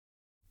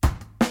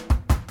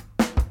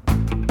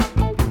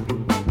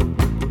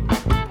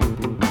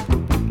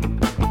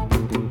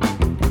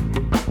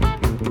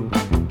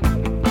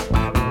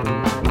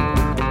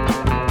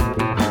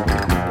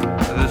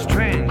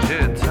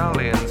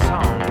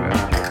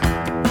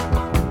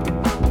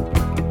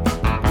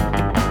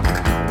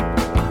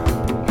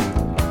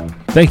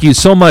Thank you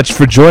so much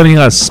for joining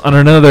us on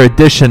another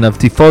edition of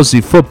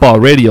Tifosi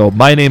Football Radio.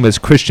 My name is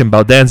Christian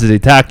Baldanza de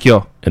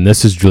Tacchio. And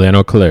this is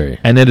Giuliano Caleri.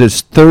 And it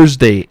is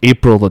Thursday,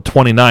 April the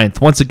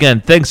 29th. Once again,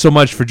 thanks so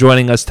much for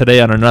joining us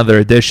today on another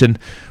edition.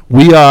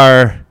 We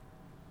are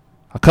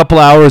a couple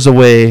hours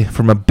away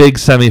from a big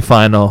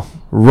semifinal.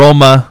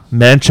 Roma,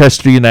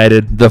 Manchester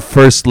United, the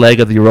first leg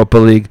of the Europa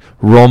League.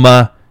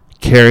 Roma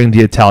carrying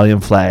the Italian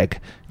flag,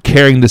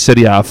 carrying the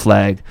Serie A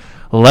flag.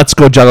 Let's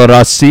go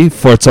Giallorossi,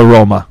 Forza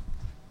Roma.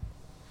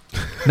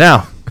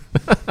 Now,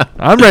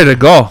 I'm ready to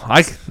go.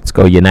 Let's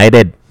go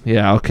United.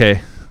 Yeah,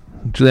 okay.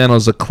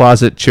 Giuliano's a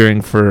closet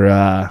cheering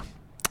for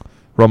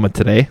Roma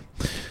today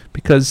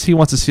because he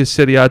wants to see a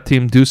Serie A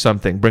team do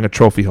something, bring a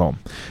trophy home.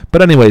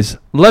 But anyways,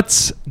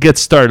 let's get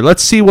started.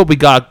 Let's see what we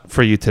got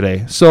for you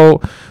today.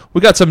 So we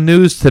got some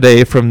news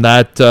today from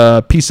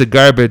that piece of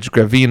garbage,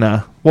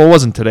 Gravina. Well, it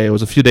wasn't today. It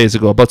was a few days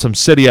ago about some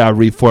Serie A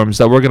reforms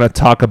that we're going to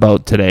talk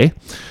about today.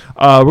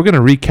 We're going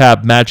to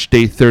recap match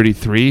day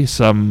 33,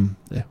 some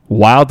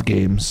wild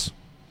games.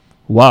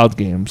 Wild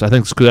games. I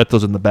think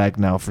Scudetto's in the bag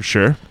now for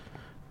sure.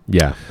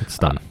 Yeah, it's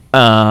done.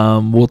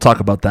 We'll talk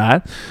about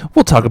that.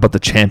 We'll talk about the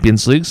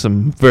Champions League,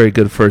 some very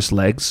good first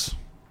legs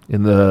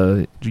in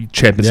the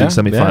Champions League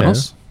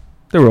semifinals. Yeah.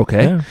 They were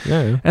okay.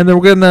 Yeah. And then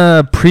we're going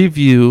to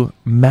preview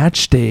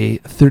match day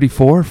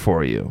 34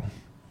 for you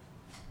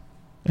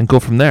and go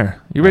from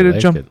there. You ready to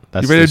jump? You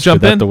ready to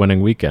jump in? The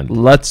winning weekend.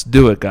 Let's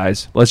do it,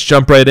 guys. Let's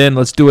jump right in.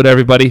 Let's do it,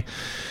 everybody.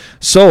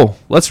 So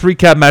let's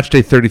recap match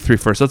day 33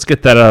 first. Let's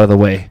get that out of the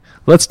way.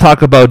 Let's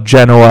talk about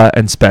Genoa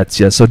and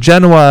Spezia. So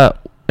Genoa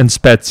and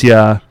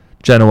Spezia,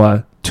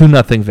 Genoa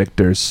 2-0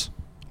 victors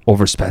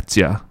over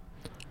Spezia.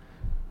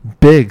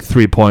 Big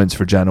 3 points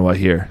for Genoa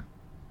here.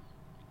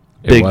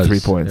 Big 3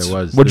 points. It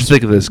was. What did you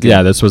think of this game?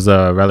 Yeah, this was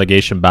a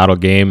relegation battle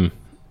game.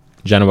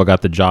 Genoa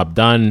got the job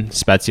done.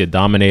 Spezia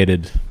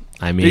dominated.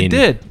 I mean,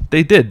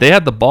 They did. They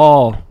had the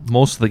ball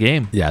most of the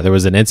game. Yeah, there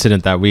was an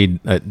incident that we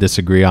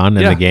disagree on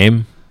in the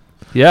game.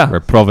 Yeah. Where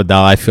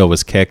Provedel, I feel,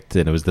 was kicked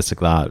and it was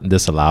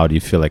disallowed. You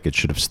feel like it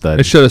should have stood.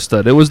 It should have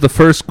stood. It was the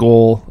first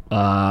goal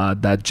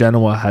that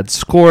Genoa had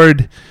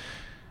scored.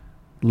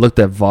 Looked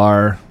at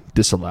VAR,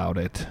 disallowed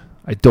it.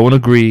 I don't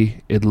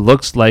agree. It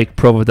looks like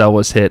Provedel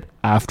was hit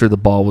after the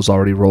ball was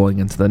already rolling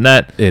into the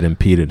net. It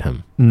impeded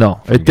him.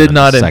 No, it did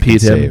not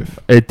impede him.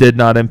 It did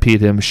not impede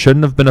him.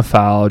 Shouldn't have been a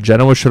foul.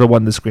 Genoa should have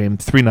won this game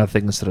 3-0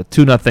 instead of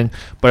 2-0.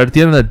 But at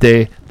the end of the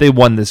day, they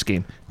won this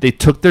game. They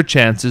took their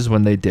chances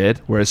when they did,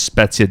 whereas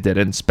Spezia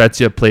didn't.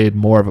 Spezia played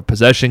more of a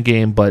possession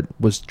game, but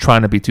was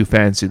trying to be too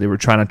fancy. They were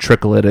trying to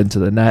trickle it into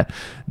the net.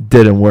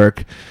 Didn't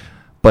work.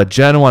 But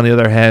Genoa, on the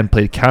other hand,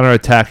 played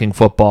counter-attacking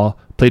football,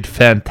 played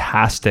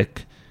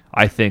fantastic.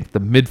 I think the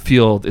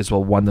midfield is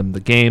what won them the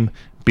game.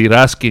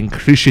 Biraski and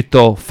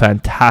Criscito,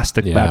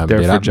 fantastic back there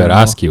for Genoa.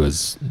 Biraski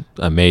was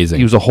amazing.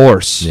 He was a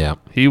horse. Yeah.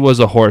 He was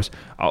a horse.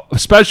 A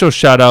special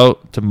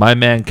shout-out to my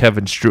man,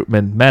 Kevin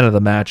Strootman, man of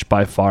the match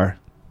by far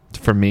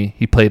for me.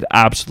 He played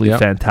absolutely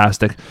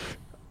fantastic.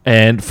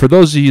 And for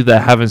those of you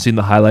that haven't seen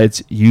the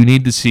highlights, you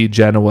need to see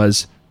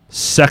Genoa's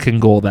second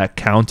goal that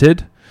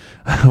counted,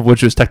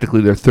 which was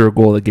technically their third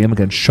goal of the game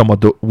against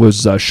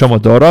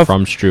Shomorodov.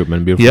 From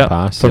Strootman, beautiful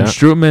pass. From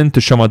Strootman to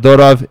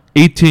Shomorodov,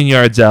 18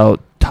 yards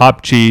out,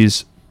 top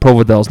cheese.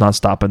 Provedel's not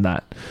stopping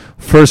that.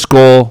 First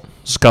goal,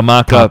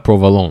 Scamacca.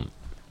 Provolone.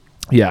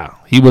 Yeah,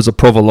 he was a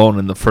provolone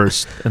in the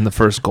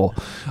first goal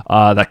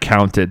that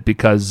counted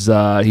because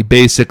he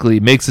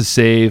basically makes a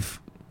save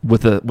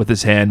with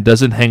his hand,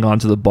 doesn't hang on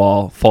to the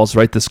ball, falls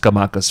right to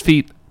Scamacca's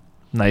feet.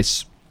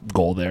 Nice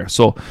goal there.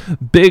 So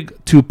big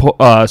 2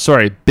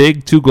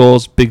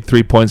 goals, big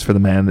 3 points for the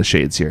man in the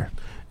shades here.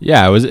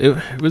 Yeah,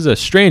 it was a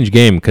strange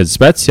game because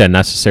Spezia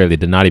necessarily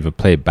did not even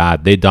play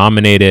bad. They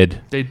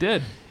dominated. They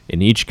did.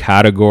 In each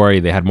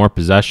category, they had more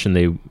possession.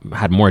 They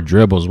had more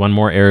dribbles, won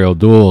more aerial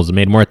duels,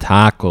 made more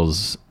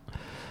tackles.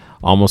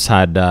 Almost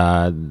had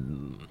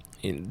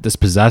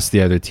dispossessed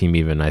the other team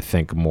even, I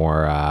think,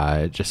 more.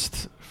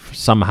 Just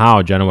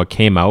somehow Genoa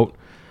came out.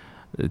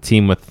 The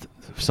team with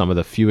some of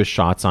the fewest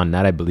shots on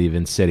net, I believe,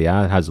 in Serie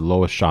A. It has the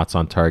lowest shots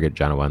on target,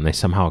 Genoa, and they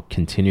somehow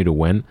continue to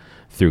win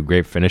through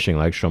great finishing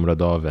like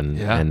Shomurodov and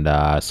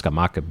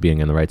Scamacca being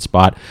in the right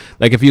spot.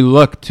 Like if you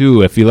look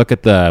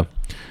at the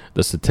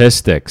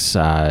statistics,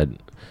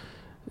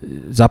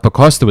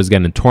 Zappacosta was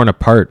getting torn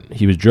apart.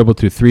 He was dribbled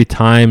through 3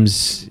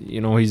 times. You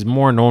know, he's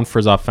more known for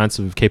his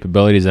offensive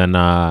capabilities than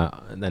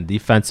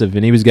defensive,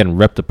 and he was getting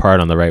ripped apart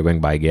on the right wing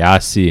by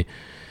Giassi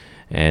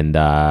and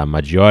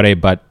Maggiore.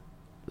 But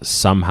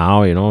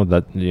somehow,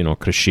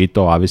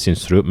 Criscito, obviously, and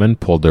Strootman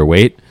pulled their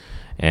weight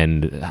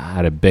and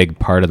had a big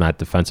part in that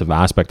defensive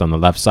aspect on the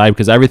left side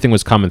because everything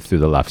was coming through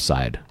the left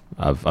side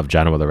of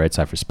Genoa, the right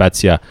side for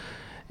Spezia.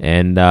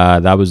 And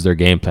that was their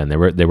game plan.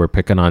 They were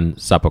picking on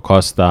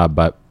Zappacosta,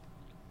 but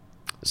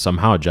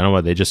somehow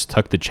Genoa, they just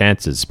took the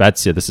chances.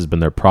 Spezia, this has been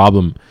their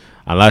problem.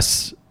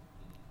 Unless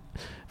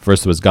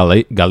first it was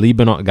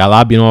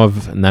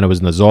Galabinov, and then it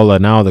was Nazola.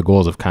 Now the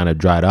goals have kind of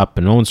dried up,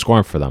 and no one's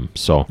scoring for them.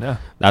 So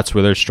that's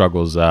where their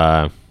struggles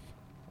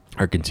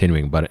are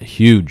continuing, but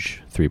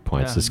huge 3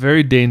 points. Yeah, This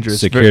very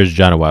dangerous. secures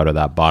Genoa out of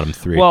that bottom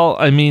three. Well,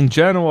 I mean,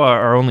 Genoa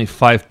are only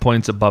 5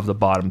 points above the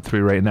bottom three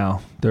right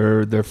now.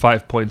 They're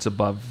 5 points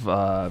above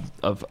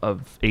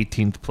of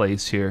 18th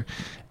place here,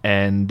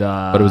 and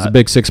but it was a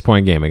big 6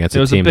 point game against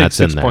a team that's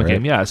in there. Point right?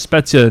 game. Yeah,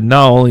 Spezia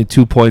now only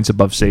 2 points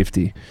above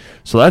safety,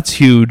 so that's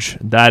huge.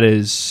 That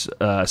is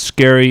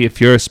scary if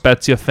you're a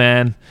Spezia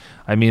fan.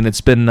 I mean,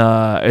 it's been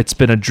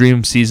a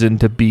dream season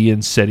to be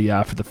in Serie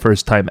A for the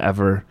first time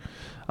ever.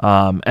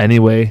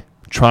 Anyway,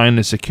 trying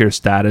to secure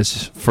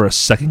status for a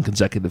second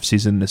consecutive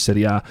season in the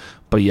Serie A.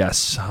 But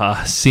yes,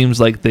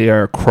 seems like they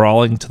are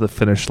crawling to the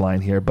finish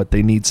line here, but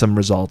they need some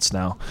results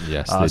now.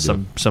 Yes, they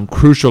do. Some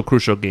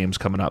crucial games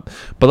coming up.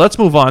 But let's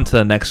move on to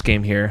the next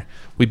game here.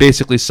 We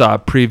basically saw a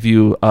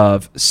preview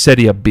of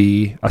Serie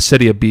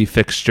B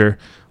fixture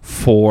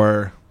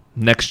for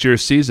next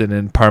year's season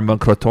in Parma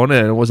Crotone,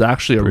 and it was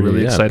actually a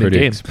really exciting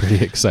game.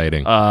 Pretty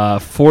exciting.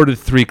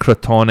 4-3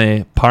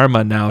 Crotone.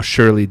 Parma now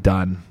surely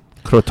done.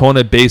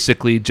 Crotone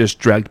basically just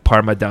dragged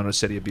Parma down to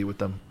Serie B with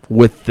them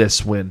with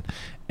this win.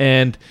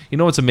 And you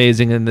know what's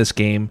amazing in this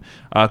game?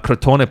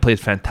 Crotone played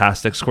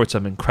fantastic, scored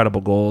some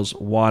incredible goals.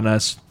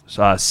 Juanas,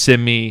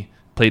 Simi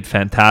played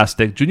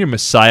fantastic. Junior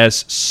Messias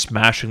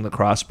smashing the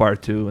crossbar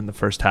too in the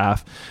first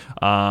half.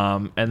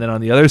 And then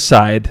on the other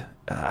side,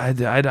 I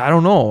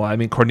don't know. I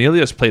mean,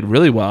 Cornelius played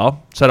really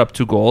well, set up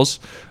 2 goals.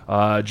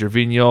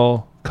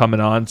 Gervinho coming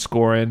on,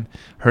 scoring.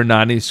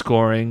 Hernani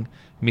scoring.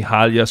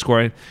 Mihalia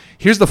scoring.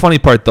 Here's the funny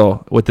part,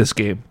 though, with this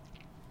game.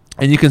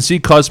 And you can see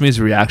Cosmi's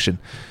reaction.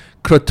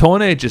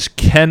 Crotone just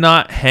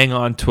cannot hang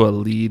on to a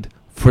lead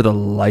for the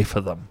life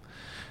of them.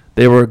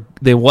 They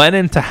went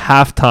into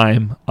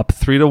halftime up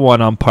 3-1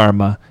 on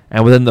Parma,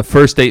 and within the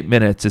first 8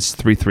 minutes, it's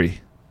 3-3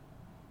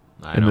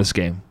 in this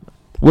game.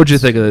 What'd you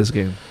think of this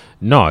game?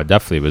 No, it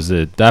definitely was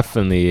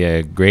definitely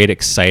a great,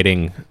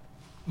 exciting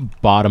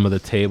bottom of the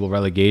table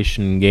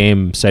relegation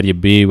game, Serie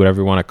B,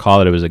 whatever you want to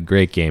call it. It was a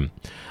great game.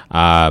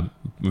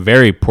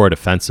 Very poor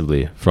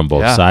defensively from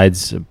both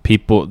sides.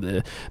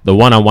 The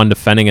one-on-one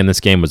defending in this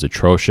game was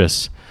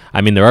atrocious.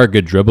 I mean, there are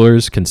good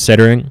dribblers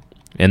considering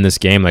in this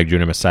game, like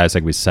Junior Messias,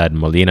 like we said.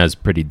 Molina's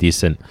pretty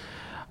decent.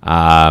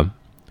 But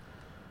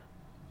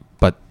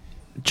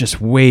just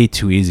way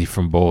too easy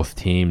from both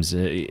teams.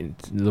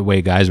 The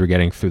way guys were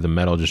getting through the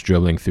middle, just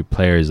dribbling through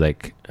players.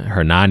 Like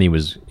Hernani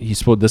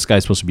this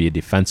guy's supposed to be a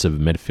defensive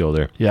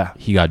midfielder. Yeah.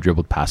 He got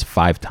dribbled past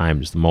 5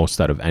 times, the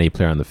most out of any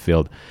player on the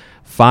field.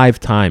 5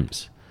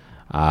 times,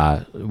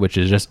 which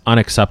is just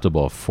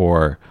unacceptable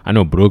for... I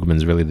know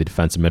Brugman's really the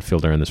defensive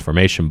midfielder in this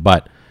formation,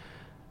 but,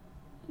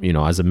 you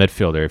know, as a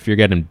midfielder, if you're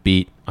getting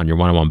beat on your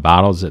one-on-one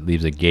battles, it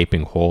leaves a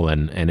gaping hole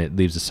and it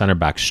leaves the center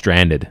back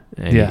stranded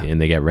and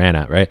they get ran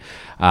at, right?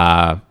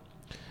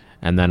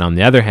 And then on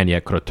the other hand, you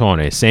have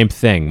Crotone, same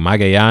thing.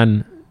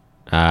 Magayan,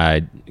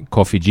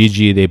 Kofi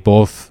Gigi, they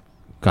both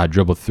got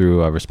dribbled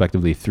through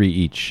respectively 3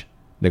 each.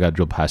 They got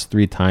drilled past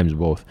 3 times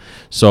both.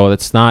 So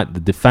it's not the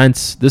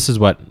defense. This is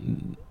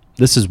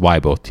why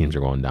both teams are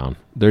going down.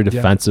 Their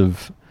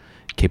defensive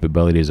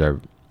capabilities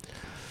are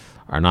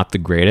not the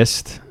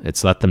greatest.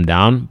 It's let them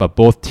down. But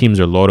both teams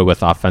are loaded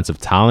with offensive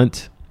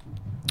talent.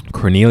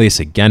 Cornelius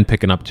again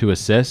picking up 2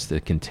 assists.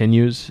 It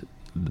continues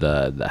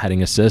the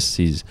heading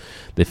assists.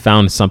 They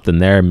found something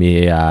there.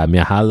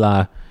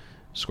 Mihala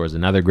scores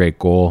another great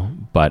goal,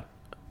 but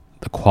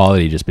the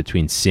quality just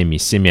between Simi,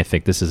 I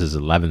think this is his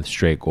 11th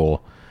straight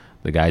goal.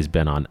 The guy's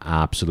been on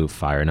absolute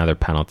fire. Another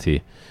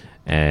penalty.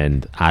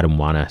 And Adam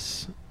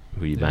Juanas,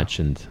 who you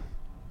mentioned,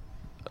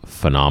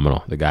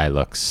 phenomenal. The guy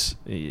looks...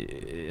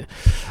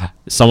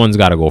 someone's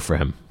got to go for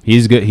him.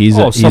 He's good. He's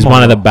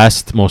one of the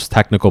best, most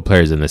technical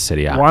players in this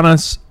city.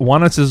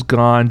 Juanas is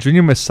gone.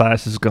 Junior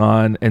Messias is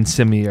gone. And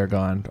Simi are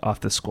gone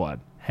off the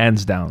squad.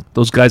 Hands down.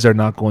 Those guys are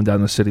not going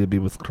down the city to be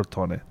with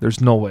Crotone.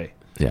 There's no way.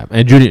 Yeah,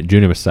 and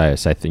Junior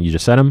Messias, I think you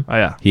just said him. Oh,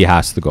 yeah. He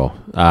has to go.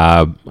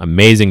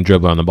 Amazing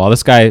dribbler on the ball.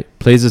 This guy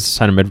plays as a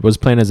center mid, was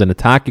playing as an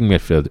attacking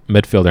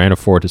midfielder and a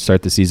forward to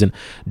start the season.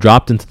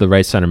 Dropped into the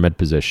right center mid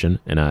position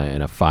in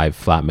a 5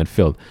 flat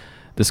midfield.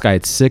 This guy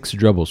had 6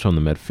 dribbles from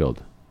the midfield,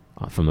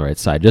 from the right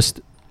side. Just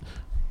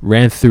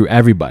ran through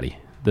everybody.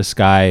 This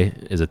guy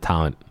is a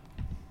talent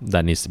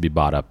that needs to be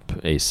bought up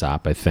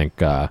ASAP. I think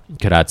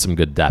could add some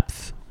good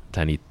depth to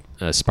any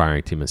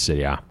aspiring team in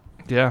Serie A.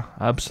 Yeah,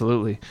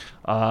 absolutely.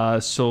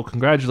 So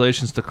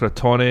congratulations to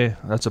Crotone.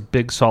 That's a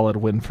big, solid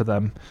win for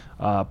them.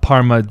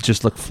 Parma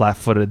just looked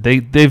flat-footed.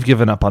 They've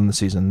given up on the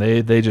season.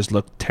 They just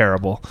look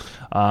terrible.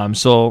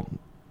 So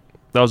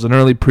that was an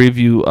early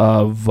preview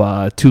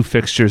of 2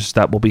 fixtures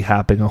that will be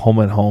happening home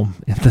and home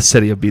in the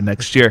Serie B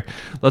next year.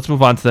 Let's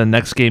move on to the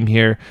next game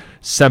here.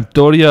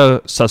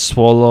 Sampdoria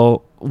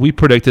Sassuolo. We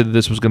predicted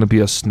this was going to be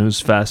a snooze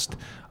fest,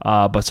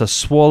 but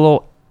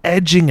Sassuolo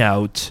edging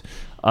out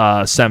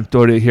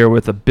Sampdoria here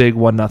with a big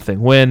 1-0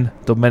 win.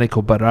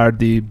 Domenico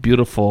Berardi,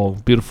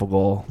 beautiful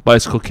goal,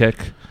 bicycle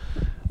kick.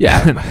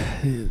 Yeah,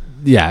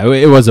 Yeah,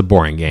 it was a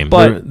boring game.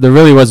 But there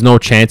really was no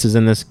chances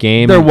in this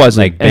game. There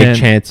wasn't. like big And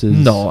chances.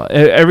 No,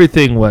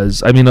 everything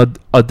was. I mean,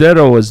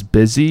 Odero was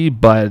busy,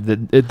 but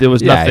there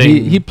was Yeah,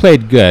 nothing. he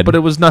played good. but it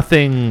was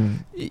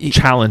nothing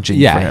challenging.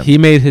 for Yeah, him. he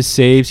made his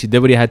saves. He did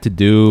what he had to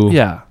do.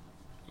 Yeah,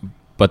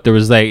 But there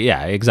was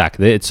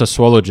exactly. It's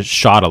Sassuolo just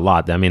shot a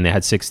lot. I mean, they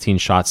had 16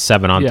 shots,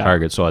 7 on Yeah.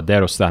 target. So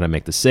Adero still had to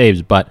make the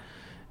saves. But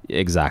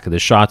exactly, the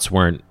shots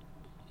weren't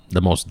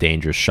the most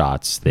dangerous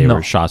shots. They No.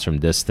 were shots from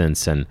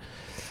distance, and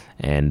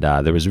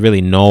there was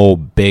really no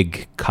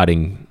big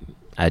cutting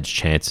edge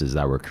chances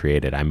that were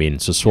created. I mean,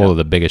 Sassuolo,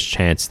 the biggest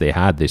chance they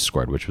had, they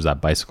scored, which was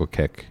that bicycle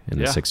kick in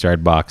the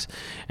 6-yard box.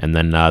 And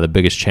then the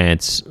biggest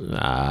chance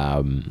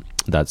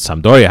that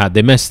Sampdoria had,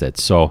 they missed it.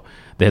 So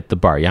they hit the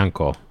bar.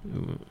 Janko,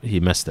 he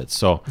missed it.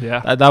 So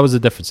Yeah. that was the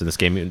difference in this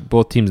game.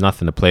 Both teams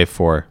nothing to play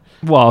for.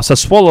 well,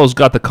 Sassuolo's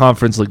got the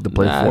Conference League to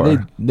play for.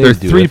 They They're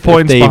do 3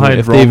 points behind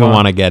if Roma. they even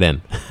want to get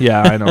in.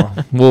 Yeah, I know.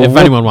 If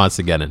anyone wants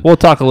to get in. We'll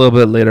talk a little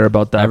bit later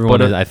about that. Everyone,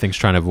 but I think, is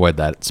trying to avoid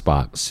that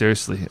spot.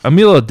 seriously,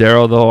 Emilio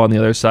Darrow, though, on the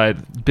other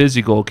side,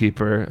 busy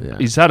goalkeeper. Yeah.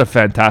 He's had a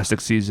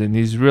fantastic season.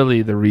 He's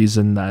really the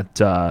reason that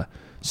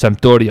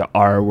Sampdoria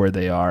are where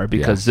they are,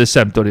 because this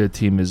Sampdoria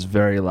team is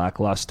very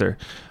lackluster.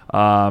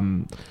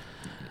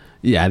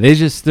 Yeah,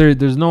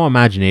 there's no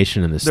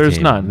imagination in this team. There's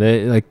none.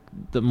 They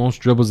the most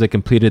dribbles they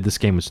completed this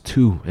game was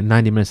 2. In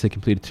 90 minutes they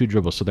completed 2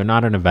 dribbles. So they're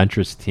not an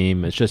adventurous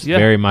team. It's just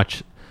very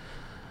much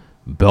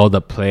build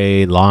up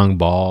play, long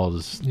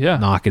balls,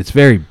 knock. It's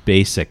very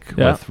basic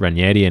with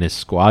Ranieri and his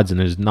squads, and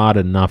there's not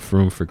enough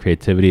room for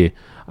creativity.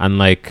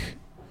 Unlike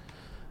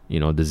De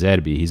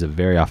Zerbi, he's a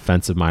very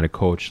offensive minded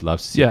coach,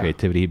 loves to see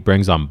creativity. He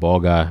brings on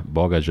Boga.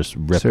 Boga's just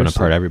ripping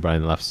apart everybody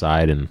on the left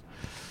side, and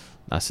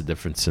that's the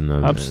difference in the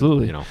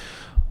Absolutely.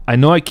 I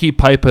know I keep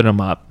piping him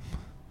up,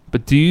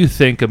 but do you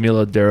think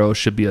Emilio Darrow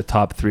should be a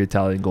top 3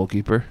 Italian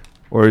goalkeeper,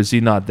 or is he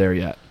not there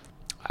yet?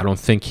 I don't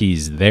think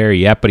he's there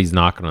yet, but he's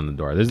knocking on the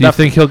door. Do you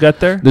think he'll get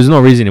there? There's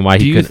no reason why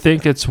Do he you could.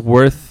 think it's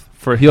worth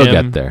for He'll him?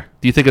 get there.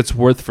 Do you think it's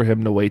worth for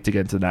him to wait to get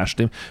into the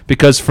national team?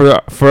 Because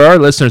for our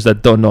listeners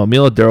that don't know,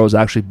 Emilio Darrow was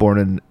actually born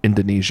in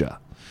Indonesia,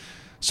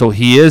 so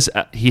he has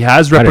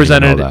represented. I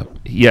didn't know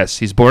that. Yes,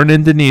 he's born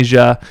in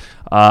Indonesia,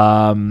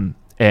 and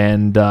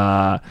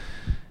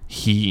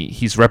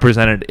he's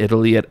represented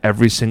Italy at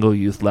every single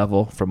youth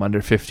level, from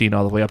under 15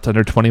 all the way up to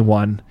under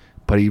 21.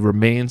 But he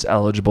remains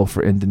eligible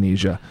for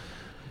Indonesia.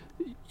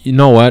 You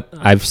know what?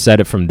 I've said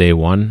it from day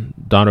one.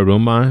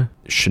 Donnarumma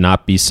should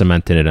not be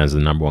cemented in as the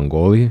number 1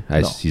 goalie.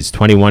 He's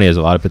 21. He has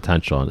a lot of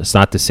potential. It's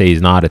not to say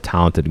he's not a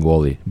talented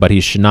goalie, but he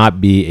should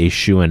not be a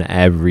shoo-in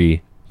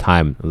every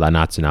time La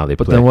Nazionale play.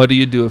 But then what do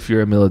you do if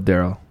you're Emilio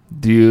Darrow?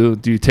 Do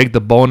you take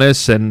the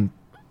bonus and...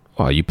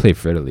 Oh, you play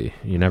for Italy.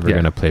 You're never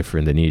going to play for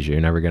Indonesia.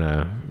 You're never going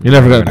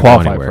to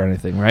qualify for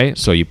anything, right?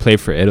 So you play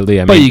for Italy.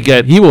 I But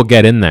mean, he will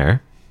get in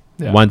there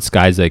once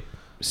guys like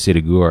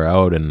Sirigu are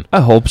out. And I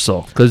hope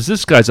so, because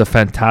this guy's a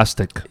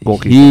fantastic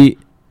goalkeeper.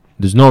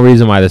 There's no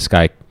reason why this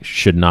guy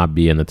should not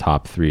be in the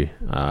top 3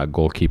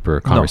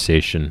 goalkeeper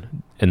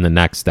conversation in the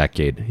next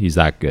decade. He's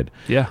that good.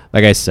 Yeah.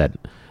 Like I said,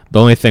 the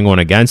only thing going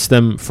against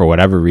him, for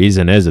whatever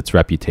reason, is its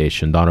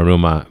reputation.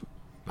 Donnarumma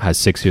has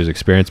 6 years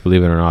experience,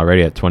 believe it or not,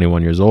 already at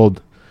 21 years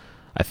old.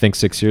 I think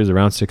 6 years,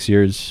 around 6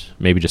 years,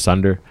 maybe just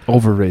under.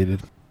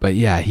 Overrated. But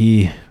yeah,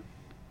 he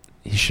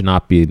should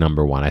not be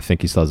number 1. I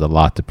think he still has a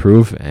lot to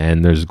prove,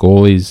 and there's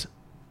goalies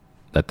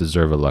that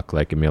deserve a look,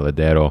 like Emilio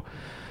Darrow,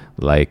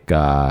 like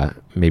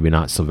maybe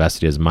not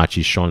Silvestri as much.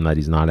 He's shown that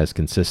he's not as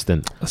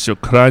consistent. So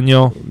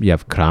Cranio. You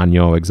have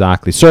Cranio,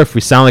 exactly. Sir, if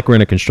we sound like we're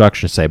in a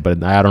construction site,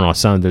 but I don't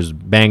know, there's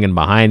banging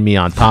behind me,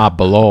 on top,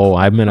 below.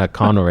 I'm in a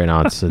condo right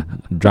now. It's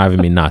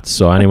driving me nuts.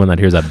 So anyone that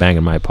hears that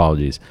banging, my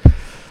apologies.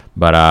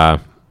 But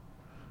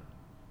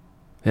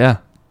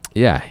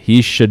yeah,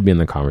 he should be in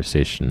the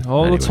conversation. Oh,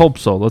 anyway. Let's hope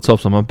so.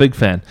 I'm a big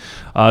fan.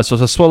 So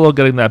Sassuolo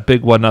getting that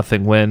big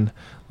 1-0 win.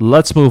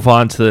 Let's move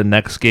on to the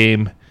next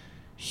game.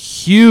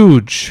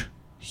 Huge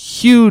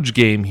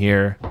game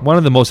here. One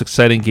of the most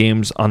exciting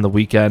games on the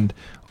weekend.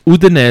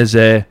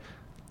 Udinese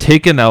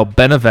taking out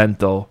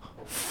Benevento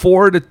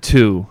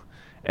 4-2.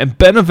 And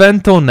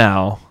Benevento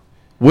now,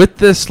 with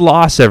this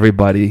loss,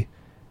 everybody,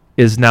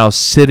 is now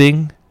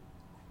sitting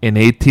in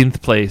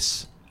 18th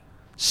place,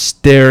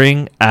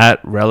 staring at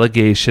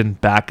relegation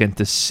back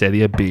into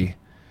Serie B.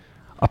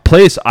 A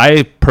place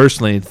I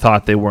personally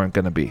thought they weren't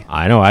going to be.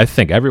 I know. I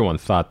think everyone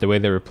thought, the way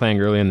they were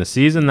playing early in the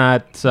season,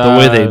 that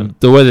the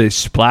way they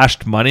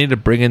splashed money to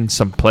bring in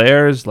some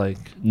players, like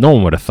no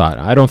one would have thought.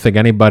 I don't think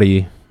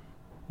anybody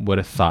would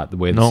have thought, the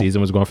way the season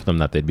was going for them,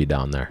 that they'd be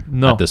down there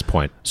at this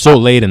point. So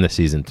late in the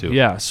season too.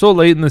 Yeah, so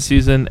late in the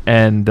season,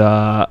 and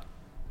I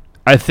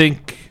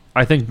think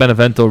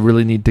Benevento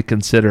really need to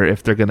consider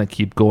if they're going to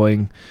keep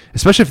going,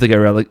 especially if they get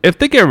relegated. If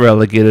they get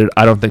relegated,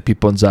 I don't think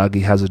Pippo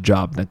Inzaghi has a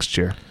job next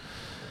year.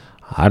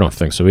 I don't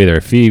think so either.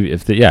 If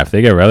they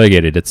get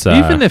relegated, it's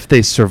even if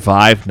they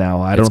survive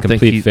now, I don't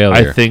think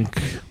failure.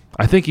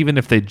 I think even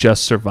if they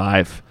just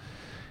survive,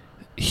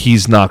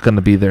 he's not going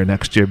to be there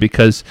next year,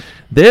 because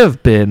they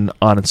have been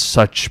on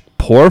such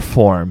poor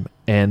form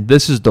and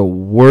this is the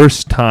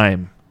worst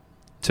time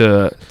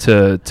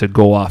to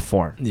go off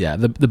form. Yeah,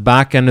 the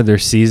back end of their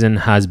season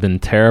has been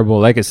terrible.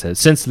 Like I said,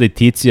 since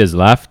Letizia's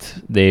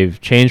left, they've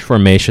changed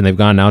formation. They've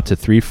gone now to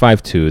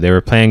 3-5-2. They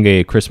were playing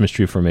a Christmas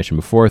tree formation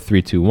before,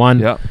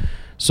 3-2-1. Yeah.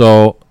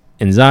 So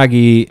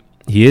Inzaghi,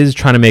 he is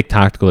trying to make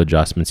tactical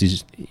adjustments.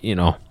 He's,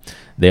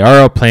 they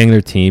are outplaying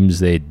their teams.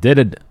 They did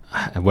it,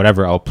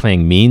 whatever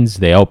outplaying means.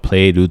 They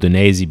outplayed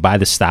Udinese by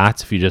the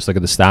stats. If you just look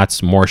at the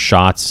stats, more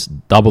shots,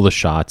 double the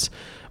shots,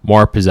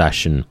 more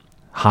possession,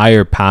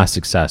 higher pass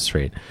success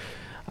rate.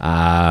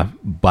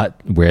 But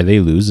where they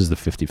lose is the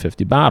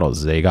 50-50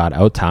 battles. They got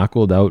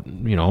out-tackled,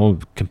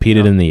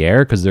 competed in the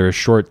air because they're a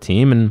short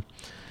team,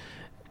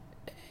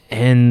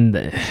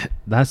 and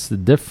that's the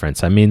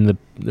difference. I mean,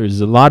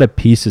 there's a lot of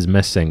pieces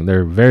missing.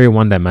 They're very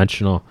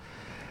one-dimensional.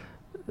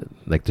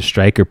 Like the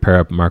striker pair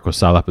up, Marco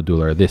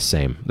Salapadula, are the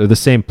same. They're the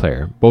same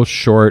player. Both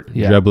short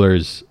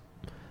dribblers,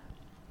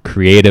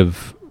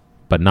 creative,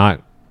 but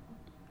not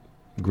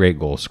great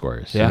goal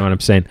scorers. You know what I'm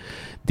saying?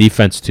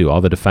 Defense too.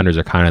 All the defenders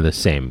are kind of the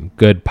same.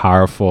 Good,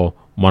 powerful,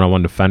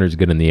 one-on-one defenders,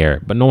 good in the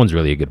air. But no one's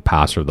really a good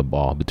passer of the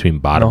ball between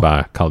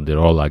Barba,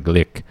 Calderola,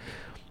 Glick.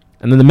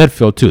 And then the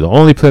midfield too. The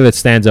only player that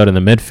stands out in the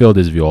midfield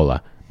is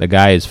Viola. The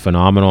guy is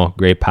phenomenal,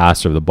 great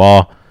passer of the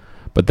ball.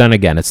 But then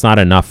again, it's not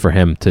enough for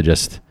him to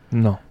just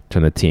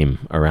turn the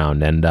team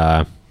around. And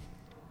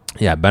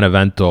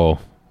Benevento,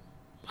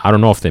 I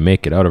don't know if they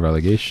make it out of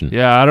relegation.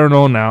 Yeah, I don't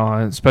know now,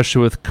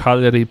 especially with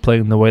Cagliari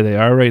playing the way they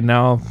are right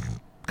now.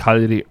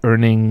 Cagliari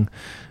earning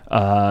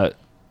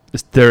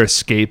their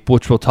escape,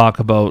 which we'll talk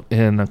about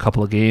in a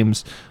couple of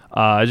games.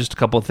 Just a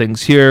couple of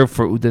things here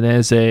for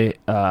Udinese.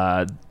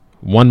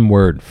 One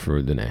word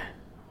for Udinese.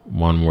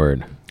 One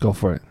word. Go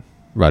for it.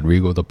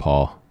 Rodrigo De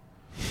Paul.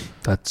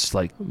 That's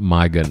like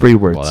my goodness. 3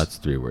 words. Well, that's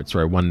 3 words.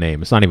 Sorry, one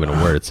name. It's not even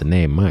a word. It's a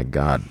name. My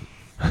God.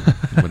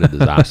 What a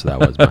disaster that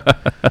was.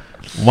 But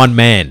one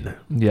man.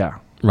 Yeah.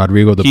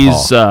 Rodrigo De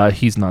Paul.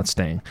 He's not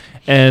staying.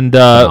 And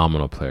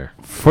phenomenal player.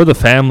 For the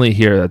family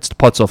here, that's the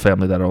Pozzo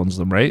family that owns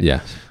them, right?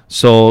 Yes.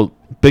 So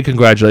big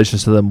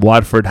congratulations to them.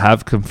 Watford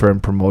have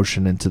confirmed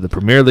promotion into the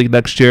Premier League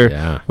next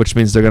year, which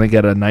means they're going to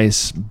get a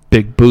nice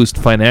big boost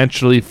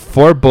financially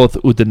for both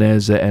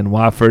Udinese and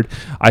Watford.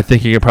 I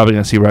think you're probably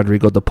going to see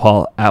Rodrigo De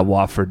Paul at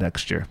Watford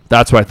next year.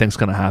 That's what I think is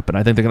going to happen.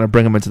 I think they're going to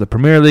bring him into the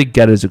Premier League,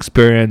 get his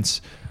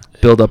experience,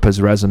 build up his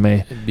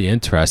resume. It'd be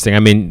interesting. I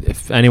mean,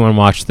 if anyone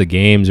watched the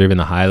games or even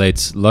the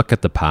highlights, look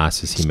at the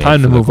passes he made.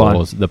 Time to move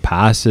on. The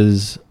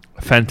passes,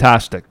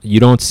 fantastic. You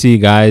don't see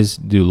guys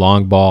do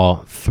long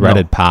ball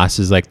threaded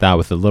passes like that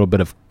with a little bit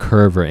of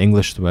curve or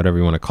English, whatever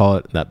you want to call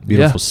it. That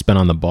beautiful spin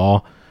on the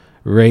ball,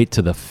 right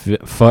to the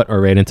foot or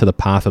right into the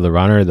path of the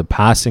runner. The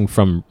passing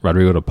from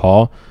Rodrigo De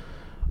Paul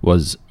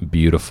was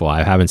beautiful.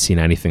 I haven't seen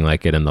anything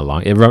like it in the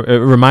long. It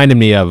reminded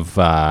me of.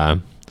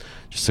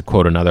 Just to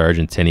quote another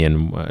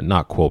Argentinian,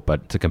 not quote,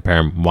 but to compare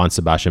him, Juan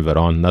Sebastian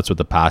Veron. That's what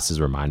the passes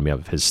remind me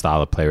of, his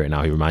style of play right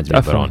now. He reminds me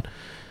of Veron.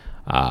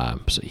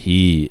 So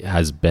he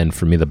has been,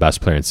 for me, the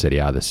best player in Serie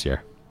A this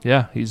year.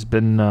 Yeah, he's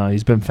been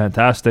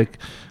fantastic.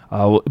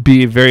 It'll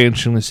be very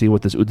interesting to see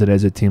what this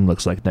Udinese team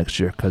looks like next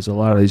year, because a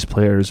lot of these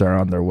players are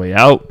on their way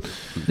out.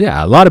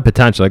 Yeah, a lot of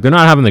potential. Like, they're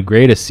not having the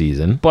greatest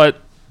season, but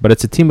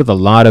it's a team with a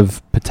lot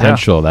of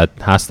potential that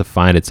has to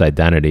find its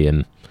identity.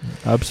 And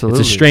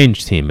absolutely, it's a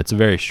strange team. It's a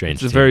very strange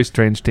team. It's a very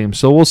strange team.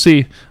 So we'll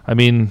see. I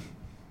mean,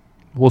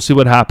 we'll see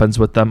what happens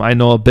with them. I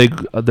know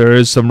there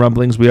is some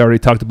rumblings. We already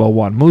talked about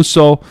Juan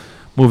Musso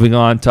moving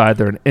on to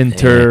either an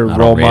Inter,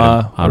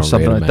 Roma, or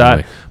something like that.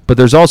 Anyway. But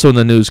there's also in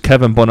the news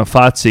Kevin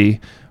Bonifazi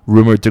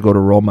rumored to go to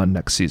Roma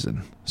next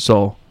season.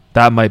 So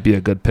that might be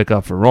a good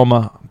pickup for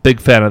Roma. Big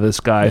fan of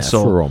this guy,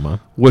 so for Roma.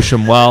 Wish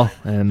him well.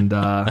 And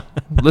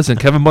listen,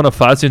 Kevin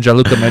Bonifazi and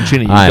Gianluca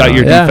Mancini, you got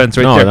your defense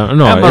right there.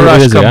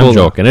 I'm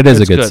joking. It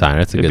is a good sign.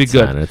 It's a good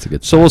sign. It's a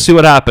good sign. So we'll see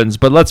what happens.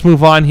 But let's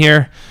move on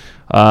here.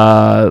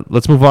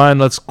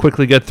 Let's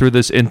quickly get through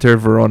this Inter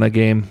Verona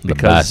game,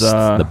 because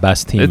the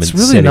best team. It's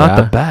really not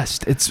the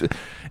best.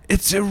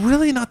 It's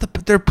really not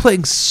the. They're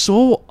playing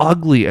so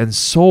ugly and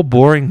so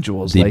boring,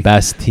 Jules. The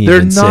best team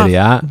in Serie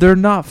A. They're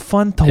not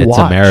fun to watch. It's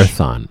a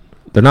marathon.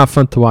 They're not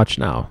fun to watch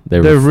now. They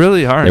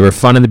really aren't. They were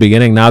fun in the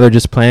beginning. Now they're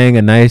just playing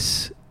a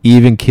nice,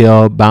 even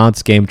keel,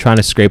 balanced game, trying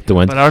to scrape the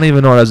win. But I don't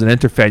even know as an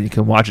Inter fan you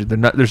can watch it.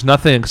 There's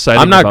nothing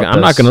exciting about this.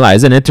 I'm not going to lie.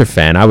 As an Inter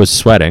fan, I was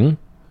sweating.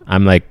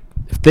 I'm like,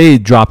 if they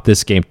drop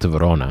this game to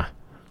Verona,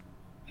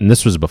 and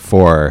this was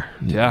before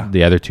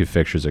the other 2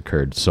 fixtures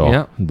occurred,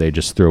 so they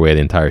just threw away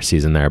the entire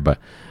season there. But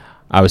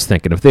I was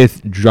thinking, if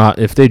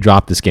they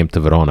drop this game to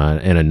Verona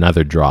in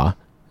another draw,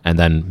 and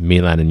then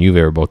Milan and Juve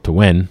were both to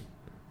win,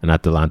 and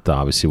Atalanta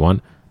obviously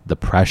won, the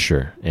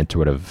pressure Inter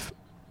would have,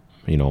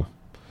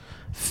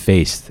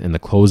 faced in the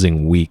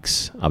closing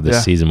weeks of the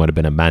season would have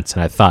been immense.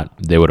 And I thought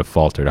they would have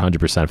faltered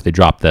 100% if they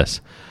dropped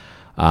this.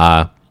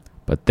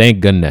 But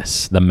thank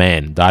goodness the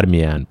man,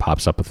 Darmian,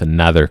 pops up with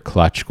another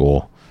clutch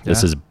goal. Yeah.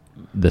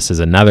 This is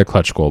another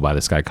clutch goal by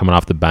this guy coming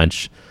off the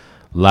bench,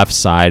 left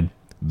side.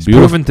 He's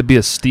proven to be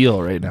a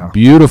steal right now.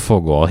 Beautiful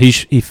goal. He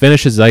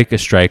finishes like a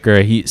striker.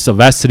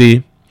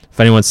 Silvestri If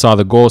anyone saw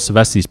the goal,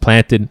 Silvesti's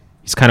planted.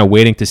 He's kind of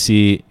waiting to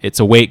see. It's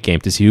a wait game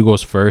to see who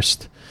goes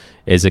first.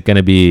 Is it going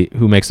to be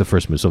who makes the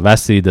first move?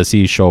 Silvestri, does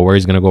he show where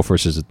he's going to go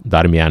first? Does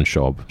Darmian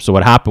show up? So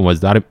what happened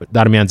was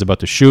Darmian's about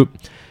to shoot.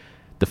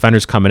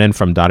 Defender's coming in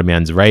from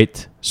Darmian's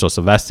right. So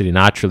Silvestri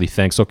naturally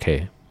thinks,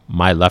 okay,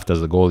 my left as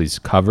the goalie's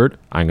covered.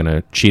 I'm going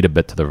to cheat a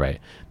bit to the right.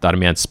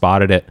 Darmian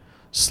spotted it,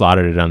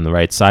 slotted it on the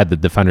right side. The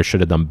defender should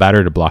have done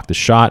better to block the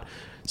shot.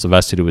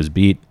 Silvestri was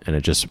beat, and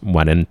it just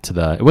went into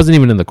the... It wasn't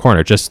even in the corner.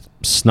 It just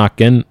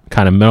snuck in,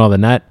 kind of middle of the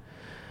net,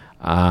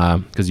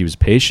 because he was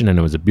patient, and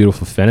it was a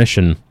beautiful finish,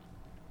 and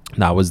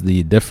that was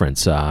the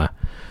difference.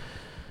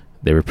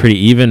 They were pretty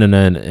even, and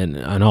then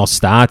in all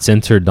stats,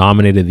 Inter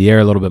dominated the air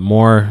a little bit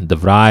more. De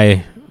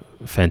Vrij,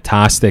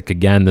 fantastic.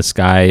 Again, this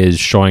guy is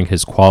showing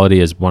his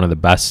quality as one of the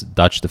best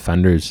Dutch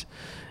defenders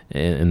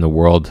in the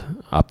world,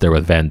 up there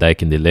with Van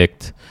Dijk and De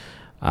Ligt.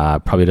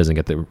 Probably doesn't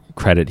get the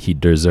credit he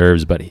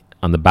deserves, but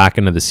on the back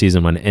end of the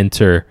season, when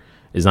Inter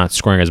is not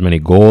scoring as many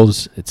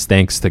goals, it's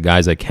thanks to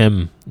guys like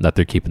him that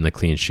they're keeping the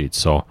clean sheet.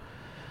 So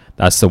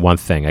that's the one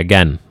thing.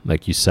 Again,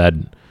 like you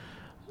said,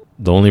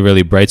 the only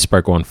really bright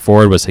spark going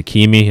forward was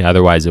Hakimi.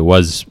 Otherwise, it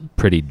was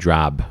pretty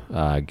drab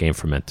game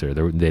from Inter.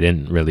 They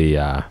didn't really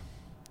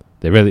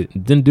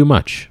didn't do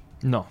much.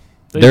 No,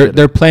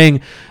 they're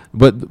playing.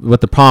 But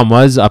what the problem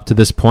was up to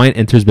this point,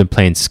 Inter's been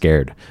playing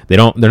scared. They're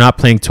not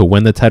playing to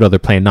win the title. They're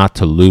playing not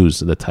to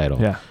lose the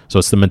title. Yeah. So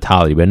it's the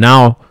mentality. But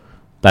now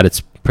that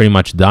it's pretty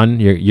much done,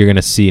 you're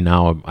gonna see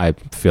now. I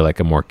feel like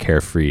a more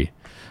carefree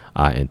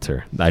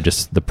Inter.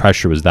 The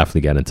pressure was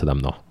definitely getting to them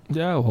though.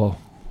 Yeah. Well,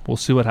 we'll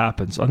see what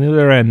happens. On the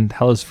other end,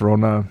 Hellas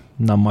Verona,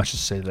 not much to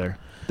say there.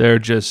 They're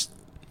just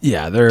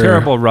they're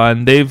terrible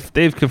run.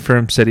 They've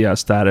confirmed Serie A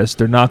status.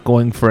 They're not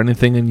going for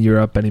anything in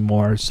Europe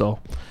anymore. So.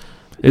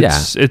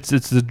 It's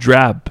a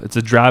drab. It's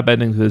a drab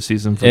ending to the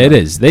season. For it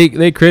them. is.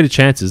 They created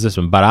chances. This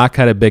one, Barak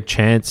had a big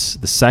chance.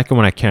 The second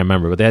one I can't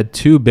remember, but they had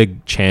two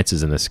big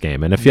chances in this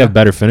game. And if you have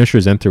better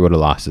finishers, Inter would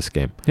have lost this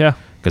game. Yeah,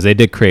 because they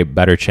did create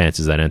better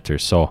chances than Inter.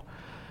 So,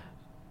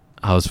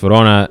 Hellas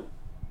Verona,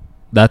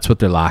 that's what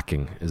they're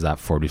lacking. Is that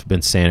forward? We've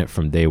been saying it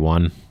from day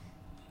one.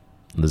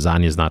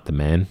 Lasagna's not the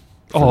man.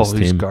 He's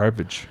team.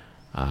 Garbage.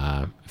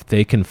 If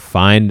they can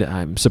find,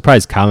 I'm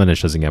surprised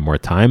Kalinic doesn't get more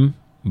time.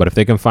 But if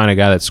they can find a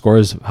guy that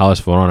scores, Hellas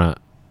Verona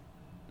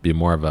be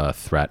more of a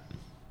threat.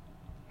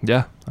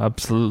 Yeah,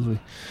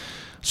 absolutely.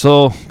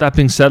 So, that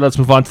being said, let's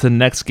move on to the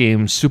next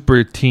game.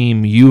 Super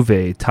Team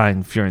Juve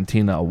tying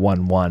Fiorentina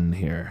 1-1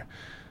 here.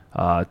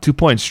 2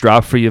 points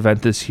drop for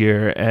Juventus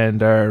here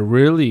and are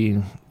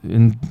really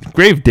in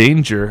grave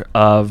danger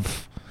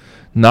of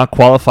not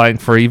qualifying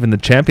for even the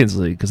Champions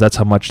League because that's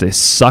how much they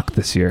suck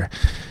this year.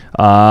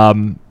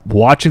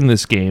 Watching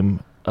this game...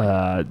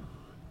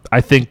 I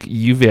think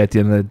Juve at the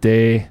end of the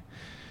day,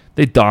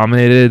 they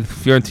dominated.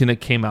 Fiorentina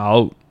came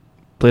out,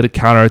 played a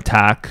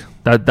counterattack.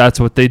 That's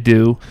what they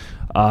do.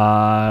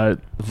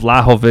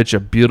 Vlahovic, a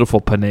beautiful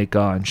Panenka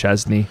on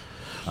Szczesny. It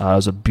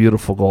was a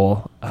beautiful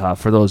goal.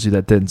 For those of you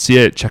that didn't see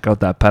it, check out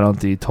that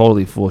penalty.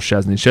 Totally fooled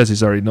Szczesny.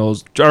 Szczesny's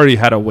already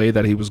had a way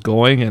that he was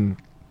going, and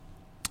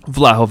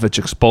Vlahovic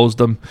exposed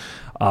him.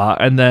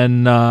 And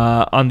then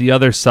on the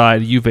other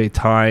side, Juve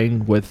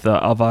tying with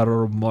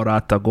Alvaro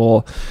Morata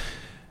goal.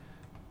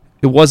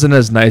 It wasn't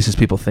as nice as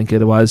people think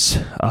it was.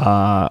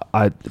 I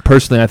think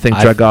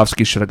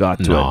Dragowski should have got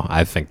to it. No,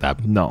 I think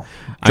that. No.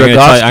 I'm going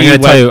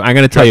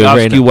to tell you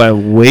right now. Dragowski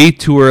went way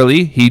too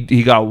early.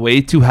 He got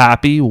way too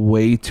happy,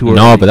 way too early.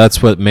 No, but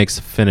that's what makes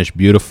the finish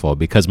beautiful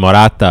because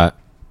Morata,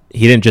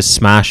 he didn't just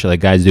smash it like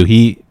guys do.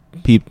 He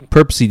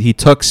purposely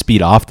took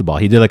speed off the ball.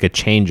 He did like a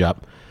change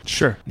up.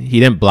 Sure. He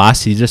didn't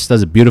blast. He just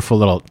does a beautiful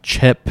little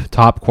chip,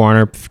 top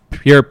corner,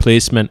 pure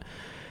placement.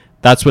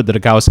 That's what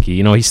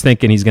Dragowski, he's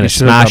thinking he's going to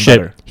smash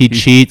it. He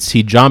cheats,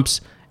 he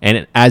jumps,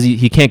 and as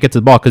he can't get to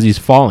the ball because he's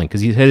falling, because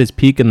he's hit his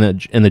peak in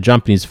the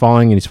jump, and he's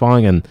falling,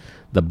 and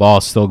the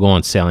ball's still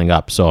going sailing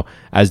up. So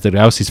as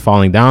Dragowski's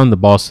falling down, the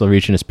ball's still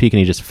reaching his peak, and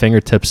he just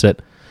fingertips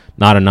it.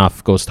 Not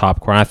enough, goes top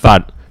corner. I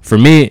thought, for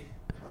me,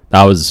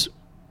 that was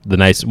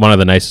one of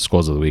the nicest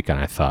goals of the weekend,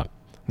 I thought.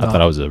 I thought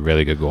that was a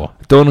really good goal.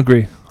 Don't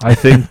agree. I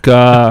think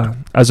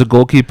as a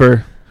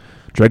goalkeeper...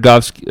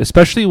 Dragowski,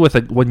 especially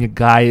when your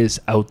guy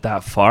is out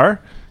that far,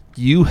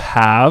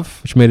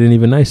 which made it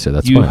even nicer.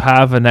 That's you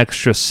have an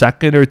extra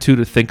second or two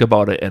to think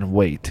about it and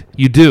wait.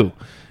 You do,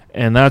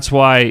 and that's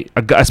why,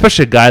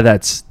 especially a guy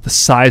that's the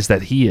size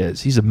that he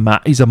is, he's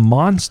a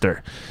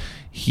monster.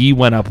 He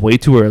went up way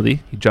too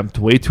early. He jumped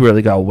way too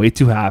early. Got way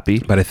too happy.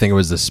 But I think it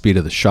was the speed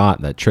of the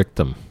shot that tricked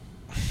him.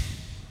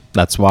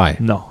 That's why.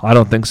 No, I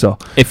don't think so.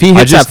 If he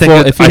hits a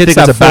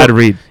bad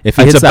read. If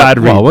he hits that,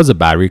 well, it was a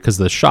bad read because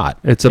of the shot.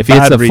 If he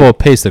hits the full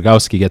pace,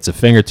 Dragowski gets a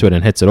finger to it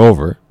and hits it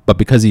over. But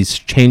because he's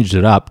changed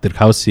it up,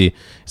 Dragowski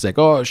is like,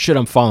 oh shit,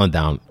 I'm falling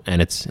down,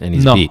 and he's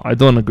beat. No, I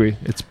don't agree.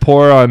 It's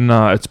poor on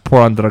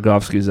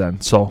Dragowski's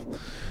end. So,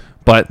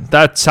 but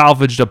that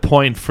salvaged a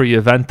point for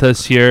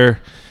Juventus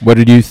here. What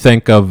did you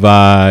think of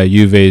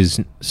Juve's?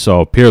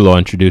 So Pirlo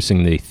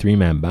introducing the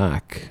three-man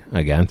back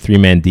again,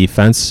 three-man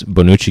defense.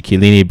 Bonucci,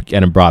 Chiellini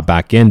getting brought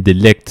back in. De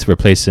Ligt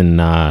replacing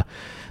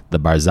the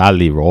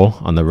Barzagli role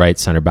on the right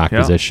center back Yeah.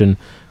 position.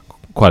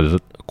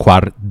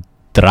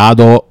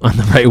 Quadrado on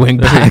the right wing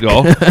There you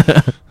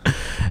back. go.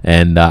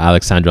 And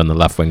Alexandra on the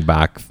left wing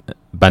back.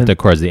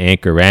 Bentancur is the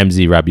anchor.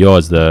 Ramsey, Rabiot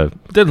is the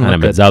Didn't kind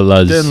of look good.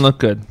 Mezzalas. Didn't look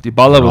good.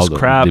 Dybala was Ronaldo-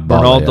 crap.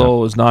 Dybala,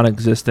 Ronaldo was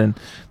non-existent.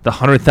 The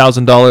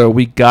 $100,000 a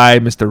week guy,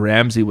 Mr.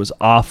 Ramsey, was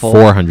awful.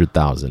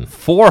 400,000.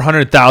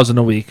 $400,000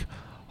 a week.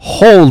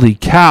 Holy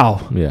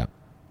cow! Yeah.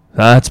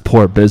 That's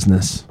poor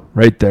business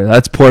right there.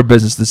 That's poor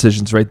business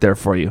decisions right there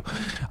for you.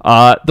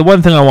 The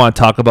one thing I want to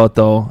talk about,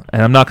 though,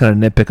 and I'm not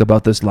going to nitpick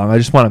about this long, I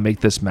just want to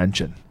make this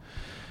mention.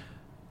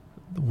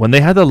 When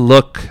they had to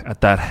look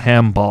at that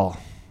handball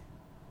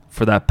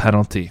for that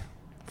penalty,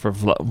 for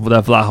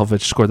that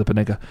Vlahovic scored the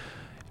Panenka,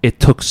 it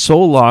took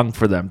so long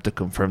for them to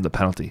confirm the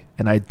penalty,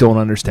 and I don't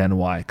understand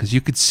why. Because you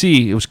could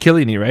see, it was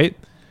Chiellini, right?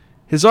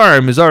 His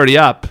arm is already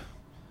up.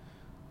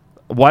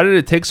 Why did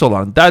it take so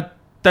long?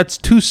 That's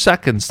 2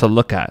 seconds to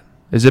look at.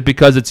 Is it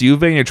because it's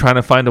Juve and you're trying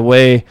to find a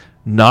way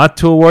not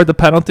to award the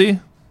penalty?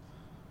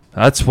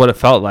 That's what it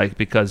felt like,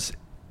 because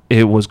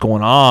it was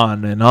going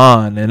on and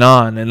on and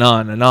on and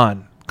on and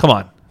on. Come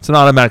on. It's an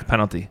automatic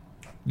penalty.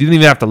 You didn't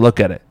even have to look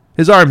at it.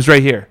 His arm's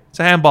right here. It's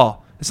a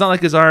handball. It's not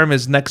like his arm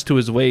is next to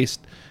his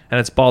waist and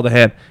it's ball to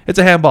hand. It's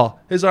a handball.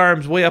 His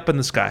arm's way up in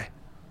the sky.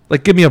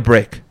 Like, give me a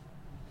break.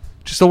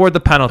 Just award the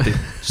penalty.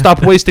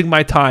 Stop wasting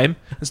my time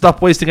and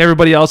stop wasting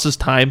everybody else's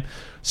time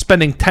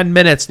spending 10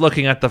 minutes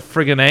looking at the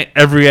friggin'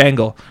 every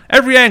angle.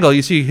 Every angle,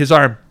 you see his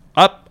arm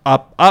up,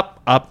 up, up,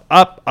 up,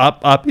 up,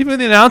 up, up. Even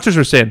the announcers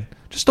are saying,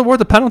 just award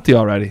the penalty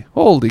already.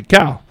 Holy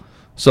cow.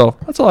 So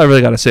that's all I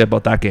really got to say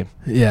about that game.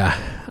 Yeah.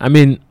 I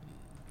mean,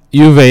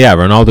 Juve,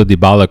 Ronaldo,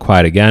 Dybala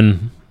quiet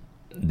again.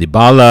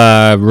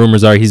 Dybala,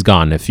 rumors are he's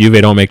gone. If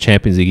Juve don't make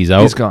Champions League, he's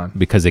out. He's gone.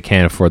 Because they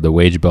can't afford the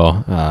wage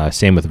bill.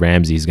 Same with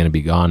Ramsey. He's going to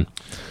be gone.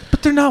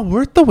 But they're not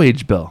worth the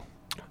wage bill.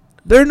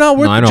 They're not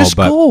worth No, I it. know, Just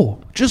but-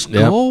 go. Just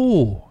Yep.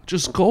 go.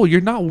 Just go.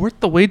 You're not worth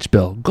the wage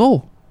bill.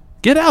 Go.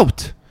 Get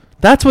out.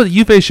 That's what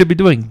Juve should be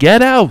doing.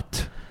 Get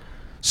out.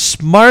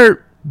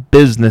 Smart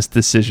business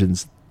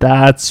decisions.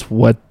 That's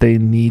what they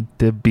need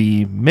to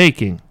be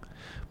making.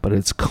 But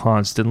it's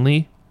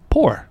constantly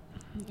poor.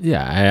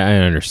 Yeah, I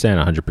understand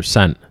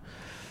 100%.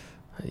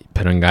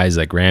 Putting guys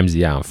like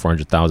Ramsey on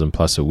 400,000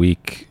 plus a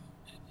week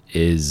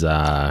is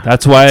That's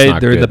it's why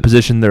not they're in the good.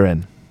 position they're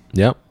in.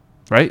 Yep.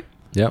 Right?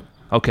 Yep.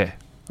 Okay.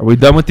 Are we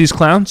done with these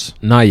clowns?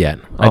 Not yet.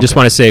 I just Okay.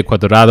 want to say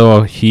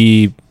Quadrado,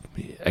 he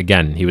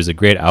was a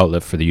great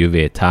outlet for the Juve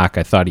attack.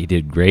 I thought he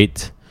did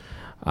great.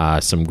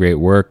 Some great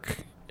work.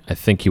 I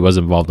think he was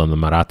involved on the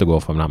Morata goal,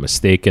 if I'm not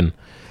mistaken.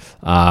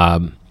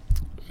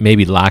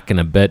 Maybe lacking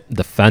a bit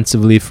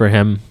defensively for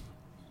him,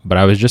 but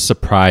I was just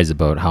surprised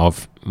about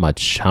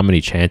how many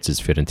chances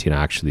Fiorentina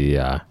actually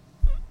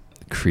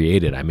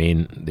created. I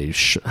mean, they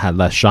had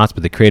less shots,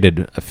 but they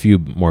created a few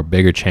more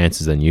bigger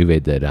chances than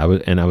Juve did. I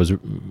was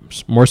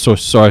more so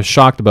I was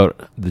shocked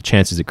about the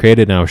chances it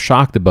created, and I was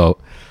shocked about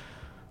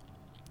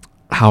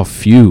how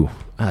few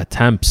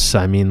attempts.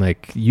 I mean,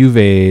 like,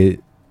 Juve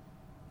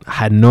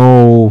had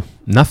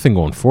nothing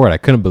going for it. I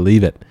couldn't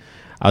believe it.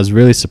 I was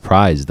really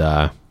surprised,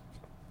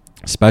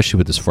 especially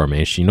with this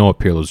formation. You know what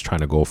Pirlo's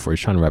trying to go for. He's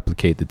trying to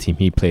replicate the team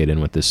he played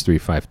in with this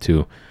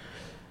 3-5-2.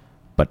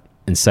 But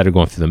instead of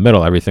going through the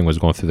middle, everything was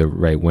going through the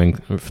right wing,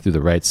 through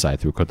the right side,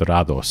 through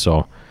Quadrado.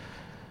 So,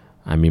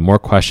 I mean, more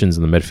questions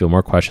in the midfield,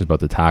 more questions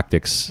about the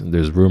tactics.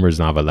 There's rumors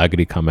now of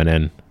Allegri coming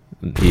in.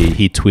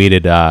 He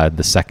tweeted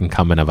the second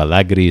coming of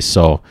Allegri,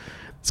 so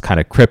it's kind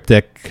of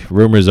cryptic.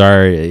 Rumors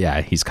are,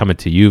 he's coming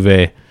to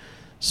Juve.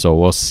 So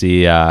we'll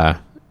see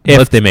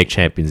if they make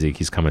Champions League,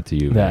 he's coming to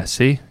Juve. Yeah,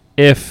 see?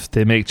 If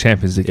they make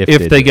Champions League. If If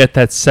they they do. get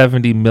that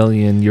 70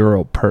 million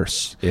euro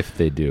purse. If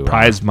they do.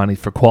 Prize money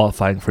for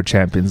qualifying for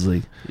Champions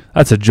League.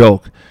 That's a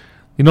joke.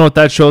 You know what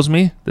that shows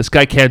me? This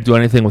guy can't do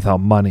anything without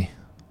money.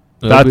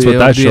 That's what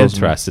that shows me.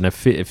 interesting.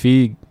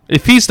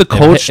 If he's the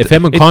coach, if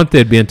him and Conte,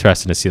 it'd be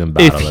interesting to see them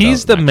battle. if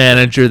he's the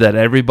manager that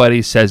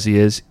everybody says he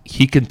is,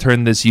 he can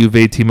turn this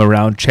Juve team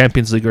around,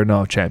 Champions League or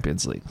no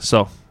Champions League.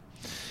 So,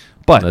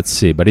 but Let's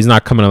see, but he's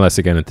not coming unless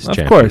they get into of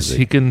Champions course League.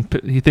 he can.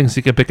 He thinks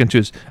he can pick and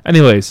choose.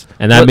 Anyways,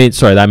 And that means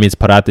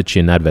Paratici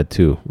and Nedved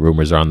too.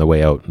 Rumors are on the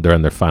way out. They're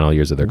in their final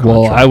years of their contract.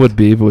 well, I would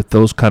be with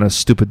those kind of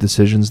stupid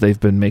decisions they've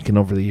been making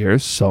over the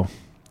years. So,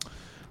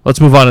 let's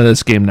move on to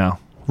this game now.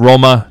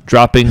 Roma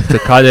dropping to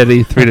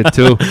Cagliari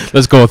 3-2.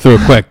 Let's go through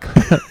it quick.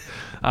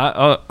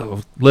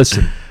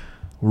 Listen,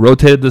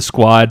 rotated the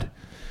squad.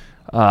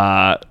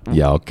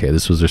 Okay.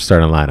 This was their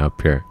starting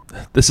lineup here.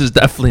 This is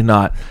definitely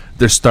not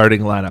their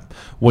starting lineup.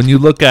 When you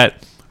look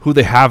at who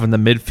they have in the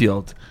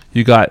midfield,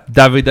 you got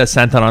Davide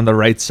Santon on the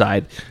right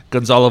side,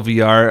 Gonzalo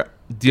Villar,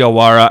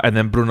 Diawara, and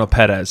then Bruno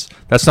Perez.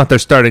 That's not their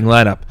starting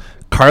lineup.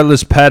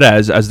 Carlos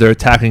Perez as their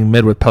attacking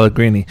mid with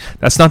Pellegrini.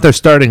 That's not their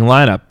starting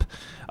lineup.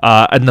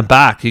 In the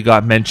back, you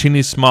got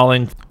Mancini,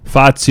 Smalling,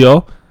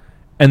 Fazio,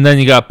 and then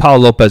you got Paul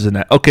Lopez in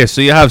that. Okay,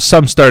 so you have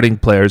some starting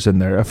players in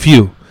there, a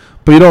few,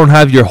 but you don't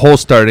have your whole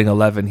starting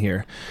 11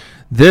 here.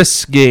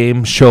 This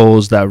game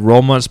shows that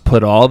Roma's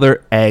put all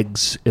their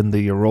eggs in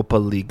the Europa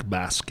League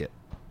basket.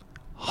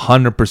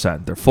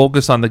 100%. They're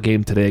focused on the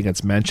game today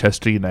against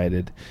Manchester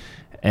United,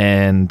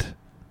 and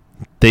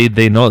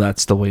they know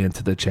that's the way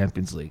into the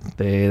Champions League.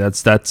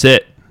 That's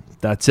it.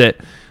 That's it.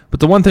 But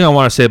the one thing I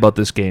want to say about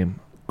this game,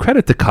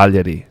 credit to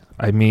Cagliari.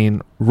 I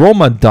mean,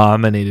 Roma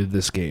dominated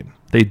this game.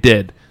 They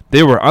did.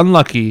 They were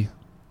unlucky.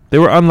 They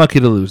were unlucky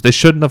to lose. They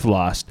shouldn't have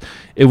lost.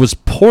 It was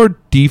poor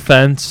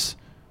defense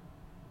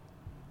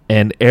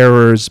and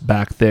errors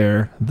back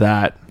there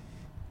that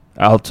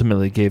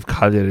ultimately gave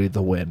Cagliari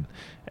the win.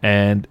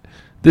 And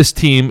this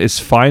team is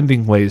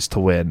finding ways to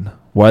win,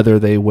 whether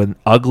they win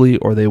ugly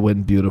or they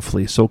win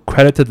beautifully. So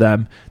credit to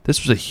them.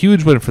 This was a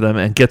huge win for them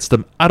and gets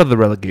them out of the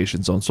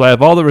relegation zone. So I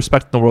have all the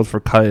respect in the world for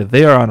Cagliari.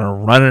 They are on a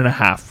run and a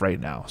half right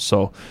now.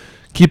 So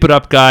keep it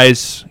up,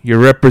 guys. You're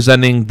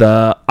representing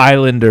the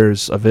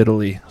islanders of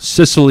Italy.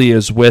 Sicily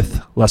is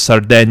with La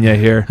Sardegna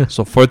here.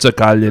 So Forza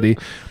Cagliari.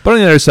 But on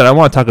the other side, I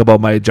want to talk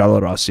about my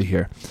Giallorossi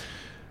here.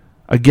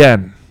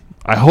 Again,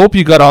 I hope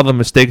you got all the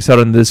mistakes out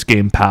in this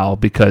game, pal,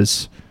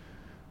 because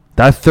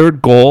that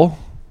third goal,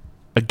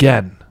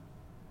 again,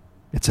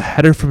 it's a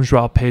header from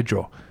Joao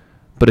Pedro.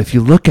 But if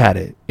you look at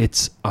it,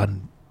 it's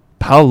on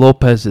Pau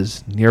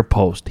Lopez's near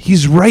post.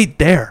 He's right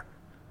there.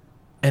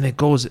 And it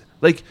goes,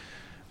 like,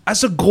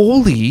 as a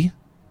goalie,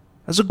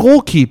 as a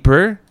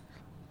goalkeeper,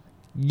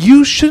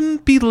 you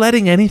shouldn't be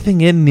letting anything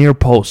in near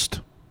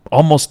post.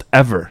 Almost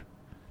ever.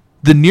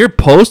 The near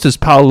post is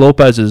Pau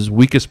Lopez's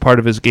weakest part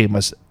of his game,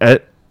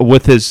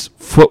 with his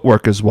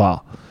footwork as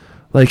well.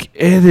 Like,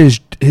 it is,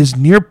 his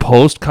near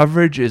post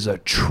coverage is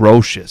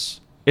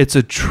atrocious. It's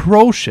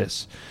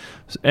atrocious.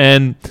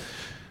 And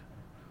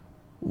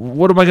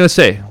what am I going to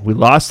say? We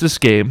lost this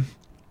game.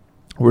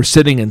 We're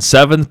sitting in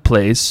 7th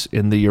place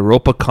in the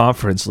Europa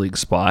Conference League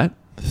spot,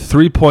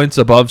 3 points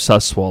above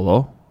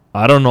Sassuolo.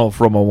 I don't know if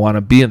Roma want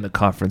to be in the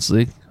Conference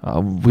League.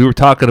 We were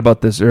talking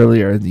about this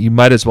earlier. You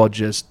might as well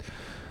just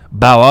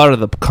bow out of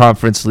the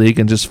Conference League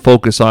and just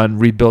focus on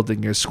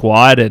rebuilding your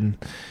squad and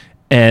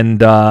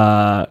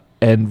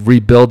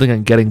rebuilding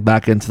and getting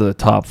back into the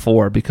top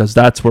 4, because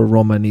that's where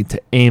Roma need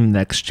to aim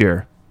next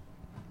year.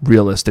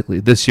 Realistically,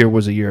 this year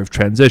was a year of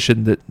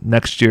transition. That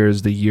next year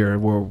is the year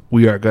where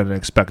we are going to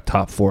expect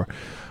top 4.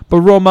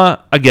 But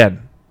Roma,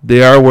 again,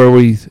 they are where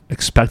we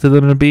expected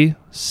them to be,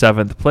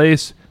 7th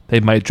place. They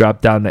might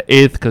drop down to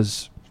 8th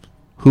because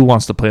who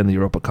wants to play in the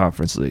Europa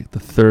Conference League, the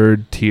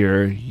 3rd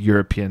tier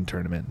European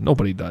tournament?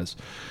 Nobody does.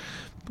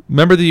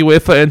 Remember the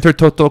UEFA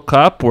Intertoto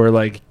Cup where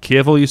like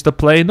Chievo used to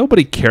play?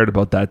 Nobody cared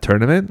about that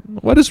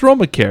tournament. What does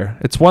Roma care?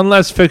 It's one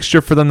less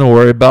fixture for them to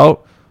worry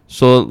about.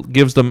 So it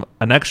gives them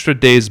an extra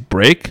day's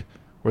break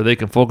where they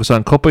can focus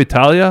on Coppa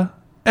Italia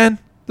and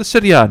the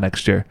Serie A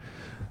next year.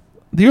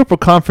 The Europa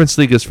Conference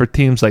League is for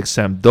teams like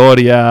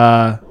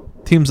Sampdoria,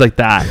 teams like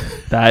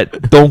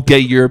that don't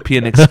get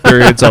European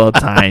experience all the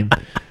time.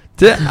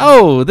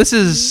 This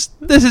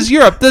is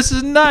Europe. This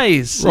is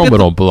nice. Roma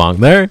don't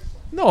belong there.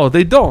 No,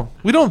 they don't.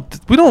 We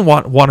don't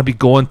want to be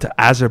going to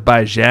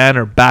Azerbaijan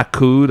or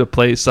Baku to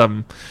play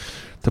some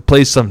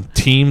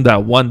team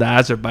that won the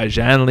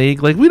Azerbaijan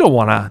league. Like, we don't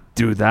want to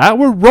do that.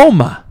 We're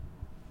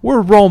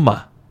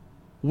Roma.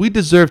 We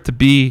deserve to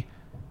be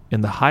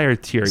in the higher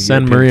tier.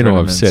 San European Marino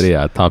of tournaments. Serie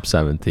A, top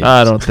 17.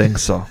 I don't think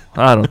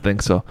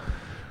so.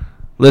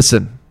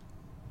 Listen,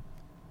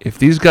 if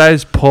these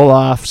guys pull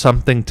off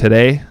something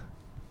today,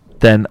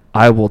 then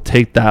I will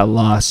take that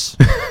loss.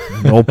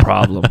 No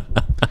problem.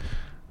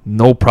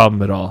 No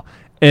problem at all.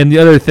 And the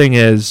other thing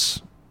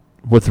is,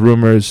 with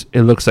rumors,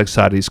 it looks like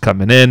Sarri's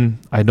coming in.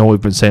 I know we've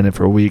been saying it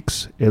for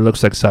weeks. It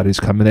looks like Sarri's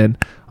coming in.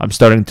 I'm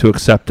starting to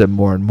accept it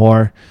more and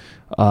more.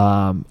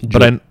 Go.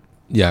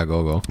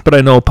 But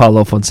I know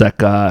Paulo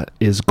Fonseca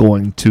is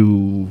going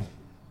to.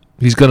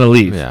 He's going to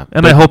leave. Yeah,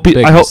 and I hope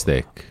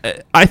mistake.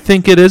 I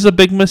think it is a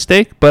big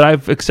mistake, but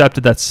I've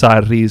accepted that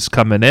Sarri's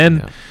coming in.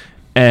 Yeah.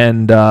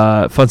 And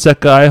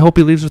Fonseca, I hope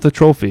he leaves with a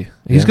trophy.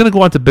 He's going to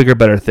go on to bigger,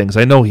 better things.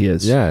 I know he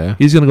is. Yeah.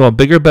 He's going to go on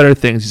bigger, better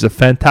things. He's a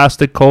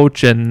fantastic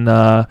coach, and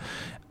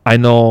I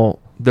know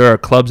there are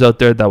clubs out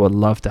there that would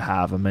love to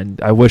have him,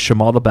 and I wish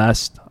him all the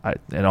best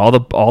and all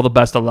the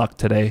best of luck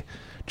today.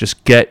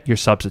 Just get your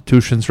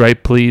substitutions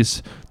right,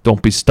 please.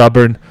 Don't be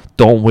stubborn.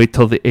 Don't wait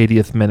till the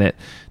 80th minute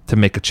to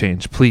make a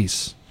change,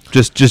 please.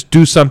 Just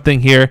do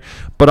something here.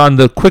 But on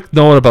the quick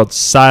note about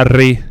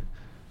Sarri,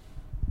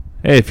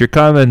 hey, if you're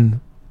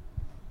coming,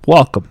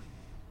 welcome.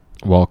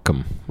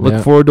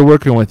 Look forward to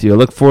working with you.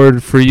 Look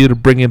forward for you to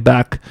bringing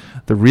back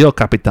the real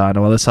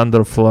Capitano,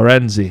 Alessandro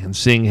Florenzi, and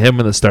seeing him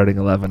in the starting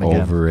 11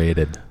 again.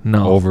 Overrated.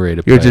 No.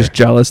 Overrated You're player. just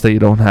jealous that you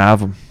don't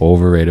have him.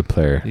 Overrated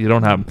player. You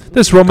don't have him.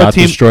 This Roma Got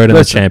team destroyed in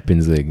the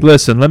Champions League.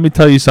 Listen, let me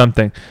tell you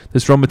something.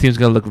 This Roma team is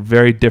going to look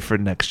very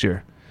different next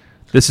year.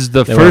 This is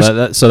the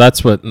first. So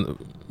that's what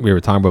we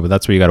were talking about, but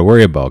that's what you got to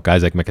worry about.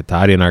 Guys like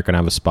Mkhitaryan aren't going to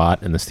have a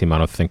spot in this team. I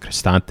don't think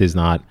Cristante's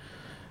not.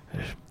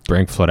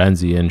 Bring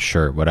Florenzi in,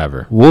 sure,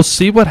 whatever. We'll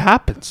see what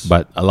happens.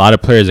 But a lot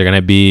of players are going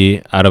to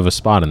be out of a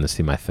spot in this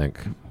team, I think.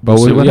 But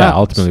ultimately we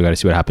got to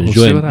see what happens.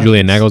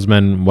 Julian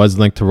Nagelsmann was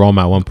linked to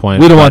Roma at one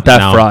point. We don't want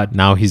that fraud.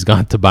 Now he's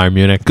gone to Bayern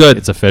Munich. Good.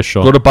 It's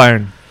official. Go to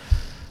Bayern.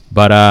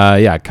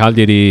 But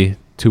Cagliari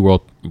two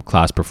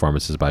world-class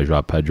performances by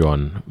Joao Pedro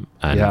and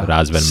Yeah.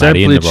 Razvan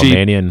Marin, the Semplici.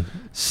 Romanian.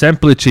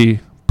 Semplici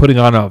putting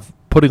on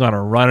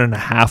a run and a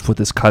half with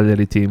this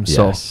Cagliari team.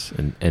 Yes,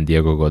 and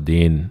Diego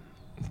Godin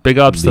So big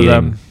ups to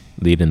them.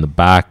 lead in the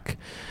back.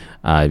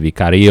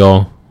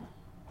 Vicario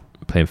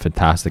playing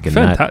fantastic in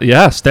net.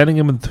 Yeah, standing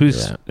in between,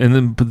 Yeah. and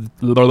then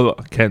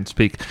can't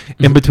speak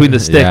in between the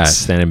sticks. Yeah,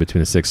 standing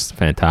between the sticks,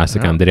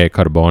 fantastic. Yeah. Andrea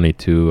Carboni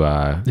too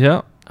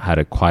Yeah, had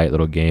a quiet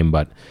little game,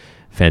 but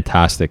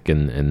fantastic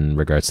in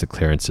regards to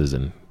clearances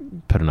and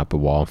putting up a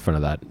wall in front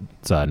of that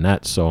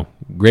net. So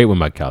great win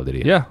by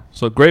Cagliari. yeah.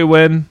 So great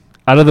win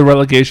out of the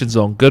relegation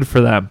zone. Good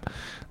for them.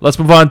 Let's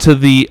move on to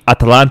the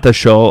Atalanta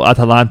show.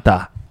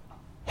 Atalanta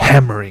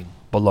hammering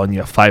Bologna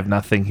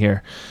 5-0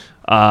 here.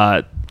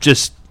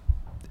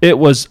 It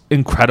was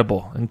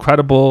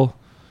incredible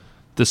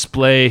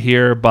display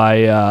here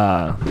by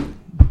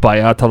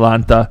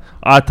Atalanta.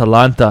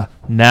 Atalanta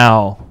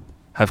now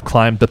have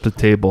climbed up the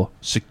table,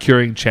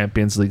 securing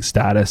Champions League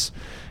status,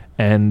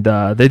 and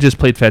they just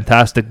played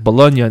fantastic.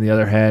 Bologna, on the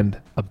other hand,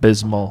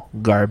 abysmal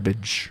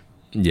garbage,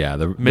 Yeah,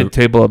 the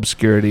mid-table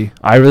obscurity.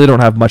 I really don't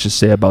have much to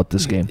say about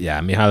this game. Yeah,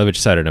 Mihailovic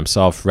said it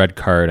himself. Red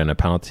card and a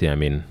penalty. I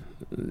mean,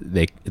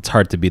 it's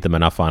hard to beat them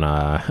enough on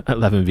a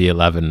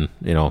 11v11.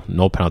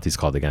 No penalties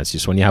called against you.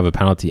 So when you have a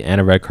penalty and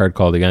a red card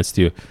called against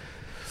you,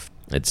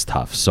 it's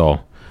tough.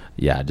 So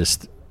yeah,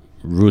 just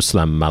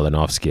Ruslan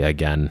Malinovsky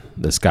again.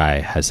 This guy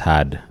has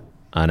had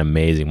an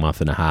amazing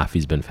month and a half.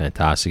 He's been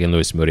fantastic. And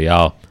Luis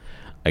Muriel,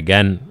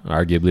 again,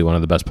 arguably one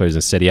of the best players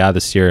in Serie A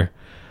this year.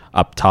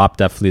 Up top,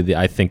 definitely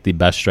I think the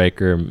best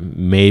striker,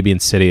 maybe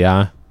in Serie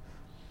A,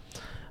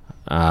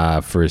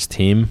 for his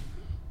team.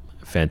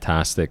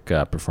 Fantastic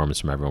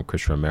performance from everyone.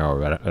 Chris Romero,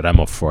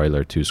 Remo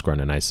Freuler too,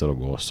 scoring a nice little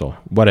goal. So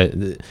what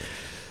a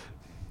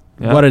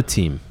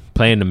team,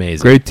 playing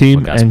amazing. Great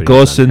team, and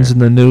Gosens in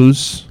the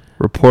news.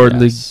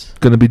 Reportedly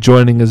going to be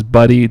joining his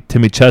buddy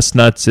Timmy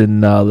Chestnuts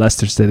in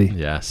Leicester City.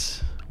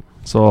 Yes.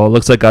 So it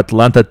looks like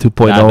Atalanta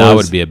 2.0. That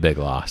would be a big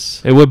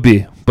loss. It would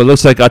be. But it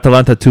looks like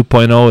Atalanta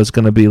 2.0 is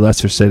going to be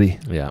Leicester City.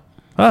 Yeah.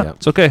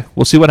 It's okay.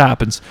 We'll see what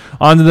happens.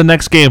 On to the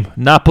next game.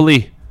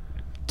 Napoli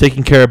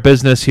taking care of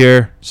business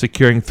here,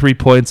 securing 3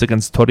 points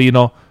against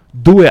Torino.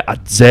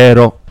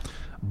 2-0.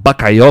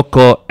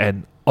 Bakayoko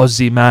and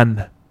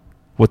Osimhen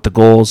with the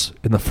goals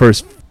in the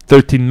first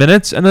 13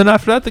 minutes. And then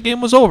after that, the game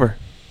was over.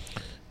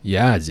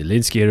 Yeah,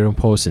 Zielinski hitting a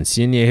post,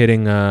 Insigne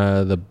hitting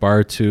the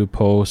bar 2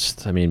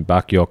 post. I mean,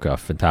 Bakayoko,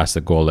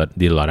 fantastic goal.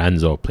 Di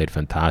Lorenzo played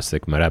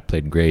fantastic. Meret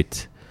played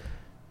great.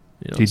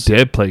 He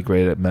did play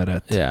great at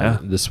Meret. Yeah,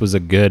 this was a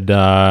good,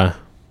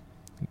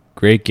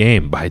 great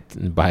game by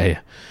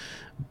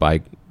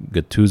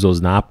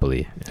Gattuso's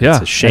Napoli. Yeah,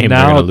 it's a shame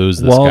they're going to lose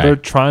this guy. They're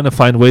trying to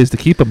find ways to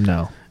keep him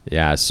now.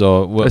 Yeah,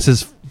 so this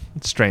is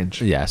strange.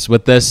 Yes,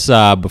 with this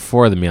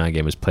before the Milan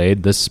game was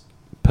played, this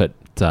put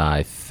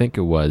I think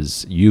it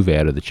was Juve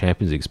out of the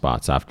Champions League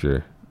spots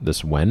after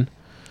this win.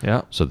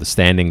 Yeah. So the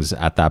standings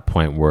at that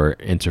point were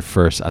Inter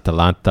first,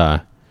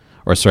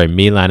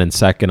 Milan in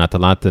second,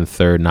 Atalanta in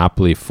third,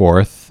 Napoli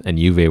fourth, and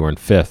Juve were in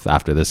fifth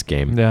after this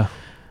game. Yeah.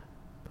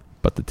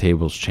 But the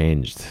tables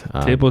changed.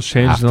 Tables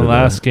changed in the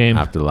last game.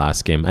 After the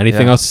last game.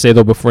 Anything else to say,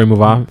 though, before we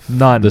move on?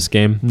 None. This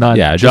game? None.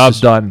 Yeah, job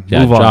done. Yeah,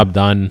 move on. job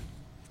done.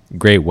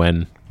 Great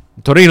win.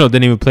 Torino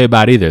didn't even play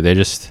bad either.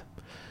 This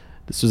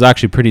was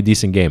actually a pretty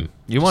decent game.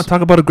 You want to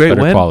talk about a great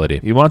better win? Quality.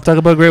 You want to talk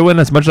about a great win?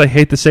 As much as I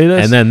hate to say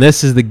this. And then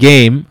this is the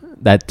game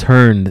that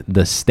turned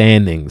the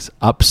standings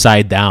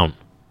upside down.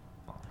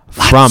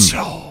 From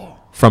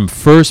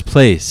first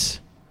place,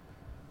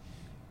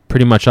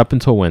 pretty much up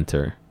until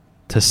winter,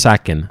 to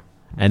second,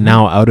 and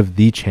now out of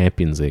the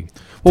Champions League.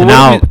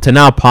 To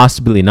now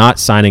possibly not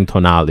signing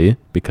Tonali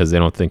because they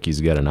don't think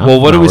he's good enough.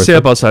 Well, what do we say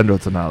about Sandro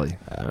Tonali?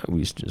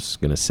 We're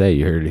just going to say,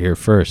 you heard it here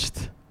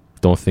first.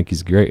 Don't think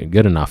he's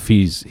good enough.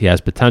 He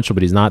has potential,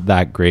 but he's not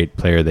that great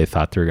player they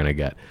thought they were going to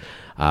get.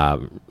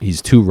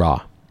 He's too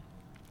raw.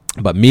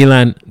 But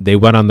Milan, they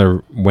went on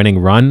their winning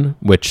run,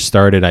 which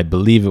started, I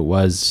believe it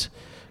was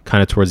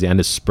kind of towards the end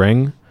of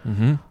spring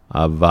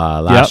of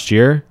last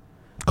year.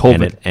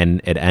 COVID. And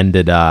it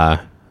ended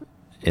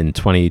in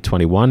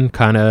 2021,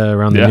 kind of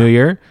around the new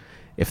year.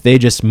 If they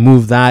just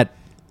move that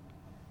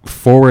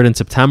forward in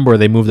September,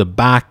 they moved it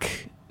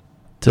back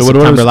to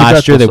September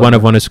last year, they would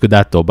have won a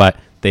Scudetto. But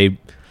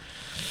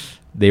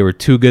they were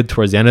too good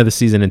towards the end of the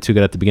season and too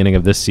good at the beginning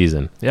of this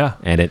season. Yeah.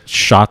 And it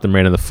shot them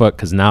right in the foot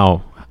because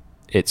now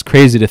it's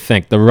crazy to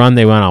think the run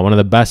they went on, one of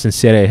the best in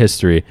Serie A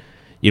history,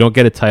 you don't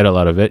get a title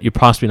out of it. You're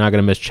possibly not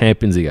going to miss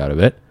Champions League out of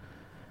it.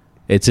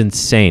 It's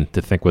insane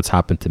to think what's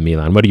happened to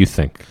Milan. What do you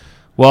think?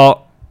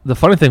 Well, the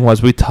funny thing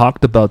was we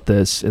talked about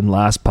this in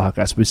last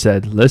podcast. We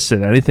said,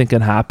 listen, anything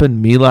can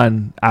happen.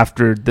 Milan,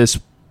 after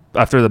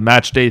the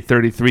match day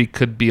 33,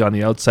 could be on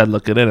the outside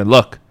looking in. And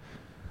look,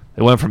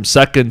 they went from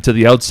second to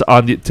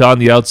on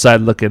the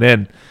outside looking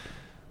in.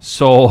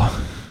 So,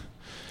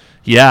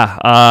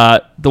 yeah.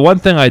 The one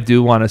thing I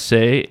do want to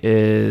say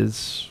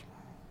is,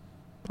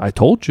 I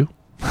told you.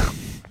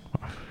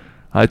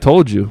 I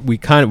told you.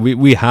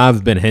 We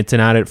have been hinting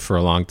at it for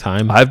a long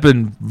time. I've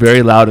been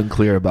very loud and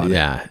clear about it.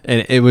 Yeah,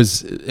 and it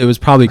was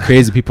probably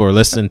crazy. People were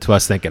listening to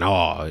us thinking,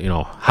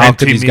 "Oh, how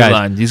could these guys?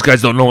 Milan. These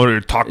guys don't know what they're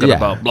talking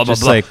about." Blah blah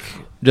blah.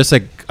 Just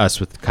like us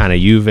with kind of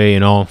Juve,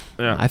 Yeah.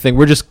 I think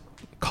we're just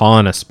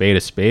calling a spade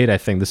a spade. I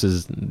think this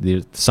is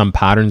some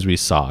patterns we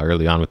saw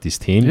early on with these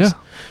teams,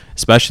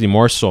 especially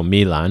more so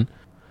Milan.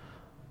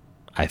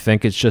 I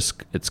think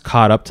it's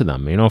caught up to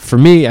them. For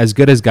me, as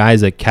good as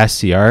guys like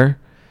Kessie are,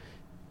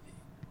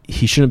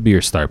 he shouldn't be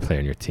your star player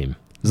in your team.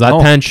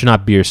 Zlatan should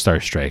not be your star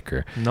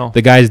striker. No.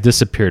 The guy's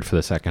disappeared for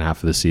the second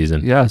half of the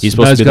season. Yeah, he's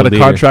supposed to be got the a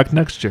leader. contract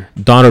next year.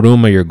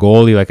 Donnarumma, your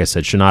goalie, like I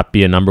said, should not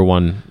be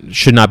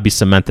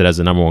cemented as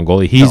a number one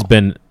goalie. He's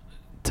been,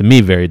 to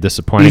me, very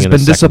disappointing. He's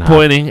been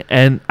disappointing,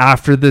 and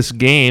after this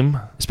game,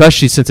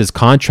 especially since his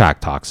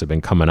contract talks have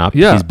been coming up,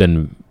 he's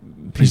been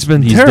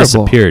terrible.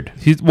 Disappeared.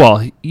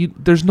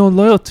 There's no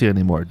loyalty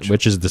anymore,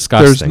 which is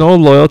disgusting. There's no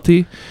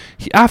loyalty.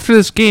 After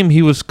this game,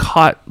 he was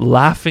caught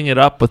laughing it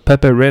up with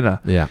Pepe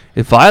Reina. Yeah.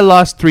 If I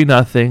lost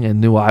 3-0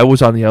 and knew I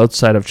was on the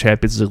outside of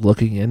Champions League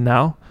looking in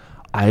now,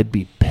 I'd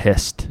be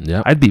pissed.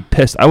 Yeah. I'd be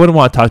pissed. I wouldn't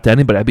want to talk to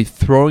anybody. I'd be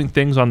throwing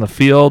things on the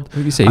field.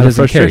 Like you say, he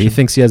doesn't care. He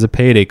thinks he has a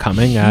payday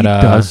coming at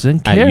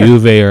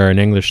Juve or an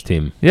English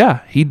team.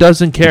 Yeah, he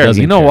doesn't care.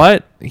 You know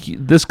what?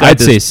 This guy. I'd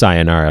say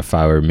sayonara if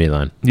I were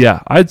Milan.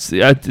 Yeah,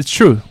 it's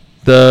true.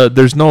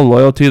 There's no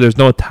loyalty. There's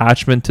no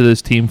attachment to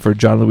this team for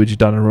Gianluigi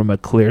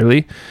Donnarumma,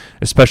 clearly,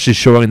 especially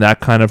showing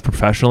that kind of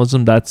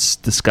professionalism. That's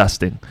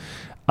disgusting.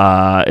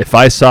 If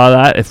I saw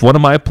that, if one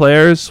of my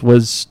players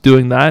was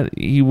doing that,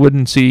 he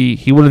wouldn't see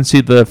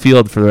the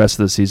field for the rest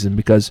of the season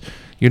because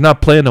you're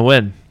not playing to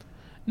win.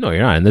 No,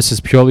 you're not. And this is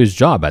Pioli's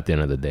job at the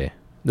end of the day.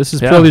 This is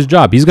Pioli's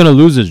job. He's going to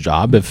lose his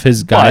job if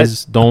his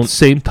guys don't at the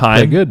same time,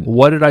 play good.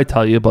 What did I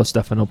tell you about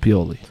Stefano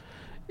Pioli?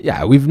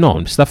 Yeah, we've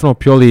known. Stefano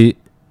Pioli,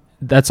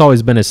 that's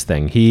always been his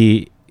thing.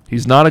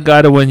 He's not a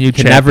guy to win you.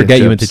 Can never get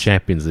you into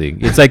Champions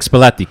League. It's like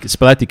Spalletti.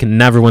 Spalletti can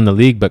never win the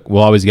league, but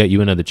will always get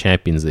you into the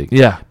Champions League.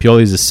 Yeah,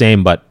 Pioli's the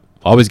same, but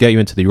always get you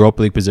into the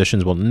Europa League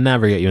positions. Will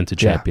never get you into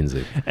Champions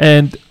League.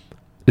 And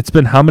it's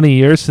been how many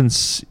years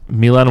since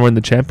Milan were in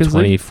the Champions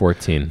League?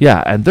 2014.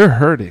 Yeah, and they're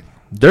hurting.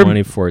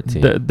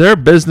 2014. Their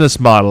business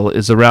model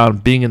is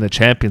around being in the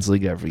Champions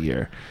League every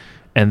year.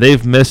 And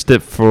they've missed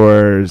it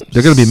for.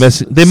 They're going to be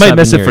missing. They might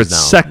miss it for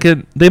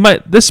second.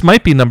 This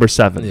might be number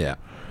 7. Yeah.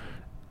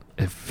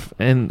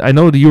 And I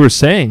know you were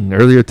saying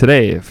earlier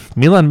today, if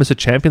Milan miss a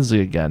Champions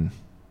League again,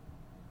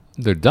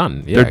 they're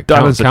done. Yeah, they're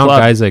done as a count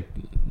club. Guys like,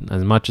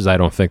 as much as I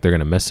don't think they're going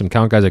to miss him,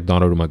 count guys like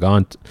Donnarumma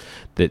Gaunt.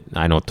 That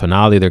I know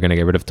Tonali, they're going to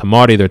get rid of.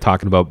 Tomori, they're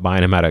talking about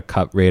buying him at a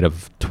cut rate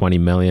of 20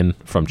 million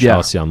from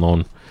Chelsea on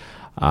loan.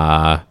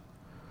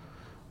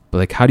 But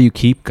like, how do you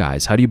keep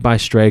guys? How do you buy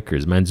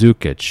strikers?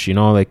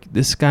 Mandzukic,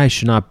 this guy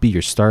should not be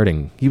your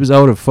starting. He was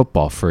out of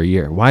football for a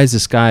year. Why is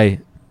this guy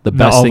the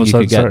best thing you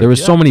could get? There were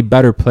so many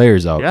better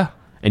players out. Yeah.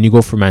 And you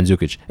go for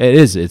Mandzukic.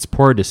 It's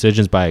poor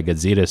decisions by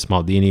Gazidis,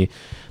 Maldini.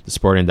 The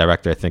sporting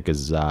director, I think,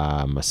 is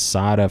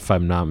Masada, if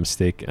I'm not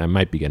mistaken. I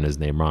might be getting his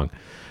name wrong.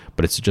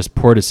 But it's just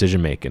poor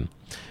decision making.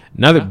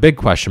 Another big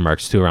question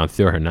marks, too, around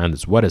Theo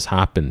Hernandez. What has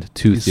happened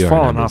to Theo Hernandez? He's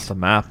fallen off the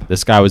map.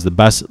 This guy was the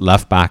best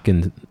left back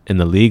in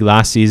the league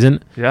last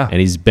season. Yeah. And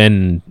he's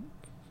been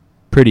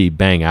pretty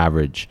bang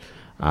average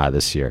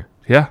this year.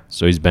 Yeah.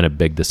 So he's been a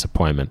big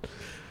disappointment.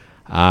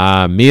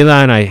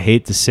 Milan, I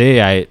hate to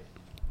say,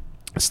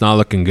 it's not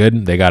looking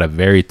good. They got a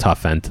very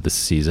tough end to the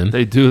season.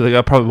 They do. They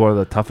got probably one of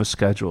the toughest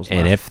schedules.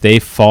 And if they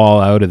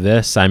fall out of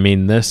this,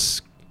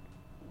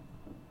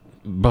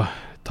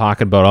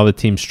 talking about all the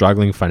teams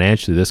struggling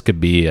financially, this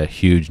could be a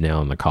huge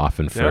nail in the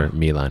coffin for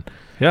Milan.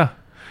 Yeah.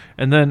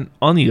 And then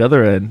on the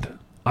other end,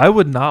 I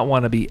would not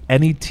want to be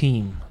any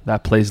team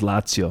that plays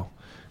Lazio.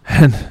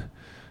 And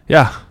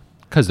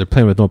because they're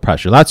playing with no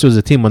pressure. Lazio is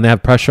a team, when they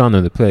have pressure on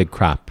them, they play like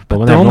crap. But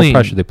when they have no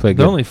pressure, they play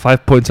good. They're only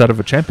 5 points out of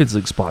a Champions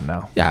League spot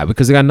now. Yeah,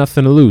 because they got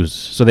nothing to lose.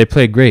 So they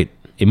play great.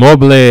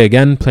 Immobile,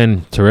 again,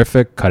 playing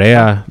terrific.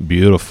 Correa,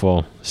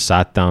 beautiful.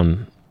 Sat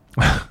down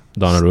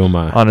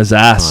Donnarumma. On his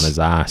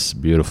ass.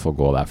 Beautiful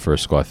goal. That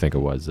first goal, I think it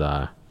was.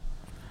 But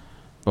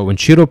when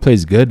Ciro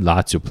plays good,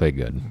 Lazio play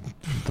good.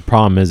 The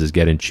problem is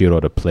getting Ciro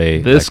to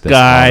play this like this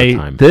guy, all the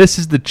time. This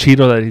is the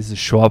Ciro that needs to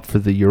show up for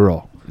the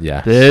Euro.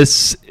 Yeah.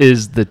 This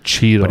is the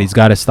Ciro. But he's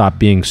got to stop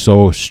being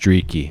so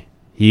streaky.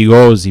 He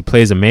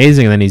plays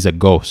amazing, and then he's a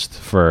ghost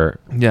for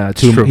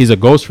true. He's a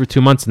ghost for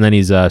 2 months, and then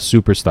he's a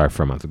superstar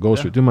for a month. A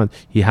ghost for 2 months.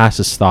 He has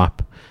to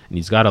stop, and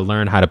he's got to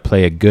learn how to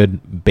play a good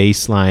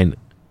baseline,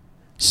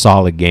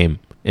 solid game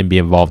and be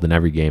involved in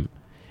every game.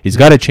 He's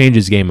got to change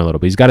his game a little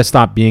bit. He's got to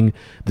stop being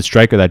the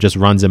striker that just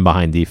runs in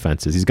behind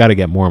defenses. He's got to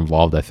get more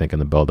involved, I think, in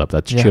the build-up.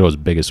 That's Ciro's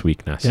biggest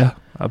weakness. Yeah,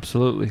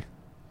 absolutely.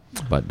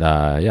 But,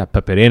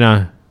 Pepe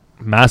Reina,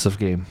 massive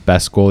game.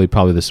 Best goalie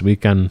probably this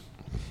weekend,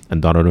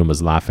 and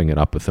Donnarumma's laughing it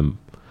up with him.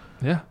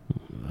 Yeah.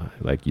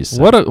 Like you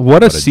said.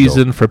 What a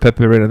season joke for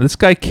Pepe Reina. This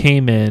guy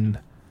came in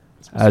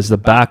as the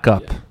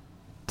backup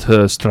to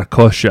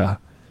Strakosha,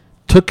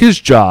 took his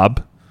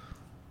job,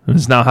 and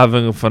is now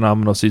having a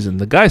phenomenal season.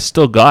 The guy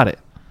still got it.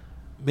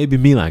 Maybe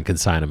Milan could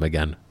sign him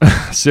again.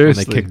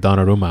 Seriously. When they kicked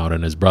Donnarumma out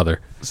and his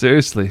brother.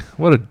 Seriously,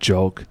 what a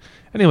joke.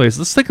 Anyways,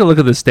 let's take a look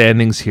at the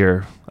standings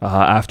here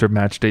after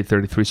match day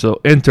 33.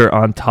 So Inter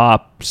on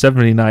top,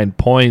 79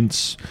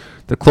 points.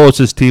 The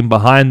closest team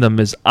behind them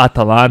is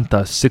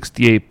Atalanta,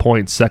 68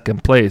 points,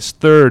 second place.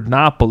 Third,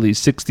 Napoli,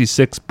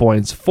 66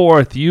 points.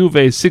 Fourth,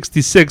 Juve,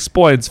 66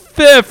 points.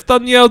 Fifth,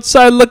 on the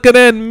outside looking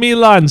in,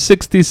 Milan,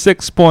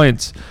 66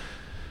 points.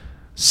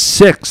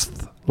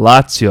 Sixth,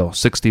 Lazio,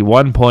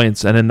 61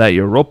 points. And in that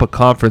Europa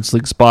Conference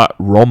League spot,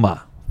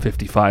 Roma,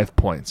 55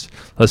 points.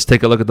 Let's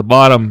take a look at the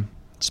bottom.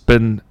 It's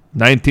been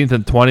 19th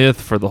and 20th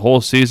for the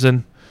whole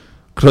season.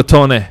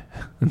 Crotone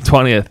in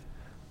 20th.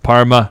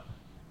 Parma,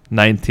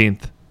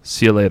 19th.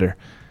 See you later.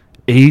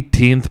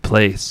 18th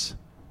place,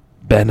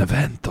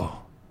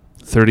 Benevento,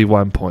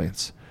 31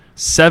 points.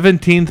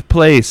 17th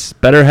place,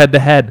 better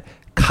head-to-head,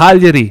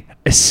 Cagliari,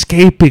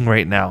 escaping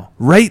right now.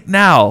 Right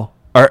now,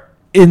 are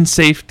in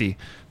safety,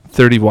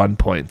 31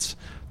 points.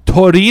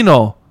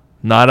 Torino,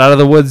 not out of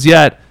the woods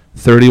yet,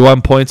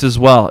 31 points as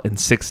well, in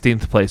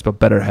 16th place, but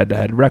better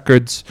head-to-head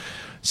records.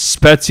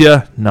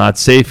 Spezia, not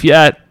safe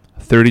yet,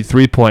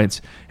 33 points.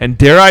 And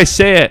dare I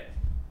say it,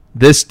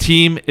 this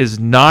team is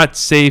not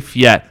safe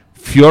yet.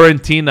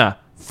 Fiorentina,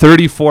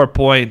 34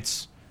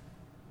 points.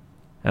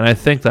 And I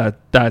think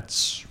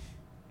that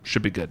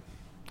should be good.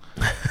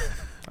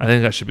 I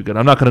think that should be good.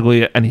 I'm not going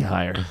to go any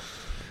higher.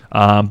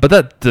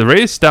 But the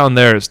race down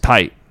there is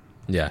tight.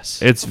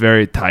 Yes. It's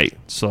very tight.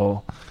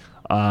 So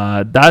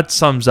that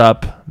sums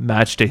up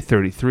match day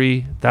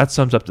 33. That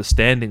sums up the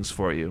standings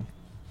for you.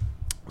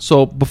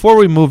 So before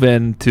we move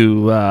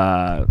into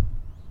what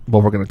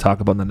we're going to talk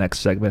about in the next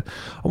segment,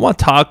 I want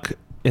to talk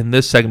in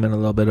this segment a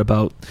little bit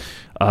about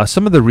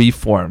some of the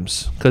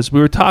reforms, because we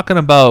were talking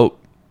about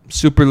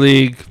Super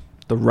League,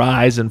 the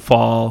rise and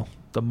fall,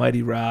 the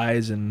mighty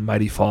rise and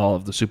mighty fall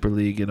of the Super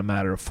League in a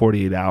matter of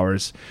 48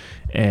 hours.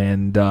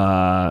 And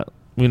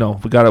we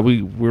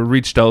were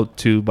reached out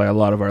to by a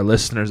lot of our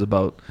listeners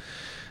about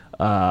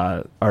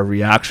our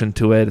reaction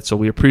to it. So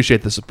we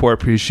appreciate the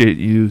support, appreciate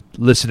you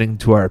listening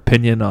to our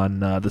opinion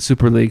on the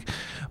Super League.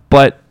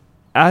 But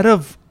out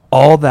of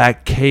all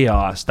that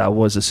chaos that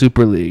was the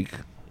Super League,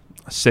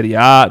 Serie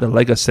A, the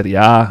Lega Serie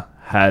A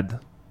had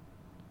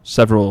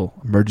several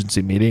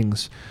emergency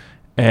meetings,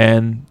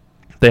 and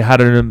they had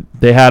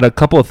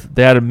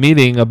a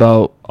meeting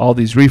about all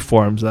these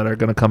reforms that are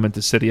going to come into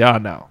Serie A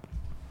now.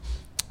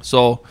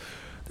 So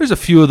there's a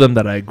few of them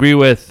that I agree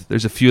with.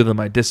 There's a few of them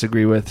I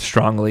disagree with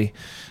strongly.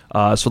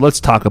 So let's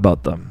talk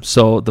about them.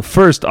 So the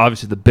first,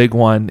 obviously the big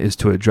one, is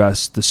to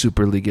address the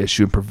Super League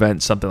issue and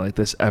prevent something like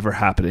this ever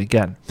happening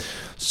again.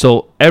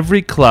 So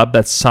every club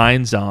that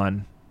signs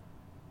on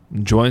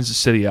and joins the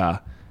Serie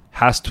A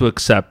has to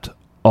accept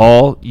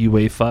all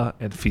UEFA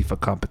and FIFA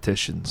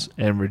competitions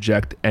and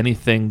reject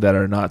anything that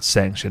are not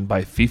sanctioned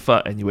by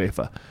FIFA and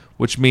UEFA,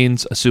 which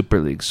means a Super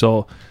League.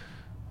 So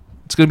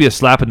it's going to be a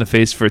slap in the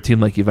face for a team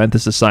like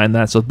Juventus to sign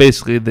that. So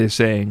basically they're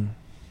saying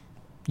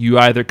you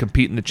either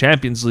compete in the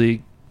Champions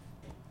League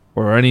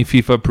or any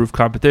FIFA-approved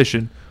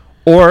competition,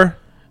 or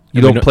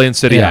you don't play in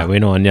Serie A. Yeah, we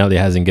know Agnelli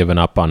hasn't given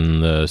up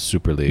on the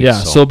Super League. Yeah,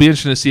 so it'll be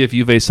interesting to see if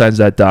Juve signs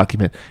that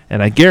document.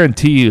 And I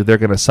guarantee you they're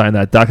going to sign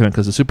that document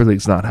because the Super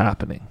League's not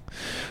happening.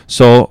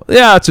 So,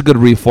 yeah, it's a good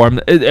reform.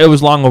 It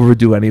was long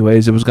overdue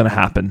anyways. It was going to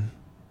happen.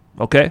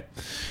 Okay?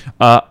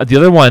 The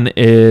other one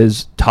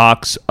is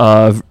talks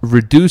of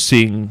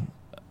reducing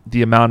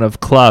the amount of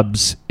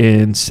clubs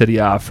in Serie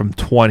A from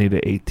 20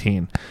 to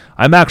 18.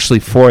 I'm actually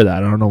for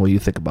that. I don't know what you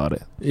think about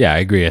it. Yeah, I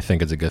agree. I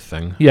think it's a good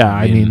thing. Yeah,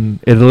 I mean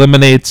it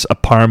eliminates a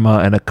Parma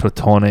and a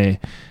Crotone.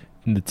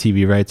 The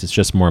TV rights, it's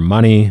just more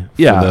money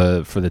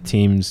for the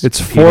teams. It's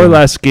competing. 4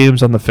 less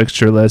games on the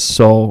fixture list,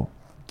 so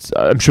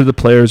I'm sure the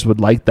players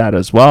would like that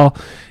as well.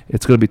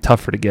 It's going to be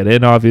tougher to get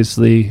in,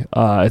 obviously.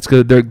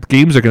 Their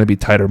games are going to be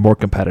tighter, more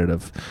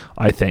competitive,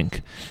 I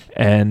think.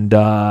 And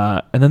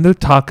then they're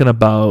talking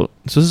about.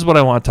 So this is what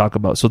I want to talk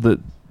about.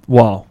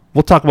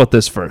 We'll talk about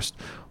this first.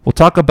 We'll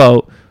talk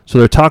about. So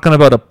they're talking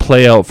about a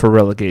play out for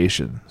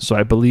relegation. So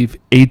I believe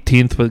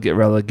 18th would get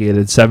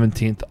relegated,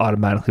 17th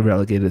automatically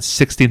relegated,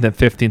 16th and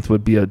 15th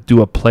would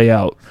do a play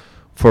out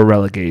for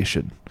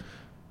relegation.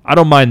 I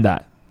don't mind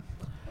that.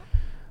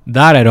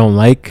 That I don't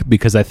like,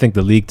 because I think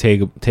the league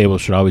table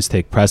should always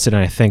take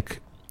precedent. I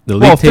think the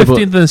league table,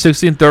 15th and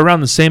 16th, they're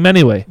around the same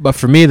anyway. But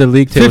for me, the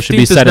league table should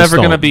be set in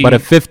stone. But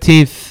if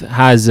 15th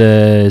has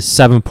a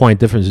 7-point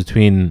difference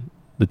between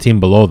the team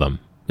below them,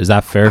 is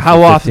that fair?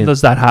 How often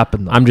does that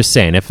happen, though? I'm just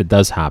saying, if it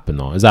does happen,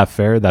 though, is that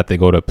fair that they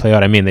go to a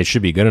playout? I mean, they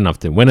should be good enough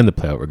to win in the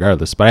playout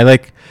regardless. But I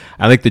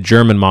like the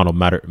German model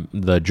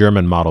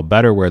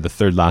better, where the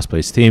third last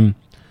place team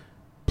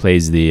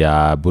plays the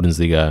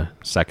Bundesliga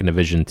second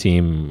division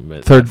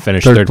team. Third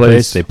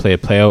place. They play a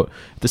playout.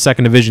 If the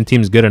second division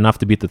team is good enough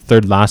to beat the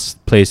third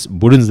last place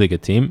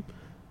Bundesliga team,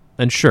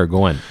 then sure,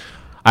 go in.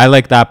 I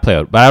like that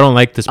playout, but I don't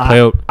like this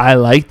playout. I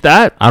like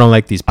that. I don't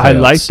like these playouts. I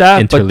like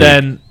that, but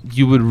then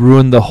you would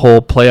ruin the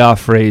whole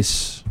playoff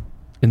race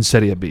in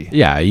Serie B.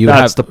 Yeah,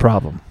 that's the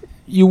problem.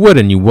 You would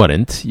and you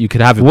wouldn't. You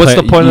could have a What's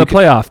the point of the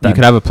playoff then? You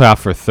could have a playoff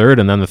for third,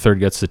 and then the third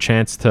gets the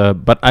chance to.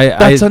 But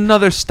That's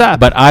another step.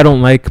 But I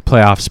don't like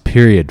playoffs,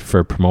 period,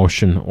 for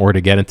promotion or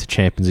to get into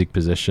Champions League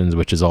positions,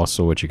 which is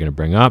also what you're going to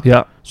bring up.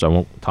 Yeah. So I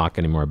won't talk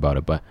anymore about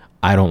it. But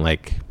I don't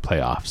like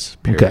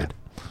playoffs, period. Okay.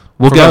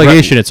 For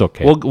relegation, it's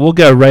okay. We'll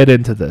get right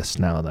into this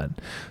now then.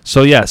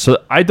 So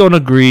I don't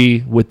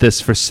agree with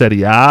this for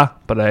Serie A,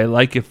 but I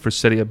like it for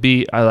Serie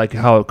B. I like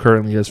how it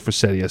currently is for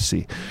Serie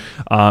C.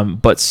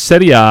 But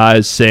Serie A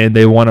is saying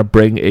they want to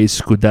bring a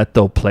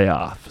Scudetto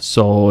playoff.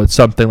 So it's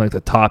something like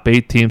the top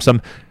 8 teams.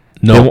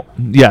 No.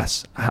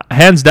 Yes.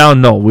 Hands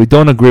down, no. We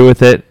don't agree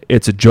with it.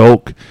 It's a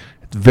joke.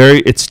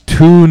 It's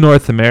too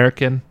North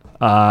American.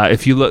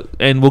 If you look,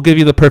 and we'll give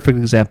you the perfect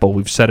example.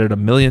 We've said it a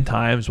million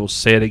times. We'll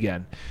say it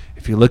again.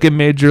 If you look at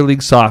Major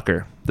League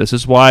Soccer, this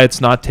is why it's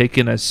not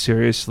taken as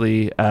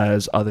seriously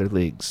as other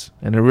leagues.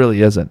 And it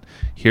really isn't.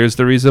 Here's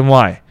the reason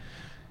why.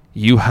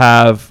 You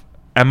have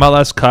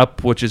MLS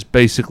Cup, which is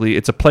basically,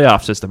 it's a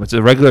playoff system. It's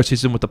a regular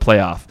season with a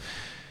playoff.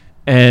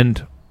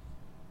 And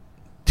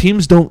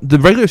the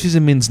regular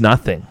season means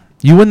nothing.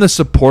 You win the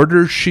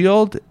Supporters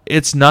Shield,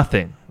 it's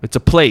nothing. It's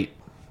a plate.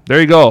 There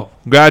you go.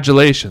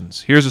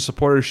 Congratulations. Here's a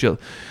Supporters Shield.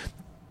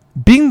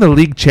 Being the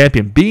league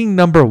champion, being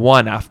number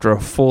 1 after a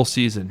full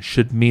season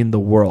should mean the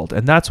world.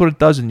 And that's what it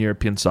does in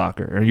European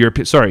soccer, or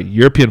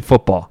European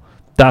football.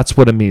 That's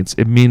what it means.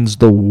 It means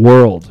the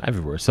world.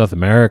 Everywhere. South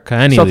America,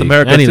 any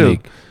too.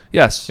 league.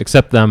 Yes.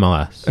 Except the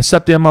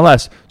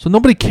MLS. So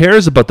nobody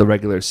cares about the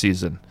regular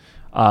season.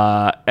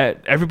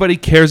 Everybody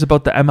cares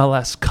about the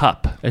MLS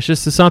Cup.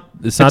 It's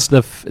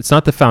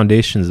not the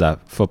foundations that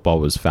football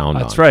was found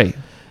on. That's right.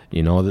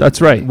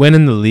 That's right.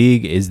 Winning the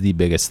league is the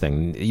biggest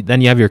thing.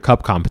 Then you have your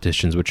cup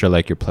competitions, which are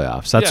like your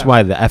playoffs. That's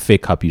why the FA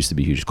Cup used to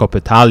be huge. Coppa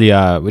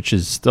Italia, which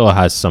still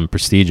has some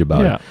prestige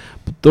about it.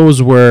 But those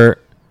were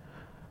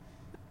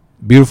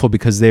beautiful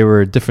because they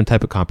were a different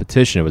type of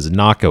competition. It was a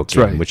knockout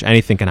game, which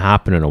anything can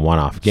happen in a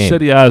one-off game.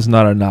 Serie A is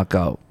not a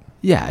knockout.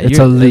 Yeah, it's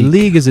a league. The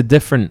league is a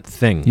different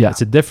thing. Yeah.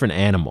 It's a different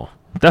animal.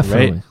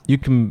 Definitely. Right? You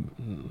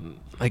can,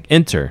 like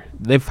Inter,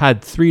 they've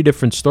had 3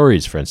 different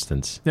stories, for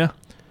instance. Yeah.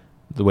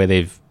 The way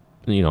they've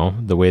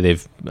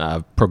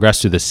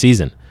progressed through the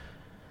season.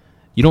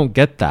 You don't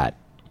get that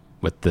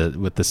with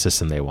the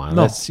system they want.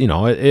 No. That's,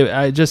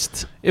 I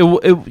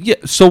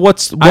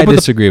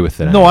disagree with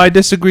it. No, I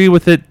disagree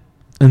with it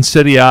in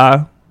Serie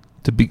A.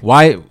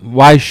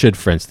 Why should,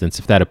 for instance,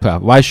 if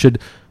that why should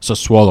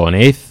Sassuolo in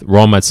 8th,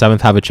 Roma at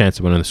 7th have a chance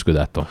of winning the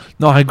Scudetto?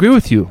 No, I agree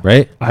with you.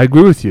 Right? I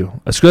agree with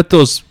you. A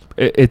Scudetto's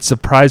it's a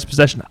prized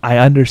possession. I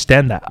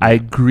understand that. I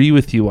agree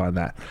with you on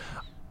that.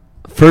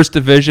 First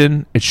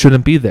division, it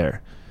shouldn't be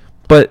there.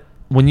 But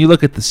when you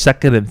look at the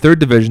second and third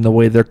division, the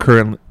way they're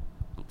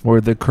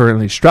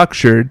currently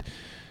structured,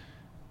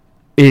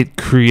 it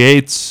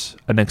creates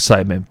an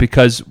excitement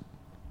because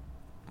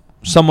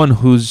someone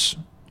who's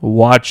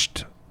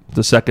watched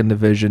the second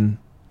division,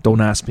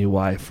 don't ask me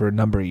why, for a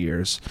number of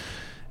years,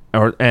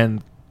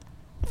 and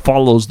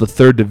follows the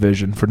third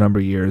division for a number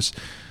of years,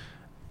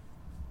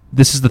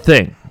 this is the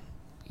thing.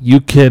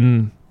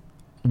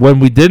 When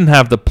we didn't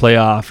have the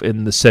playoff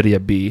in the Serie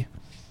B,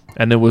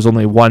 and it was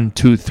only 1,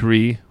 2,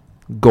 3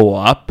 go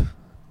up,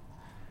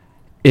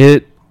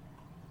 it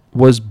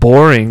was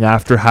boring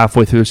after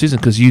halfway through the season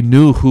because you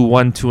knew who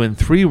 1, 2, and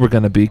 3 were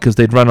going to be because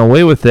they'd run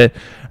away with it,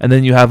 and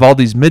then you have all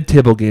these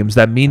mid-table games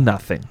that mean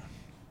nothing.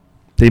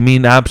 They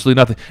mean absolutely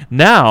nothing.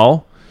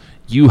 Now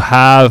you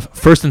have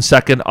first and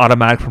second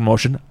automatic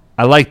promotion.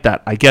 I like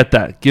that. I get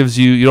that.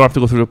 You don't have to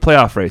go through the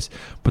playoff race.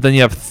 But then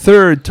you have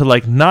third to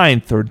like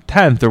 9th or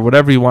 10th or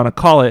whatever you want to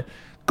call it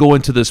go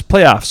into this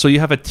playoff. So you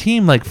have a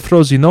team like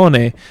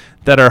Frosinone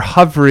that are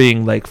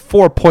hovering like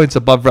 4 points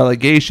above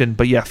relegation,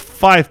 but yet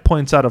 5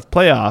 points out of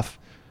playoff,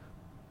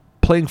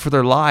 playing for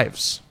their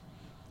lives.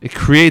 It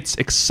creates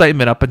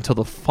excitement up until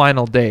the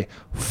final day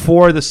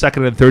for the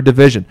second and third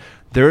division.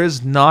 There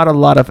is not a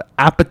lot of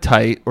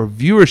appetite or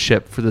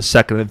viewership for the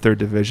second and third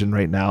division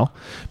right now,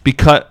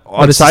 but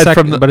it's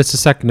the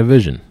second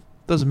division.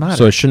 Doesn't matter.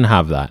 So it shouldn't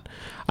have that.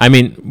 I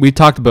mean, we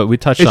touched on this.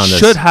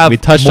 We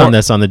touched on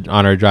this on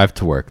our drive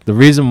to work. The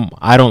reason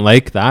I don't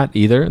like that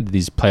either,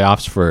 these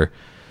playoffs for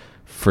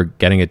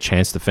getting a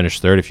chance to finish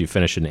third if you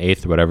finish in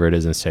 8th or whatever it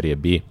is in Serie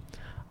B,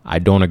 I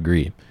don't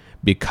agree,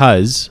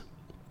 because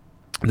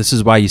this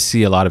is why you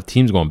see a lot of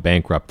teams going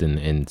bankrupt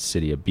in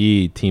Serie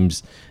B.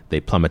 Teams, they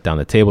plummet down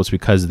the tables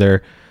because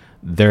they're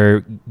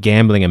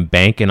gambling and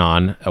banking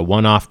on a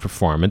one-off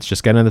performance,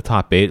 just get in the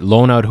top 8,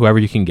 loan out whoever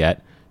you can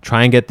get,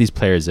 try and get these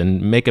players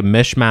in, make a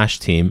mishmash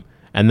team,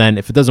 and then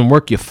if it doesn't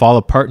work, you fall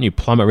apart and you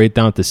plummet right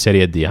down to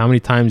Serie D. How many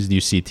times do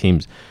you see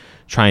teams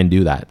try and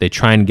do that? They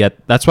try and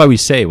that's why we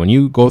say when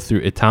you go through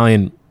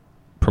Italian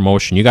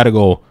promotion, you got to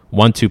go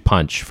 1-2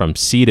 punch from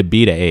C to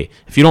B to A.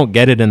 If you don't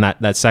get it in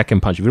that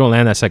second punch, if you don't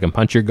land that second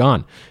punch, you're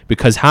gone,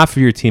 because half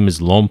of your team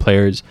is loan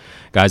players,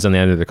 guys on the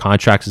end of their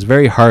contracts. It's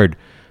very hard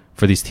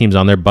for these teams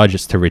on their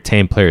budgets to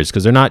retain players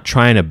because they're not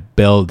trying to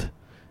build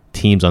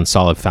teams on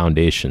solid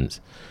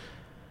foundations.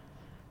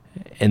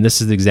 And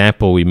this is the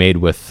example we made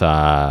with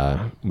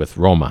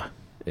Roma.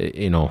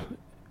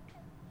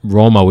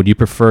 Roma, would you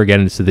prefer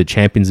getting into the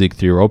Champions League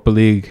through Europa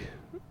League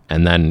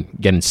and then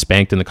getting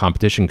spanked in the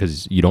competition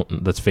because you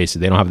don't, let's face it,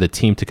 they don't have the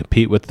team to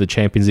compete with the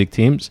Champions League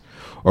teams?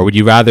 Or would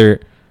you rather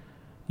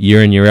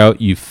year in, year out,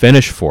 you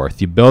finish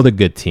fourth, you build a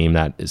good team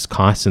that is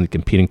constantly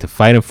competing to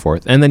fight in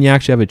fourth, and then you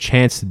actually have a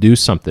chance to do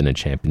something in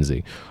Champions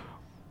League?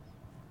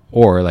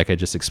 Or, like I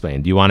just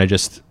explained, do you want to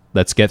just,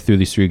 let's get through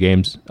these 3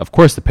 games? Of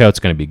course, the payout's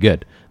going to be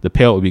good. The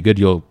payout will be good.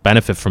 You'll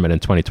benefit from it in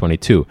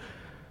 2022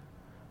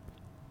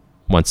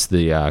 once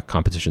the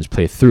competitions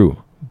play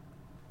through.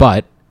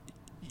 But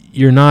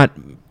you're not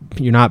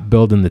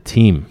building the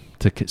team.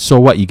 So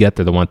what? You get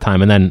there the one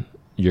time, and then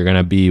you're going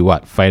to be,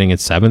 fighting in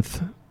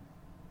 7th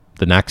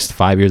the next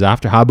 5 years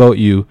after? How about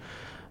you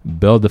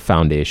build the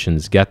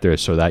foundations, get there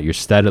so that you're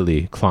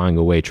steadily clawing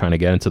away, trying to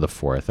get into the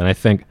 4th? And I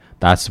think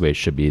that's the way it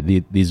should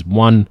be. These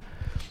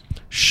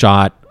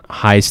one-shot,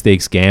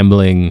 high-stakes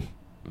gambling,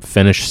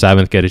 finish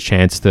 7th, get a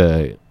chance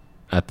to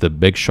at the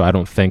big show, I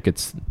don't think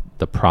it's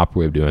the proper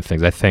way of doing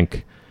things. I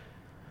think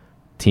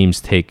teams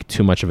take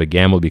too much of a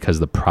gamble because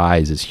the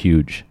prize is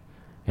huge.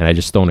 And I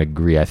just don't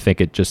agree. I think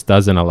it just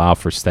doesn't allow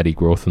for steady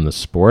growth in the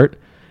sport.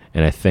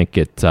 And I think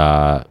it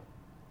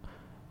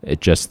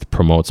just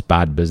promotes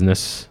bad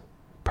business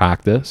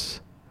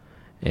practice.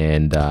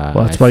 And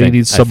that's why you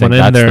need someone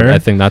in there. I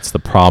think that's the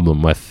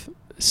problem with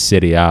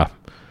Serie A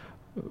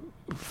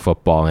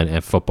football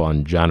and football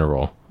in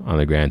general on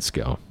the grand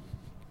scale.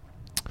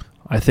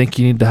 I think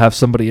you need to have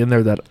somebody in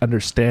there that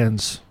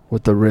understands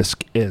what the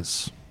risk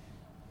is.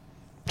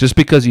 Just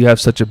because you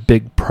have such a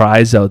big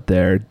prize out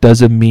there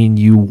doesn't mean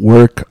you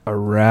work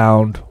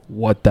around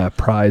what that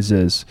prize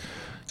is.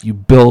 You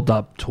build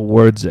up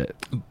towards it.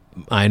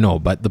 I know,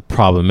 but the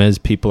problem is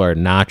people are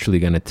naturally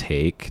going to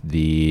take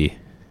the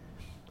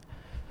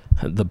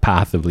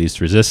path of least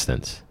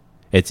resistance.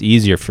 It's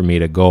easier for me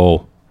to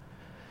go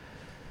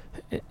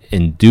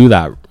and do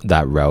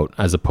that route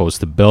as opposed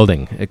to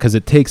building, because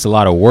it takes a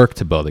lot of work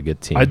to build a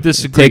good team. I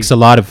disagree. It takes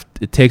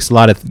a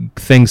lot of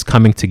things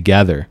coming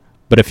together.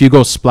 But if you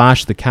go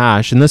splash the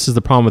cash, and this is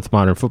the problem with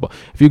modern football,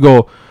 if you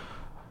go,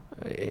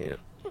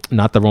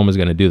 not that Roma's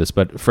going to do this,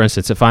 but for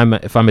instance, if I'm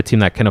a team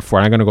that can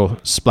afford, I'm going to go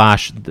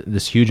splash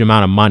this huge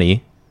amount of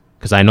money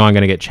because I know I'm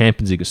going to get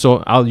Champions League.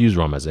 So I'll use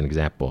Roma as an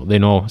example. They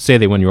know, say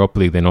they win Europa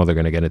League, they know they're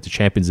going to get into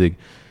Champions League.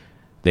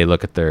 They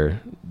look at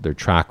their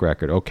track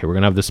record. Okay, we're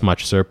going to have this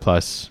much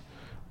surplus.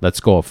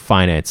 Let's go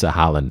finance a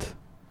Haaland.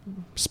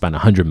 Spend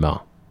 100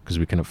 mil because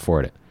we can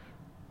afford it.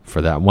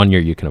 For that 1 year,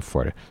 you can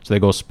afford it. So they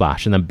go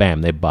splash, and then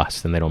bam, they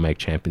bust, and they don't make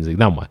Champions League.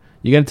 Then what?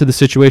 You get into the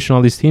situation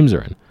all these teams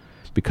are in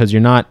because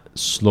you're not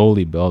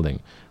slowly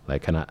building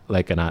like an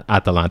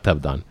Atalanta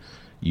have done,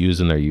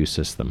 using their youth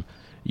system,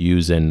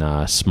 using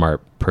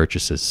smart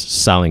purchases,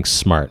 selling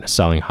smart,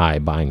 selling high,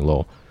 buying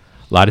low.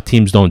 A lot of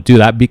teams don't do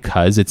that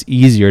because it's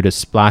easier to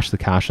splash the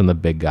cash on the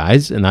big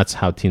guys, and that's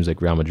how teams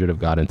like Real Madrid have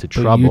got into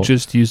trouble. You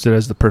just used it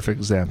as the perfect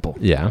example.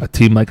 Yeah. A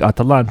team like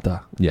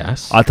Atalanta.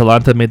 Yes.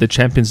 Atalanta made the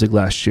Champions League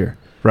last year,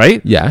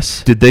 right?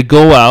 Yes. Did they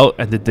go out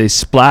and did they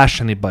splash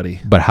anybody?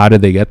 But how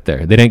did they get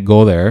there? They didn't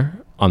go there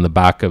on the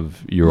back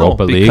of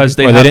Europa League. Because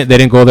they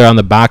didn't go there on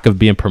the back of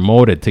being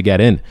promoted to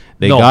get in.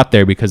 They got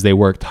there because they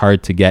worked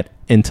hard to get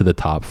into the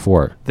top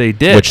 4. They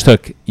did. Which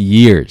took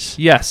years.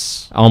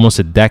 Yes. Almost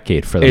a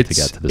decade for them to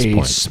get to this point.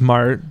 It's a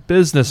smart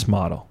business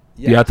model.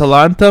 Yes. The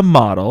Atalanta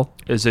model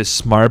is a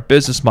smart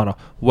business model.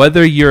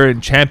 Whether you're in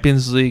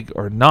Champions League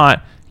or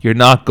not, you're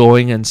not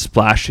going and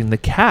splashing the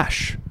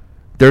cash.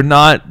 They're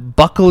not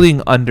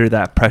buckling under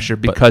that pressure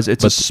because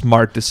it's a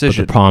smart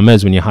decision. But the problem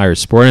is when you hire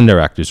sporting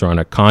directors who are on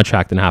a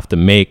contract and have to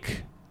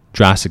make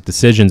drastic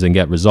decisions and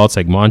get results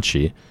like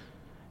Monchi,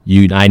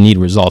 I need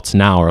results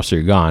now or else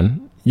you're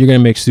gone. You're going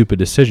to make stupid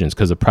decisions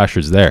because the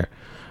pressure's there.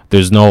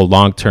 There's no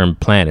long-term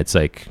plan. It's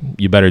like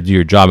you better do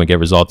your job and get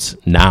results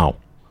now.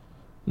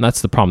 And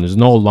that's the problem. There's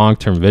no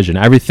long-term vision.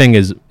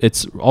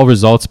 It's all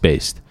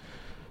results-based.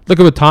 Look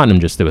at what Tottenham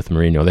just did with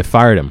Mourinho. They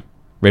fired him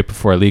right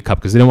before a League Cup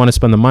because they didn't want to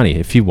spend the money.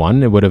 If he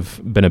won, it would have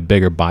been a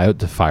bigger buyout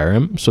to fire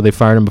him. So they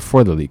fired him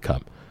before the League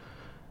Cup.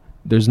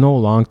 There's no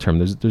long-term.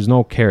 There's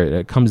no care.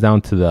 It comes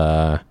down to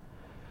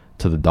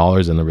the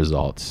dollars and the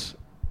results.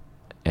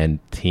 And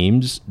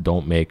teams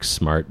don't make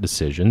smart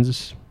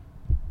decisions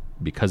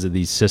because of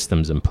these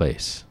systems in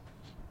place.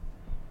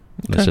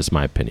 Okay. That's just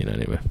my opinion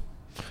anyway.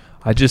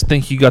 I just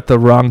think you got the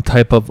wrong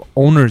type of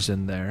owners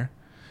in there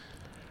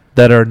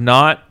that are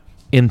not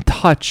in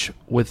touch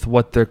with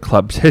what their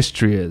club's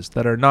history is,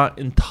 that are not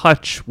in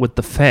touch with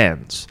the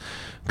fans.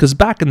 Because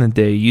back in the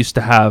day, you used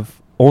to have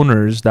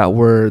owners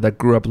that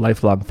grew up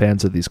lifelong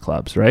fans of these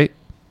clubs, right?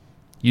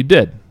 You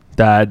did.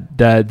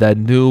 That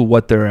knew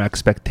what their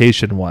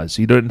expectation was.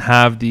 You didn't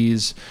have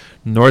these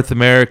North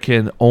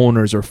American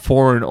owners or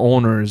foreign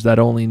owners that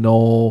only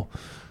know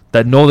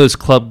this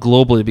club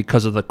globally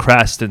because of the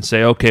crest and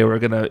say, okay, we're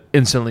going to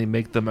instantly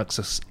make them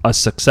a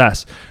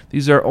success.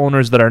 These are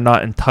owners that are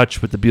not in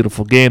touch with the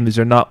beautiful game. These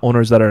are not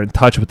owners that are in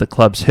touch with the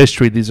club's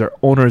history. These are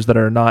owners that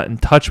are not in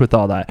touch with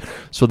all that.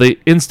 So they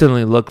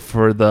instantly look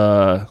for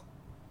the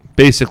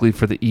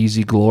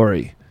easy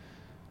glory,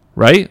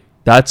 right?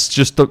 That's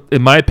just,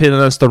 in my opinion,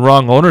 that's the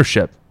wrong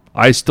ownership.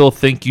 I still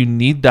think you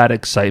need that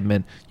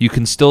excitement. You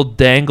can still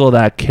dangle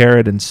that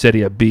carrot in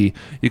Serie B.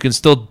 You can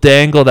still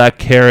dangle that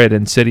carrot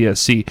in Serie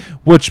C,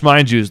 which,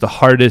 mind you, is the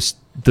hardest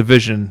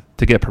division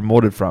to get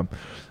promoted from.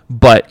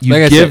 But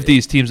you give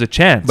these teams a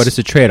chance. But it's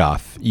a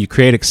trade-off. You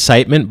create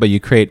excitement, but you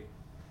create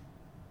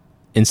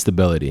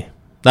instability.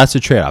 That's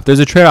a trade-off. There's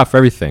a trade-off for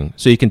everything.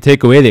 So you can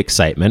take away the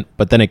excitement,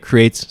 but then it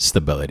creates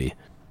stability.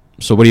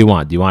 So what do you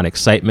want? Do you want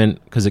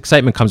excitement? Because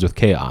excitement comes with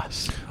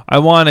chaos. I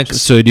want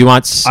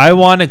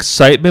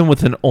excitement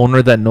with an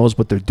owner that knows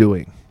what they're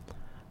doing,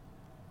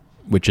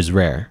 which is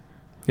rare.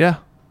 Yeah,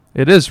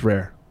 it is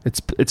rare. It's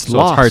so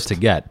lost. It's hard to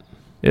get.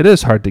 It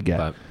is hard to get.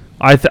 But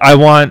I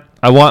want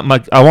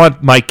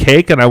my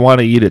cake, and I want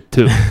to eat it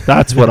too.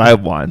 That's what I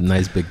want.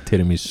 Nice big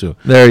tiramisu.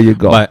 There you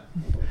go. But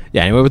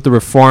yeah, anyway, with the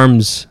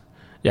reforms,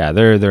 yeah,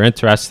 they're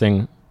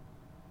interesting.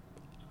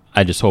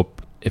 I just hope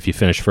if you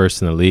finish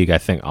first in the league, I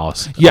think all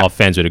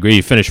fans would agree.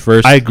 You finish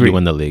first, I agree. You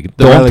win the league.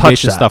 The Don't relegation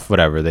touch that. stuff,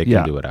 whatever, they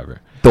can do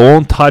whatever.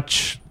 Don't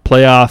touch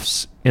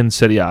playoffs in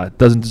Serie A. It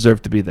doesn't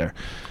deserve to be there.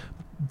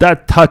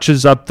 That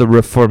touches up the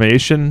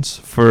reformations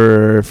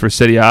for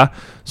Serie A.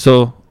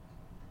 So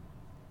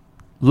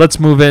let's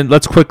move in.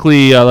 Let's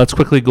quickly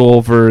go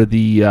over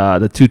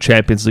the two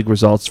Champions League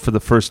results for the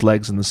first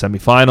legs in the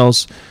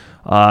semifinals.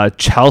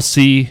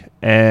 Chelsea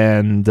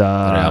and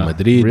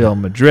Real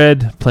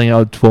Madrid playing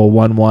out to a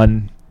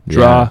 1-1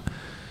 draw. Yeah.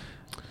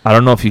 I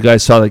don't know if you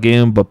guys saw the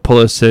game, but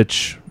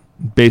Pulisic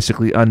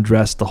basically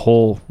undressed the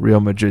whole Real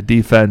Madrid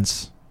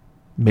defense,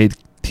 made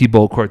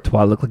Thibaut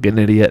Courtois look like an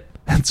idiot,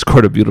 and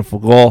scored a beautiful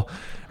goal.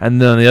 And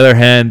then on the other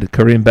hand,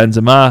 Karim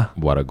Benzema.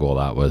 What a goal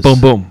that was.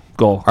 Boom, boom,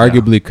 goal.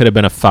 Arguably could have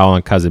been a foul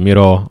on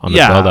Casemiro on the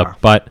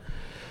build-up, but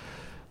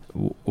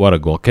what a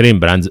goal. Karim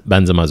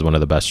Benzema is one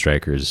of the best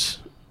strikers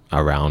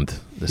around.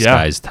 This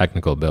guy's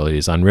technical ability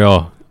is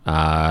unreal.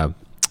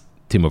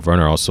 Timo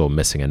Werner also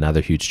missing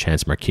another huge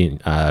chance.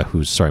 Marquinhos.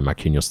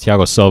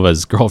 Thiago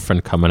Silva's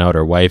girlfriend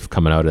or wife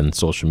coming out in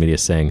social media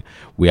saying,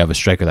 we have a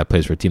striker that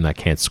plays for a team that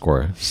can't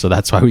score. So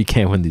that's why we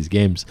can't win these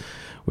games,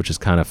 which is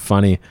kind of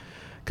funny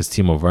because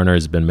Timo Werner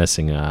has been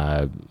missing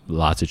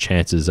lots of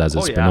chances as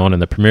it's been on in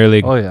the Premier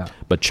League. Oh, yeah.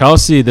 But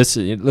Chelsea,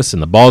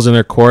 the ball's in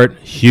their court.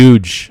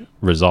 Huge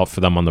result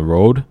for them on the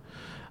road.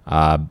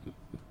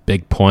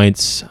 Big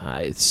points.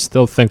 I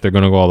still think they're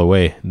going to go all the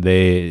way.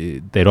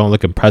 They don't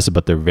look impressive,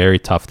 but they're very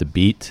tough to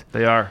beat.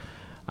 They are.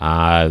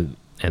 And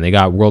they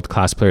got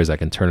world-class players that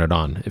can turn it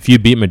on. If you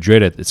beat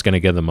Madrid, it's going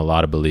to give them a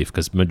lot of belief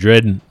because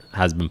Madrid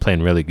has been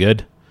playing really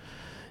good.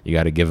 You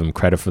got to give them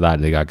credit for that.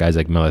 They got guys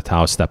like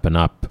Militao stepping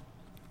up.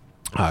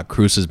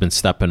 Cruz has been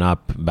stepping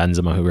up.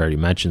 Benzema, who we already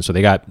mentioned. So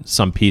they got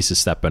some pieces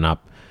stepping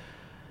up.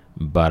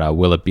 But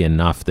will it be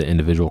enough, the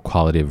individual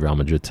quality of Real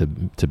Madrid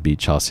to beat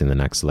Chelsea in the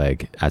next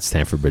leg at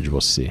Stamford Bridge?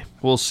 We'll see.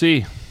 We'll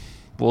see.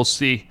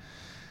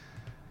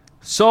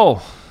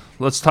 So,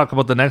 let's talk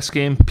about the next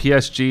game.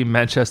 PSG,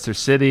 Manchester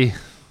City.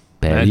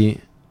 PSG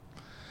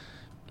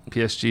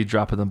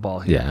dropping the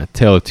ball here. Yeah,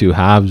 tale of two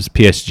halves.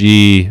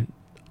 PSG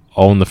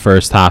owned the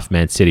first half.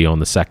 Man City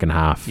owned the second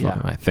half. Yeah.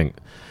 I think,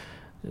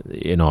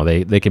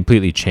 they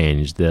completely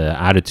changed. The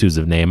attitudes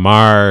of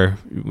Neymar,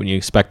 when you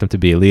expect him to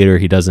be a leader,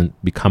 he doesn't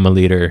become a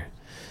leader.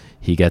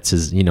 He gets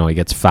he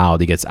gets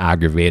fouled. He gets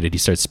aggravated. He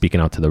starts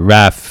speaking out to the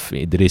ref.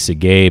 Idrissa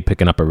Gueye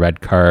picking up a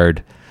red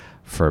card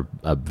for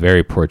a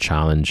very poor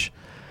challenge.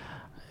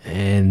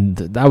 And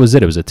that was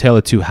it. It was a tale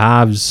of two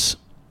halves.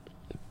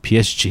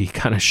 PSG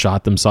kind of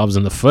shot themselves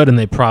in the foot, and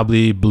they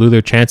probably blew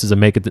their chances of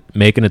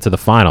making it to the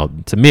final.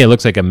 To me, it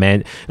looks like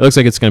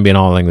it's going to be an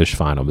all-English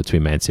final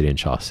between Man City and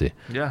Chelsea.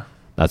 Yeah.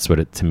 That's what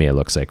it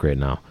looks like right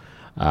now.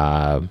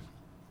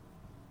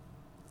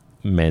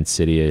 Man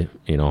City,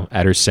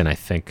 Ederson, I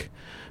think,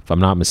 if I'm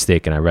not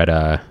mistaken, I read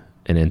an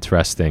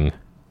interesting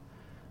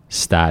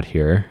stat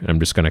here. I'm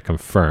just going to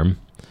confirm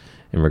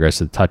in regards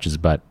to the touches,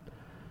 but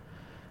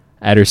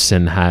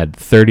Ederson had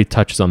 30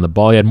 touches on the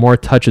ball. He had more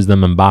touches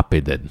than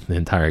Mbappe did the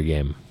entire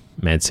game.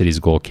 Man City's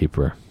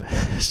goalkeeper.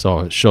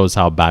 So it shows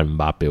how bad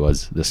Mbappe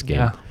was this game.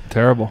 Yeah,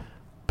 terrible.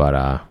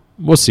 But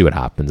we'll see what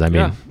happens. I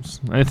mean,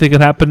 anything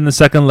could happen in the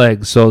second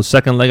leg. So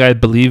second leg, I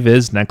believe,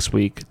 is next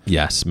week.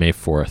 Yes, May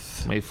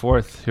 4th. May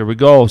 4th. Here we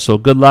go. So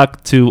good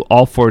luck to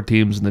all four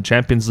teams in the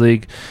Champions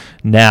League.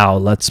 Now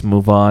let's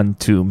move on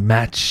to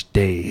match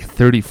day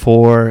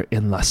 34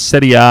 in La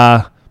Serie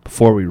A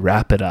before we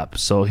wrap it up.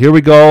 So here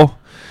we go.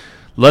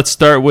 Let's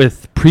start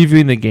with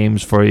previewing the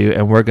games for you,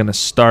 and we're going to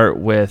start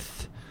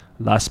with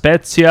La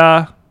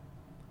Spezia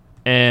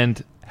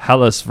and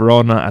Hellas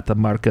Verona at the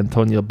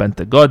Marcantonio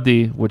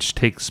Bentegodi, which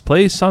takes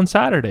place on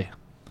Saturday.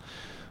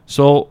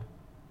 So,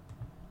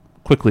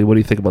 quickly, what do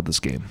you think about this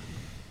game?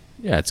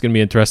 Yeah, it's going to be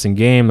an interesting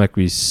game. Like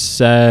we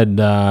said,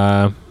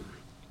 both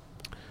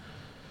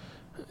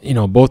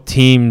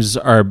teams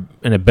are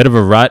in a bit of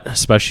a rut,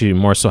 especially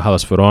more so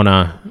Hellas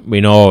Verona.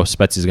 We know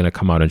Spezia is going to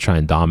come out and try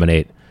and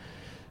dominate.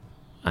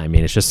 I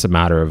mean, it's just a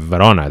matter of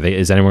Verona.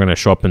 Is anyone going to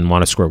show up and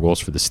want to score goals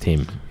for this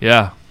team?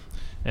 Yeah.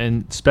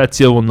 And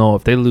Spezia will know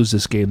if they lose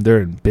this game, they're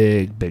in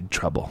big, big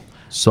trouble.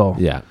 So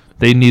yeah,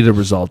 They need a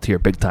result here,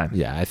 big time.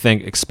 Yeah, I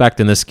think expect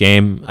in this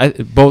game,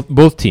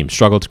 both teams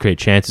struggle to create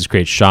chances,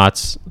 create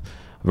shots.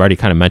 I've already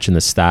kind of mentioned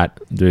the stat.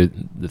 The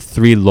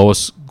three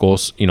lowest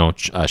goals,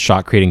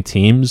 shot creating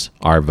teams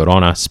are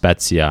Verona,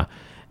 Spezia,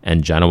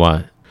 and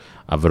Genoa.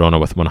 Spezia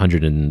with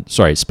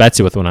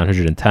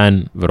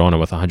 110, Verona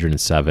with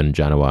 107,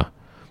 Genoa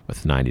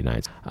with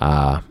 99.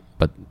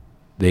 But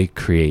they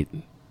create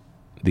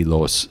the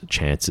lowest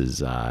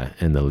chances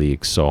in the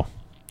league. So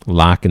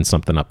lacking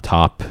something up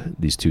top,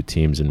 these two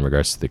teams, in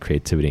regards to the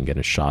creativity and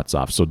getting shots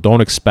off. So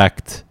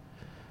expect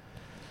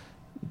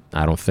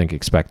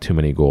too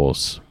many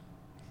goals.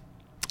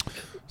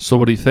 So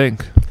what do you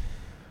think?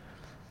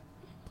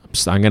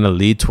 I'm going to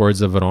lead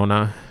towards a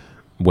Verona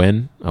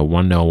win, a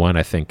 1-0 win.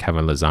 I think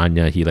Kevin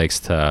Lasagna, he likes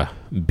to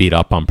beat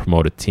up on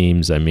promoted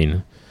teams. I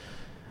mean,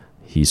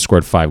 he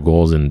scored 5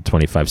 goals in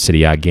 25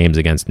 Serie A games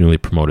against newly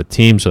promoted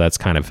teams, so that's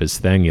kind of his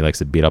thing. He likes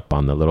to beat up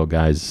on the little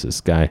guys,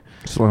 this guy.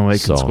 Just one way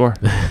he can score.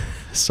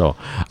 So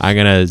I'm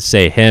going to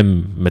say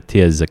him,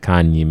 Mattia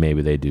Zaccagni,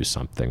 maybe they do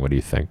something. What do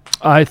you think?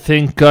 I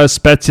think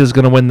Spezia is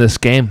going to win this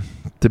game,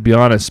 to be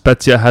honest.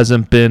 Spezia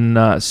hasn't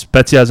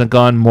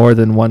gone more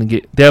than one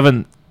game. They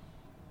haven't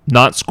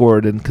not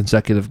scored in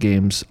consecutive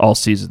games all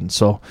season.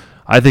 So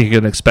I think you're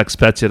going to expect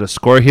Spezia to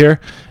score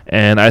here,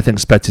 and I think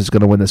Spezia is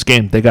going to win this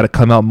game. They got to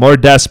come out more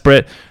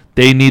desperate.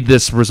 They need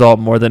this result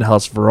more than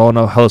Hellas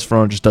Verona. Hellas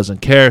Verona just doesn't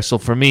care. So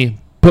for me,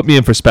 put me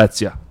in for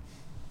Spezia.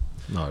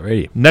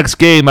 Alrighty. Next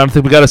game, I don't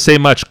think we got to say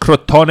much.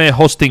 Crotone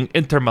hosting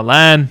Inter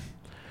Milan.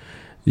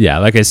 Yeah,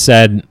 like I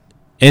said,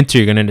 Inter,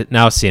 you're going to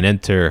now see an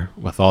Inter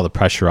with all the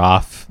pressure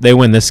off. They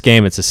win this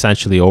game, it's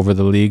essentially over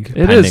the league.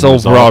 It is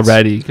over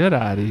already. Get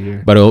out of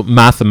here. But it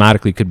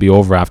mathematically could be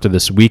over after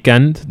this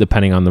weekend,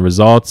 depending on the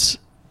results.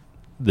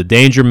 The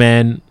danger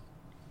man,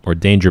 or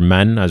danger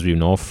men, as we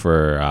know,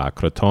 for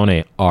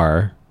Crotone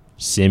are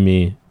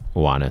Simi,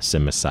 Juanes,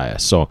 and Messiah.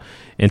 So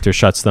Inter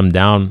shuts them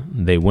down.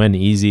 They win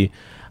easy.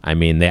 I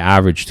mean, they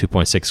average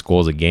 2.6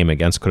 goals a game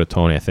against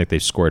Crotone. I think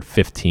they've scored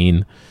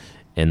 15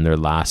 in their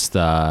last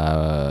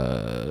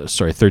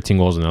 13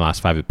 goals in their last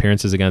 5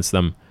 appearances against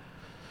them.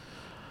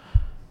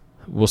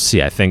 We'll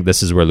see. I think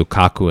this is where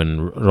Lukaku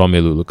and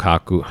Romelu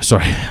Lukaku,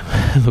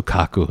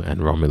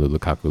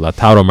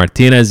 Lautaro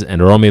Martinez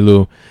and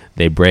Romelu,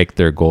 they break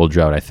their goal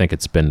drought. I think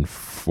it's been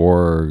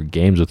 4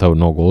 games without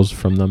no goals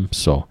from them.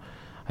 So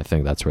I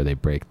think that's where they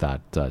break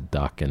that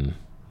duck and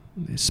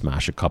they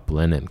smash a couple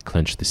in and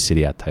clinch the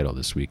Serie A title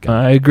this weekend.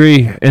 I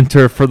agree.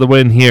 Inter for the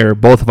win here.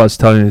 Both of us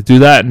telling you to do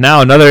that.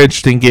 Now another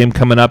interesting game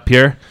coming up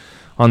here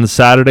on the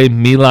Saturday.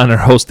 Milan are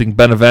hosting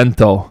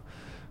Benevento.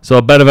 So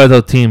a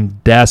Benevento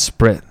team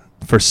desperate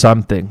for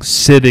something,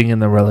 sitting in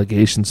the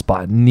relegation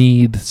spot,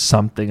 need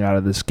something out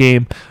of this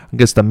game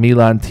against the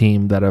Milan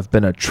team that have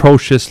been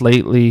atrocious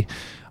lately.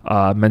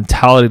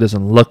 Mentality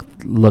doesn't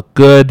look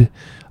good.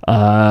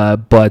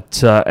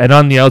 But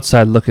on the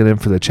outside, looking in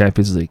for the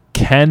Champions League,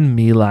 can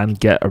Milan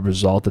get a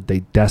result that they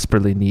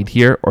desperately need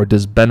here, or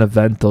does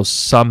Benevento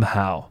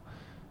somehow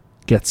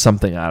get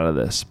something out of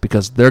this?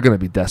 Because they're going to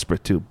be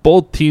desperate too.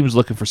 Both teams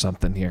looking for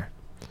something here.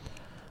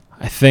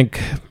 I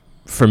think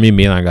for me,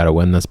 Milan got to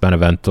win this.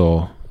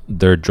 Benevento,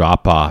 their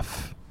drop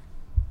off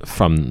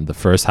from the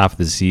first half of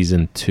the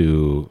season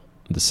to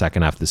the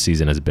second half of the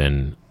season has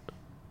been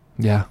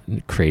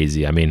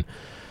crazy. I mean,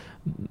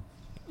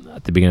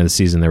 at the beginning of the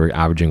season, they were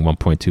averaging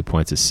 1.2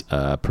 points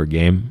per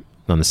game.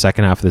 On the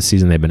second half of the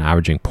season, they've been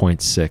averaging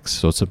 0.6.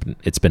 So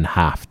it's been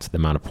halved the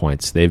amount of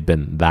points. They've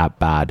been that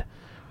bad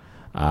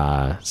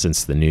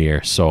since the new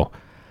year. So,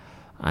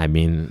 I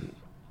mean,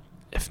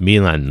 if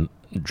Milan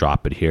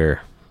drop it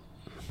here,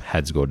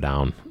 heads go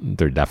down.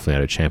 They're definitely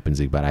out of Champions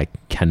League, but I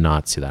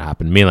cannot see that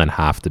happen. Milan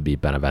have to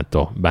beat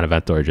Benevento.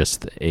 Benevento are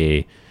just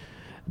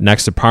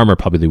next to Parma,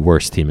 probably the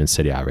worst team in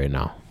Serie A right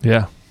now.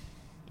 Yeah.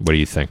 What do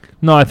you think?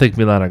 No, I think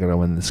Milan are going to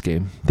win this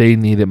game. They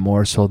need it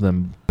more so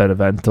than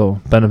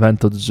Benevento.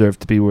 Benevento deserve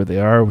to be where they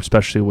are,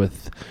 especially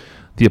with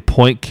the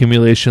point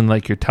accumulation,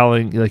 like you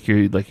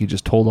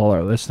just told all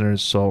our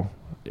listeners. So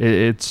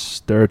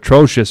they're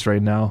atrocious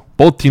right now.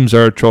 Both teams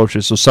are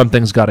atrocious, so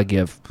something's got to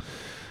give.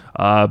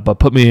 But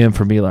put me in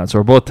for Milan. So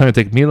we're both trying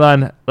to take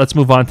Milan. Let's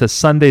move on to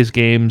Sunday's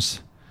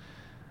games.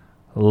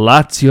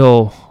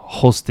 Lazio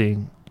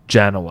hosting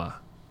Genoa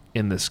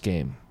in this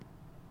game.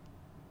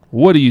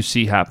 What do you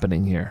see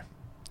happening here?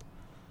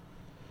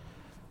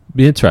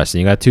 Be interesting.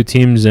 You got two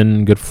teams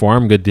in good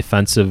form, good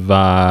defensive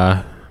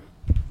form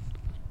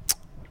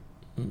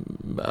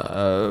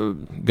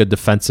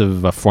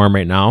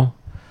right now.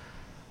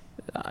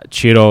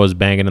 Ciro is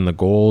banging in the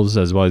goals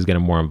as well as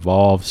getting more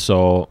involved.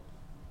 So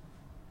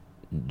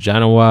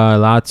Genoa,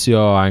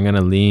 Lazio, I'm going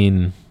to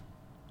lean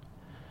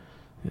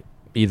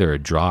either a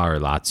draw or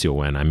Lazio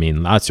win. I mean,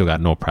 Lazio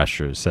got no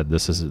pressure. Said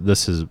this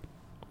is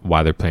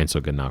why they're playing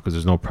so good now, because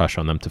there's no pressure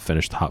on them to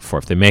finish top 4.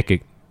 If they make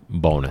it,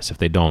 bonus. If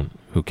they don't,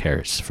 who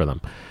cares for them?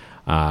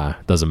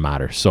 Doesn't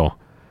matter. So,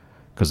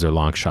 because they're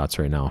long shots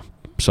right now.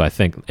 So I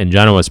think in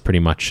Genoa is pretty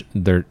much,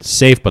 they're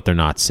safe, but they're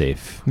not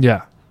safe.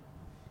 Yeah.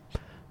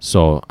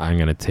 So I'm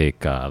going to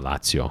take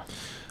Lazio.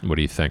 What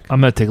do you think?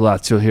 I'm going to take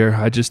Lazio here.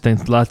 I just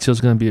think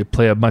Lazio's going to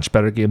play a much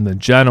better game than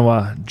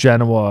Genoa.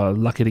 Genoa,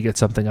 lucky to get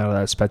something out of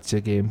that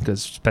Spezia game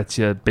because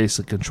Spezia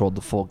basically controlled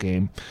the full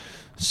game.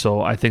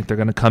 So I think they're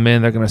going to come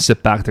in, they're going to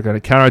sit back, they're going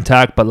to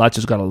counterattack, but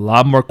Lazio's got a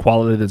lot more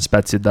quality than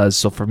Spezia does.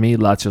 So for me,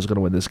 Lazio's going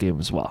to win this game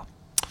as well.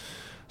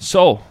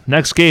 So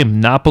next game,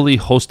 Napoli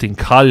hosting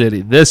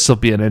Cagliari. This will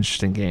be an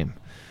interesting game.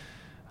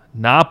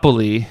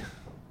 Napoli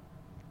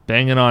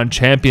banging on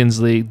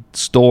Champions League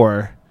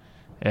door,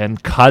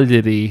 and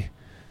Cagliari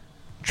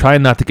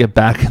trying not to get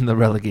back in the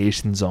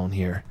relegation zone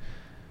here.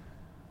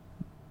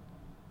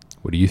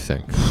 What do you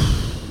think?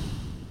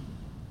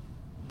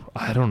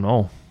 I don't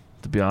know,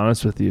 to be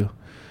honest with you.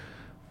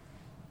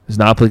 Is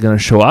Napoli going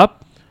to show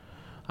up?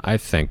 I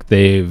think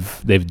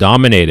they've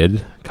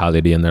dominated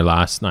Cagliari in their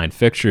last 9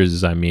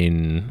 fixtures.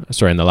 In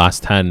the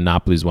last 10,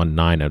 Napoli's won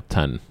 9 out of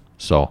 10.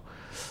 So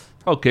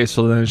okay,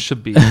 so then it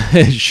should be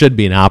it should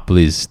be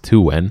Napoli's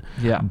to win.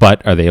 Yeah.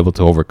 But are they able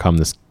to overcome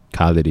this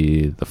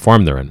Cagliari, the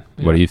form they're in?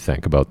 Yeah. What do you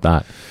think about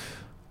that?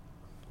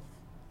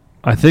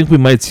 I think we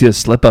might see a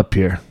slip up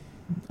here.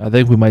 I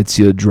think we might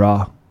see a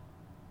draw.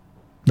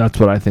 That's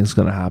what I think is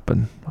going to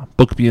happen.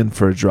 Book me in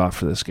for a draw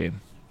for this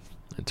game.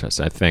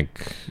 Interesting. I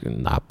think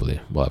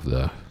Napoli will have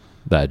the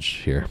edge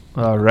here.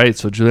 All right,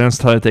 so Julian's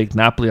telling you to take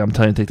Napoli. I'm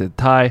telling you to take the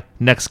tie.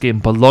 Next game,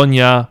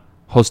 Bologna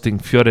hosting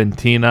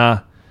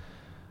Fiorentina.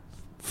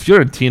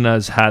 Fiorentina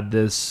has had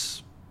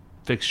this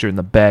fixture in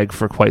the bag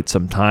for quite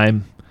some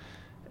time.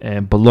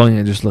 And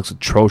Bologna just looks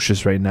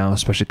atrocious right now,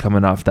 especially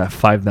coming off that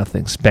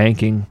 5-0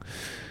 spanking.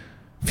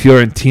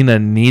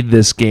 Fiorentina need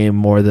this game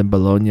more than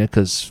Bologna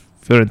because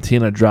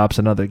Fiorentina drops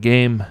another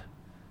game.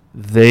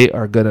 They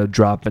are going to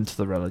drop into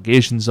the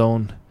relegation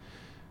zone.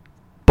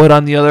 But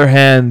on the other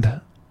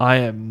hand, I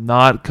am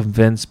not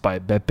convinced by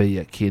Beppe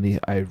Iacchini.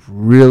 I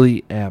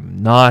really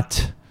am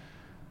not.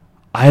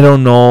 I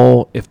don't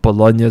know if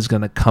Bologna is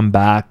going to come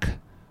back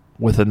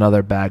with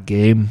another bad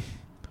game.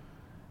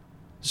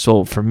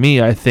 So for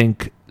me, I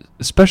think,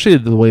 especially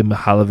the way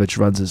Mihajlovic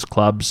runs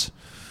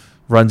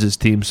his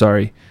team,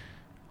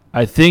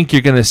 I think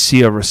you're going to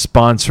see a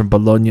response from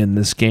Bologna in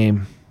this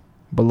game.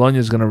 Bologna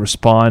is going to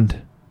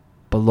respond.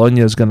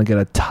 Bologna is going to get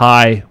a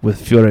tie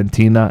with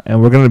Fiorentina,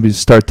 and we're going to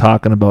start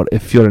talking about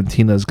if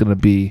Fiorentina is going to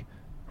be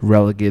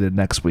relegated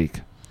next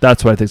week.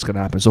 That's what I think is going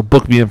to happen. So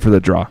book me in for the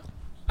draw.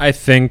 I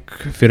think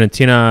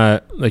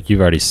Fiorentina, like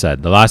you've already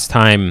said, the last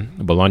time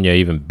Bologna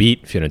even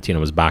beat Fiorentina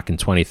was back in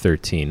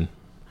 2013.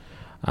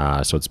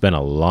 So it's been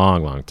a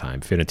long, long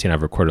time. Fiorentina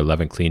have recorded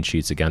 11 clean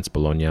sheets against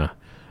Bologna,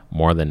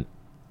 more than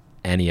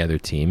any other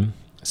team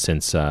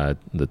since the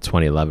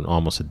 2011,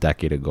 almost a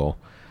decade ago.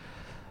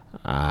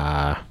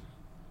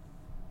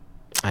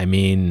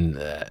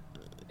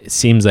 It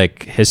seems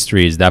like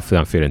history is definitely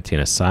on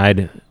Fiorentina's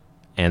side.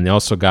 And they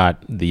also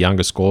got the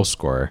youngest goal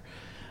scorer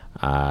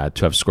to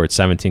have scored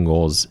 17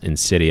 goals in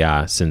Serie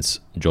A since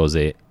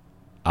Jose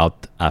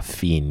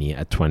Altafini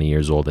at 20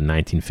 years old in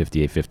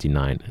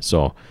 1958-59.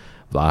 So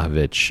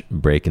Vlahovic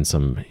breaking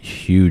some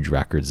huge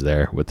records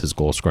there with his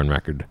goal scoring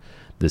record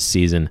this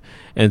season.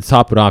 And to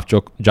top it off,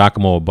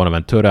 Giacomo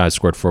Bonaventura has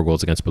scored 4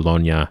 goals against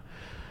Bologna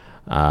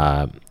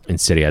in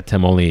Serie A.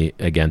 Only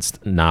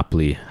against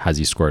Napoli has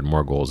he scored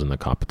more goals in the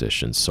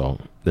competition. So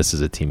this is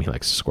a team he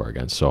likes to score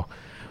against. So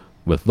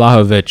with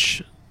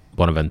Vlahovic,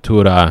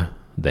 Bonaventura,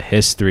 the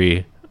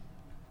history,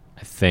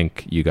 I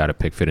think you got to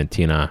pick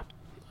Fiorentina,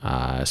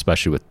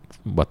 especially with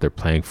what they're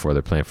playing for.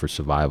 They're playing for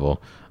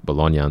survival.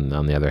 Bologna, on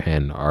the other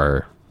hand,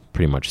 are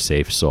pretty much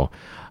safe. So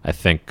I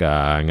think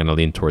I'm going to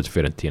lean towards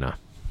Fiorentina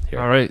here.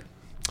 All right.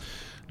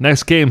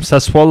 Next game,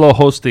 Sassuolo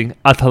hosting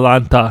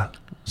Atalanta.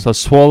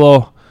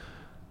 Sassuolo,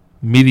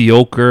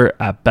 mediocre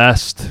at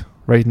best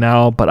right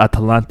now, but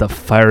Atalanta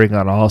firing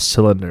on all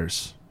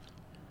cylinders.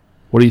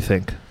 What do you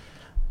think?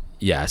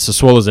 Yeah,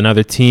 Sassuolo is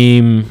another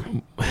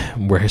team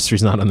where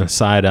history's not on their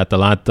side.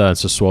 Atalanta and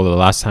Sassuolo,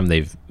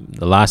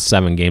 the last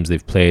 7 games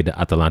they've played,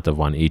 Atalanta have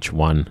won each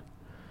one.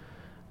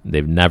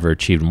 They've never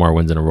achieved more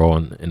wins in a row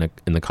in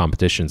the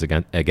competitions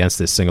against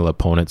this single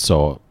opponent.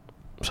 So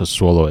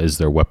Sassuolo is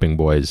their whipping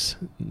boys.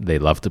 They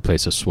love to play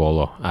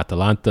Sassuolo,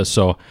 Atalanta.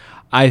 So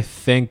I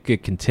think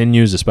it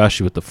continues,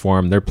 especially with the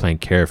form. They're playing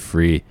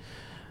carefree,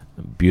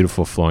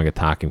 beautiful flowing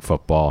attacking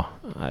football.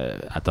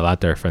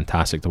 Atalanta are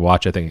fantastic to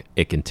watch. I think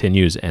it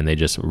continues, and they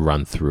just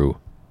run through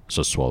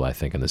Sassuolo, I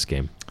think, in this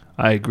game.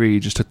 I agree. You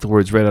just took the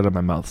words right out of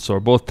my mouth. So we're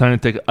both trying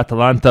to take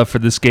Atalanta for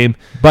this game.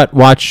 But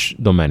watch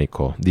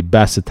Domenico, the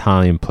best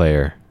Italian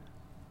player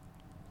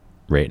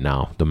right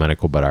now.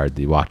 Domenico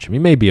Berardi. Watch him. He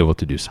may be able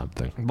to do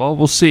something. Well,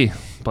 we'll see.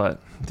 But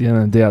at the end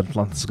of the day,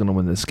 Atalanta's going to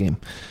win this game.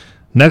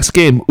 Next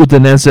game,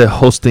 Udinese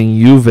hosting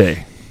Juve.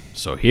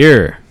 So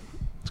here,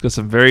 it's got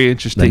some very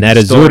interesting the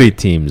Nerazzurri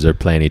teams are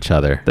playing each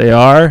other. They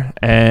are.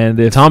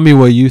 And tell me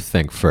what you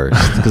think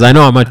first, because I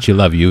know how much you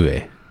love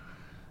Juve.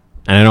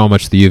 And I know how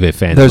much the Juve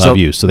fans love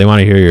you, so they want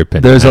to hear your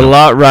opinion. There's a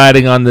lot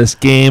riding on this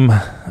game.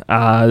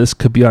 This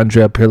could be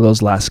Andrea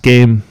Pirlo's last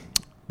game.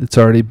 It's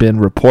already been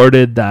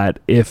reported that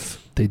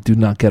if they do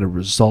not get a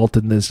result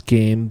in this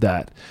game,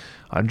 that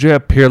Andrea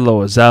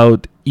Pirlo is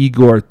out.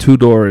 Igor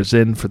Tudor is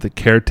in for the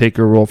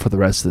caretaker role for the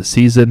rest of the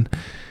season.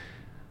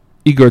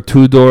 Igor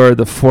Tudor,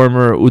 the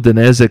former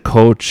Udinese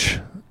coach,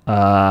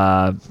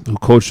 who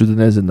coached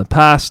Udinese in the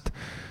past,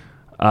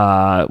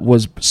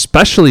 was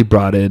specially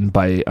brought in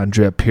by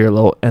Andrea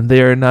Pirlo, and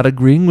they are not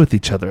agreeing with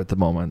each other at the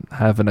moment,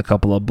 having a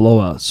couple of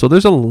blowouts. So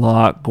there's a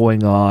lot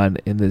going on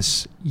in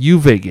this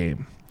Juve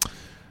game.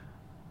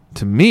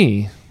 To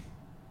me,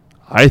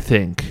 I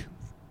think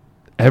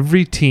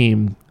every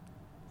team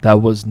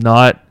that was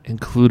not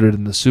included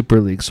in the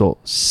Super League, so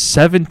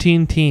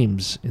 17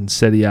 teams in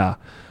Serie A,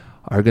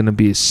 are going to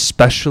be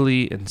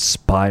especially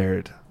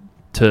inspired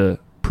to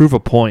prove a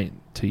point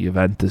to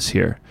Juventus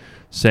here,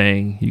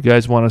 saying, you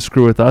guys want to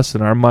screw with us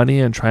and our money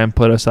and try and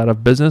put us out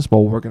of business?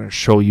 Well, we're going to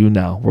show you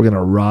now. We're going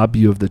to rob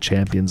you of the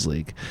Champions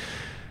League.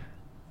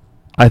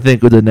 I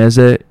think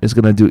Udinese is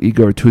going to do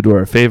Igor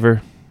Tudor a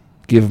favor,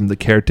 give him the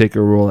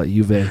caretaker role at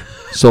Juve.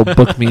 So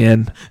book me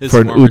in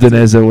for an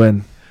Udinese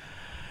win.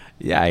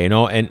 Yeah,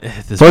 and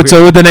Forza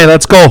Udine,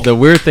 let's go. The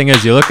weird thing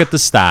is, you look at the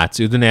stats.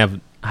 Udine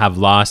have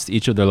lost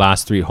each of their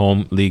last 3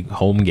 league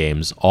home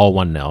games, all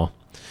 1-0.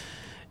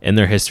 In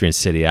their history in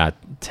Serie A,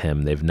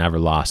 Tim, they've never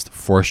lost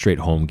 4 straight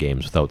home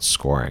games without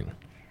scoring.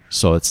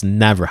 So it's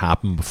never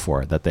happened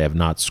before that they have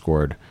not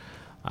scored,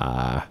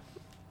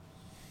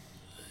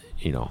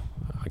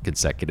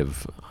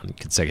 consecutive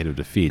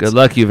defeats. Good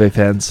luck, Juve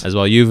fans. As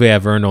well, Juve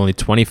have earned only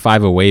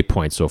 25 away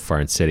points so far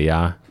in Serie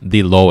A,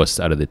 the lowest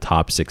out of the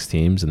top 6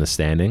 teams in the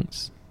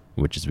standings,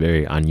 which is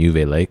very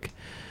un-Juve-like.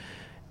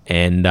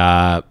 And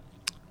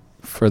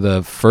for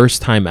the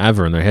first time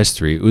ever in their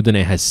history,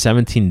 Udine has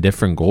 17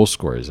 different goal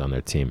scorers on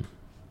their team.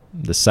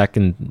 The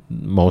second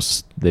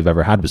most they've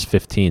ever had was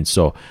 15.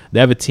 So they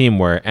have a team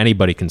where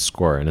anybody can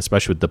score, and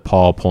especially with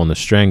DePaul pulling the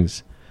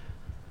strings,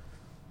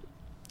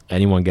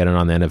 anyone getting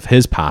on the end of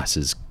his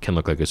passes can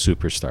look like a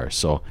superstar.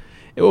 So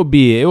it will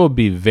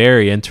be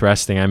very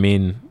interesting. I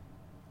mean,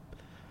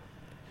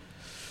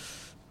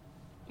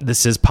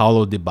 this is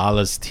Paulo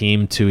Dybala's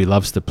team too. He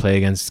loves to play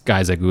against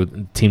teams like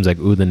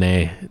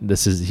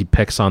Udine. He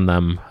picks on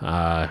them.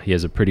 He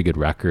has a pretty good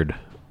record.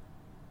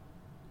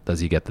 Does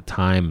he get the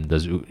time?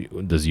 Does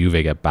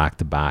Juve get back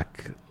to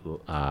back?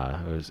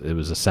 It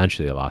was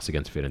essentially a loss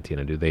against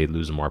Fiorentina. Do they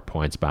lose more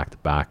points back to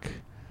back?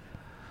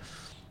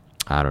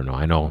 I don't know.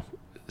 I know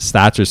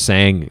stats are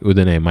saying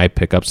Udine might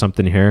pick up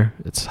something here.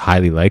 It's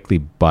highly likely,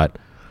 but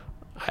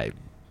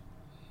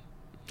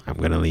I'm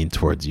going to lean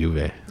towards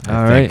Juve.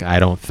 I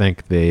don't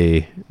think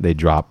they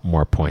drop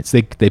more points.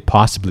 They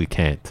possibly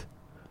can't.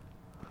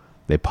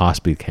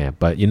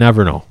 But you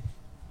never know.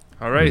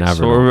 All right,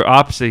 so we're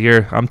opposite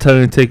here. I'm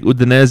telling you to take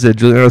Udinese.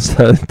 Giuliano's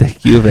telling you to take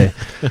Juve.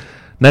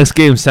 Next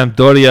game,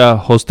 Sampdoria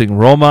hosting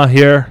Roma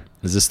here.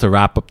 Is this to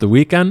wrap up the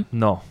weekend?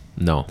 No.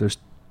 There's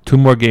 2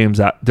 more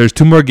games. There's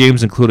 2 more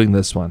games, including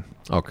this one.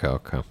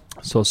 Okay.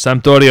 So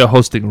Sampdoria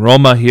hosting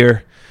Roma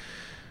here.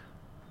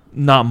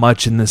 Not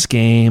much in this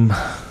game.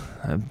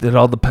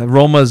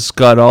 Roma's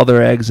got all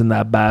their eggs in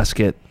that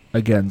basket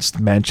against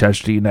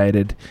Manchester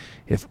United.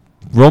 If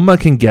Roma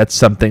can get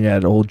something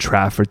at Old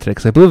Trafford today,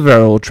 because I believe they're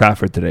at Old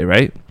Trafford today,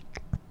 right?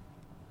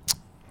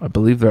 I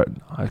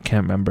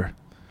can't remember.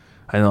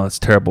 I know it's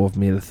terrible of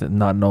me to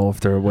not know if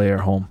they're away or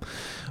home.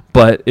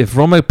 But if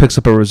Roma picks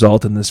up a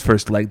result in this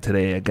first leg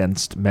today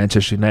against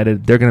Manchester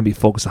United, they're going to be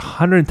focused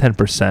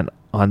 110%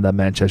 on the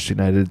Manchester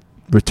United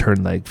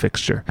return leg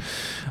fixture.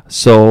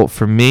 So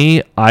for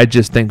me, I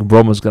just think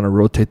Roma's going to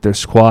rotate their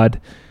squad.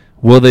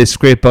 Will they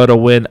scrape out a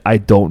win? I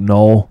don't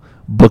know.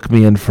 Book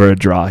me in for a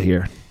draw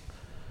here.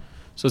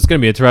 So it's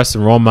going to be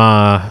interesting.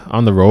 Roma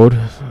on the road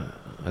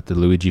at the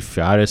Luigi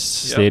Fiaris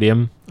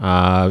Stadium.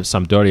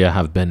 Sampdoria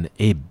have been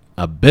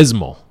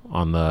abysmal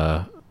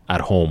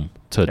at home.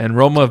 And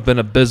Roma have been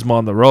abysmal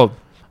on the road.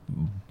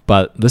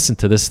 But listen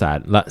to this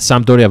stat.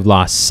 Sampdoria have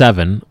lost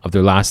 7 of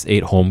their last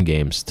 8 home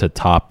games to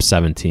top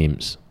 7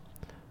 teams.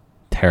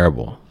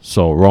 Terrible.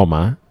 So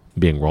Roma,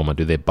 being Roma,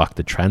 do they buck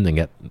the trend and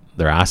get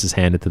their asses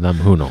handed to them?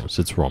 Who knows?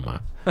 It's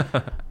Roma.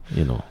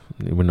 We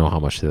know how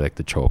much they like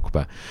to choke,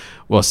 but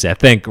we'll see. I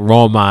think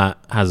Roma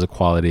has a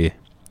quality.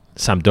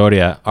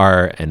 Sampdoria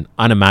are an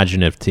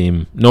unimaginative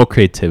team. No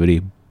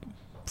creativity.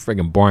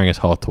 Friggin' boring as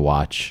hell to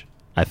watch.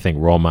 I think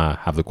Roma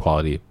have the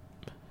quality.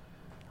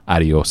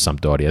 Adios,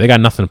 Sampdoria. They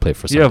got nothing to play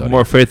for Sampdoria. You have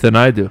more faith than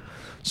I do.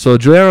 So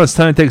Giuliano's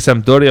telling you to take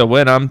Sampdoria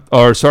win.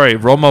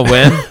 Roma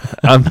win.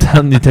 I'm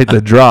telling you to take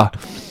the draw.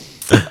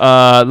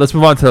 Let's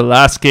move on to the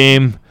last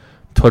game.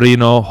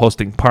 Torino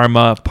hosting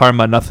Parma.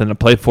 Parma, nothing to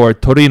play for.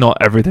 Torino,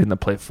 everything to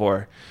play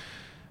for.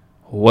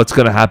 What's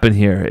going to happen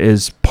here?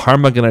 Is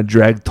Parma going to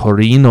drag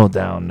Torino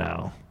down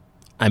now?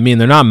 I mean,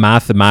 they're not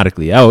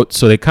mathematically out,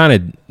 so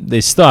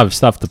they still have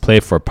stuff to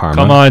play for, Parma.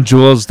 Come on,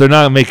 Jules. They're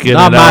not making it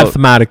out. Not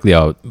mathematically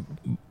out.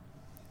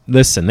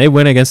 Listen, they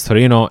win against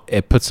Torino,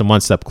 it puts them one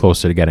step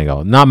closer to getting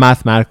out. Not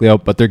mathematically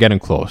out, but they're getting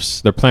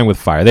close. They're playing with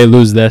fire. They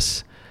lose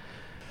this.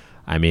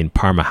 I mean,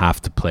 Parma have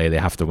to play. They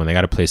have to win. They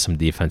got to play some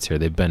defense here.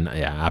 They've been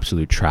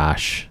absolute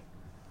trash.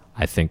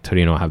 I think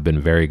Torino have been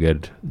very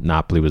good.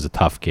 Napoli was a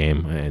tough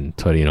game, and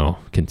Torino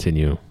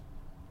continue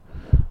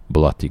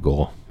Belotti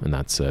goal, and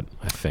that's it.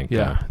 I think.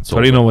 Yeah, it's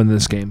Torino over. win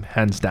this game,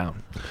 hands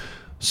down.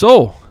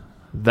 So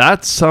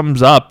that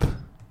sums up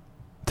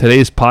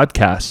today's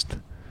podcast.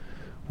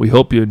 We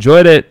hope you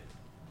enjoyed it.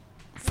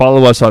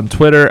 Follow us on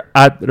Twitter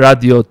at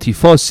Radio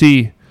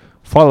Tifosi.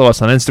 Follow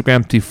us on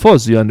Instagram,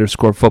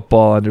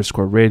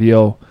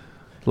 Tifosi_football_radio.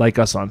 Like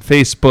us on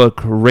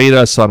Facebook. Rate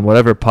us on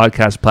whatever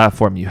podcast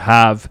platform you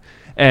have.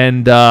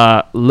 And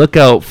look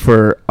out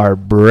for our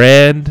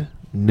brand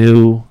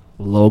new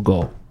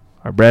logo.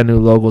 Our brand new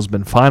logo has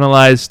been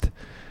finalized.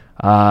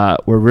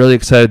 We're really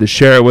excited to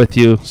share it with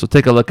you. So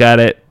take a look at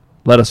it.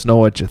 Let us know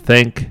what you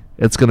think.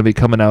 It's going to be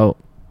coming out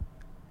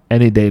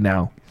any day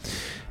now.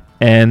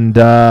 And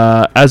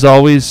as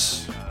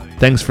always,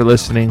 thanks for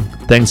listening.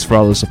 Thanks for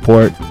all the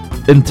support.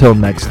 Until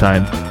next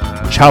time,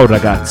 ciao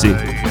ragazzi.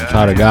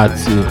 Ciao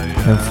ragazzi.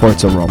 And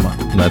Forza Roma.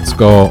 Let's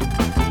go.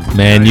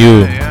 Man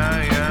U.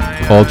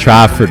 Old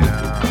Trafford.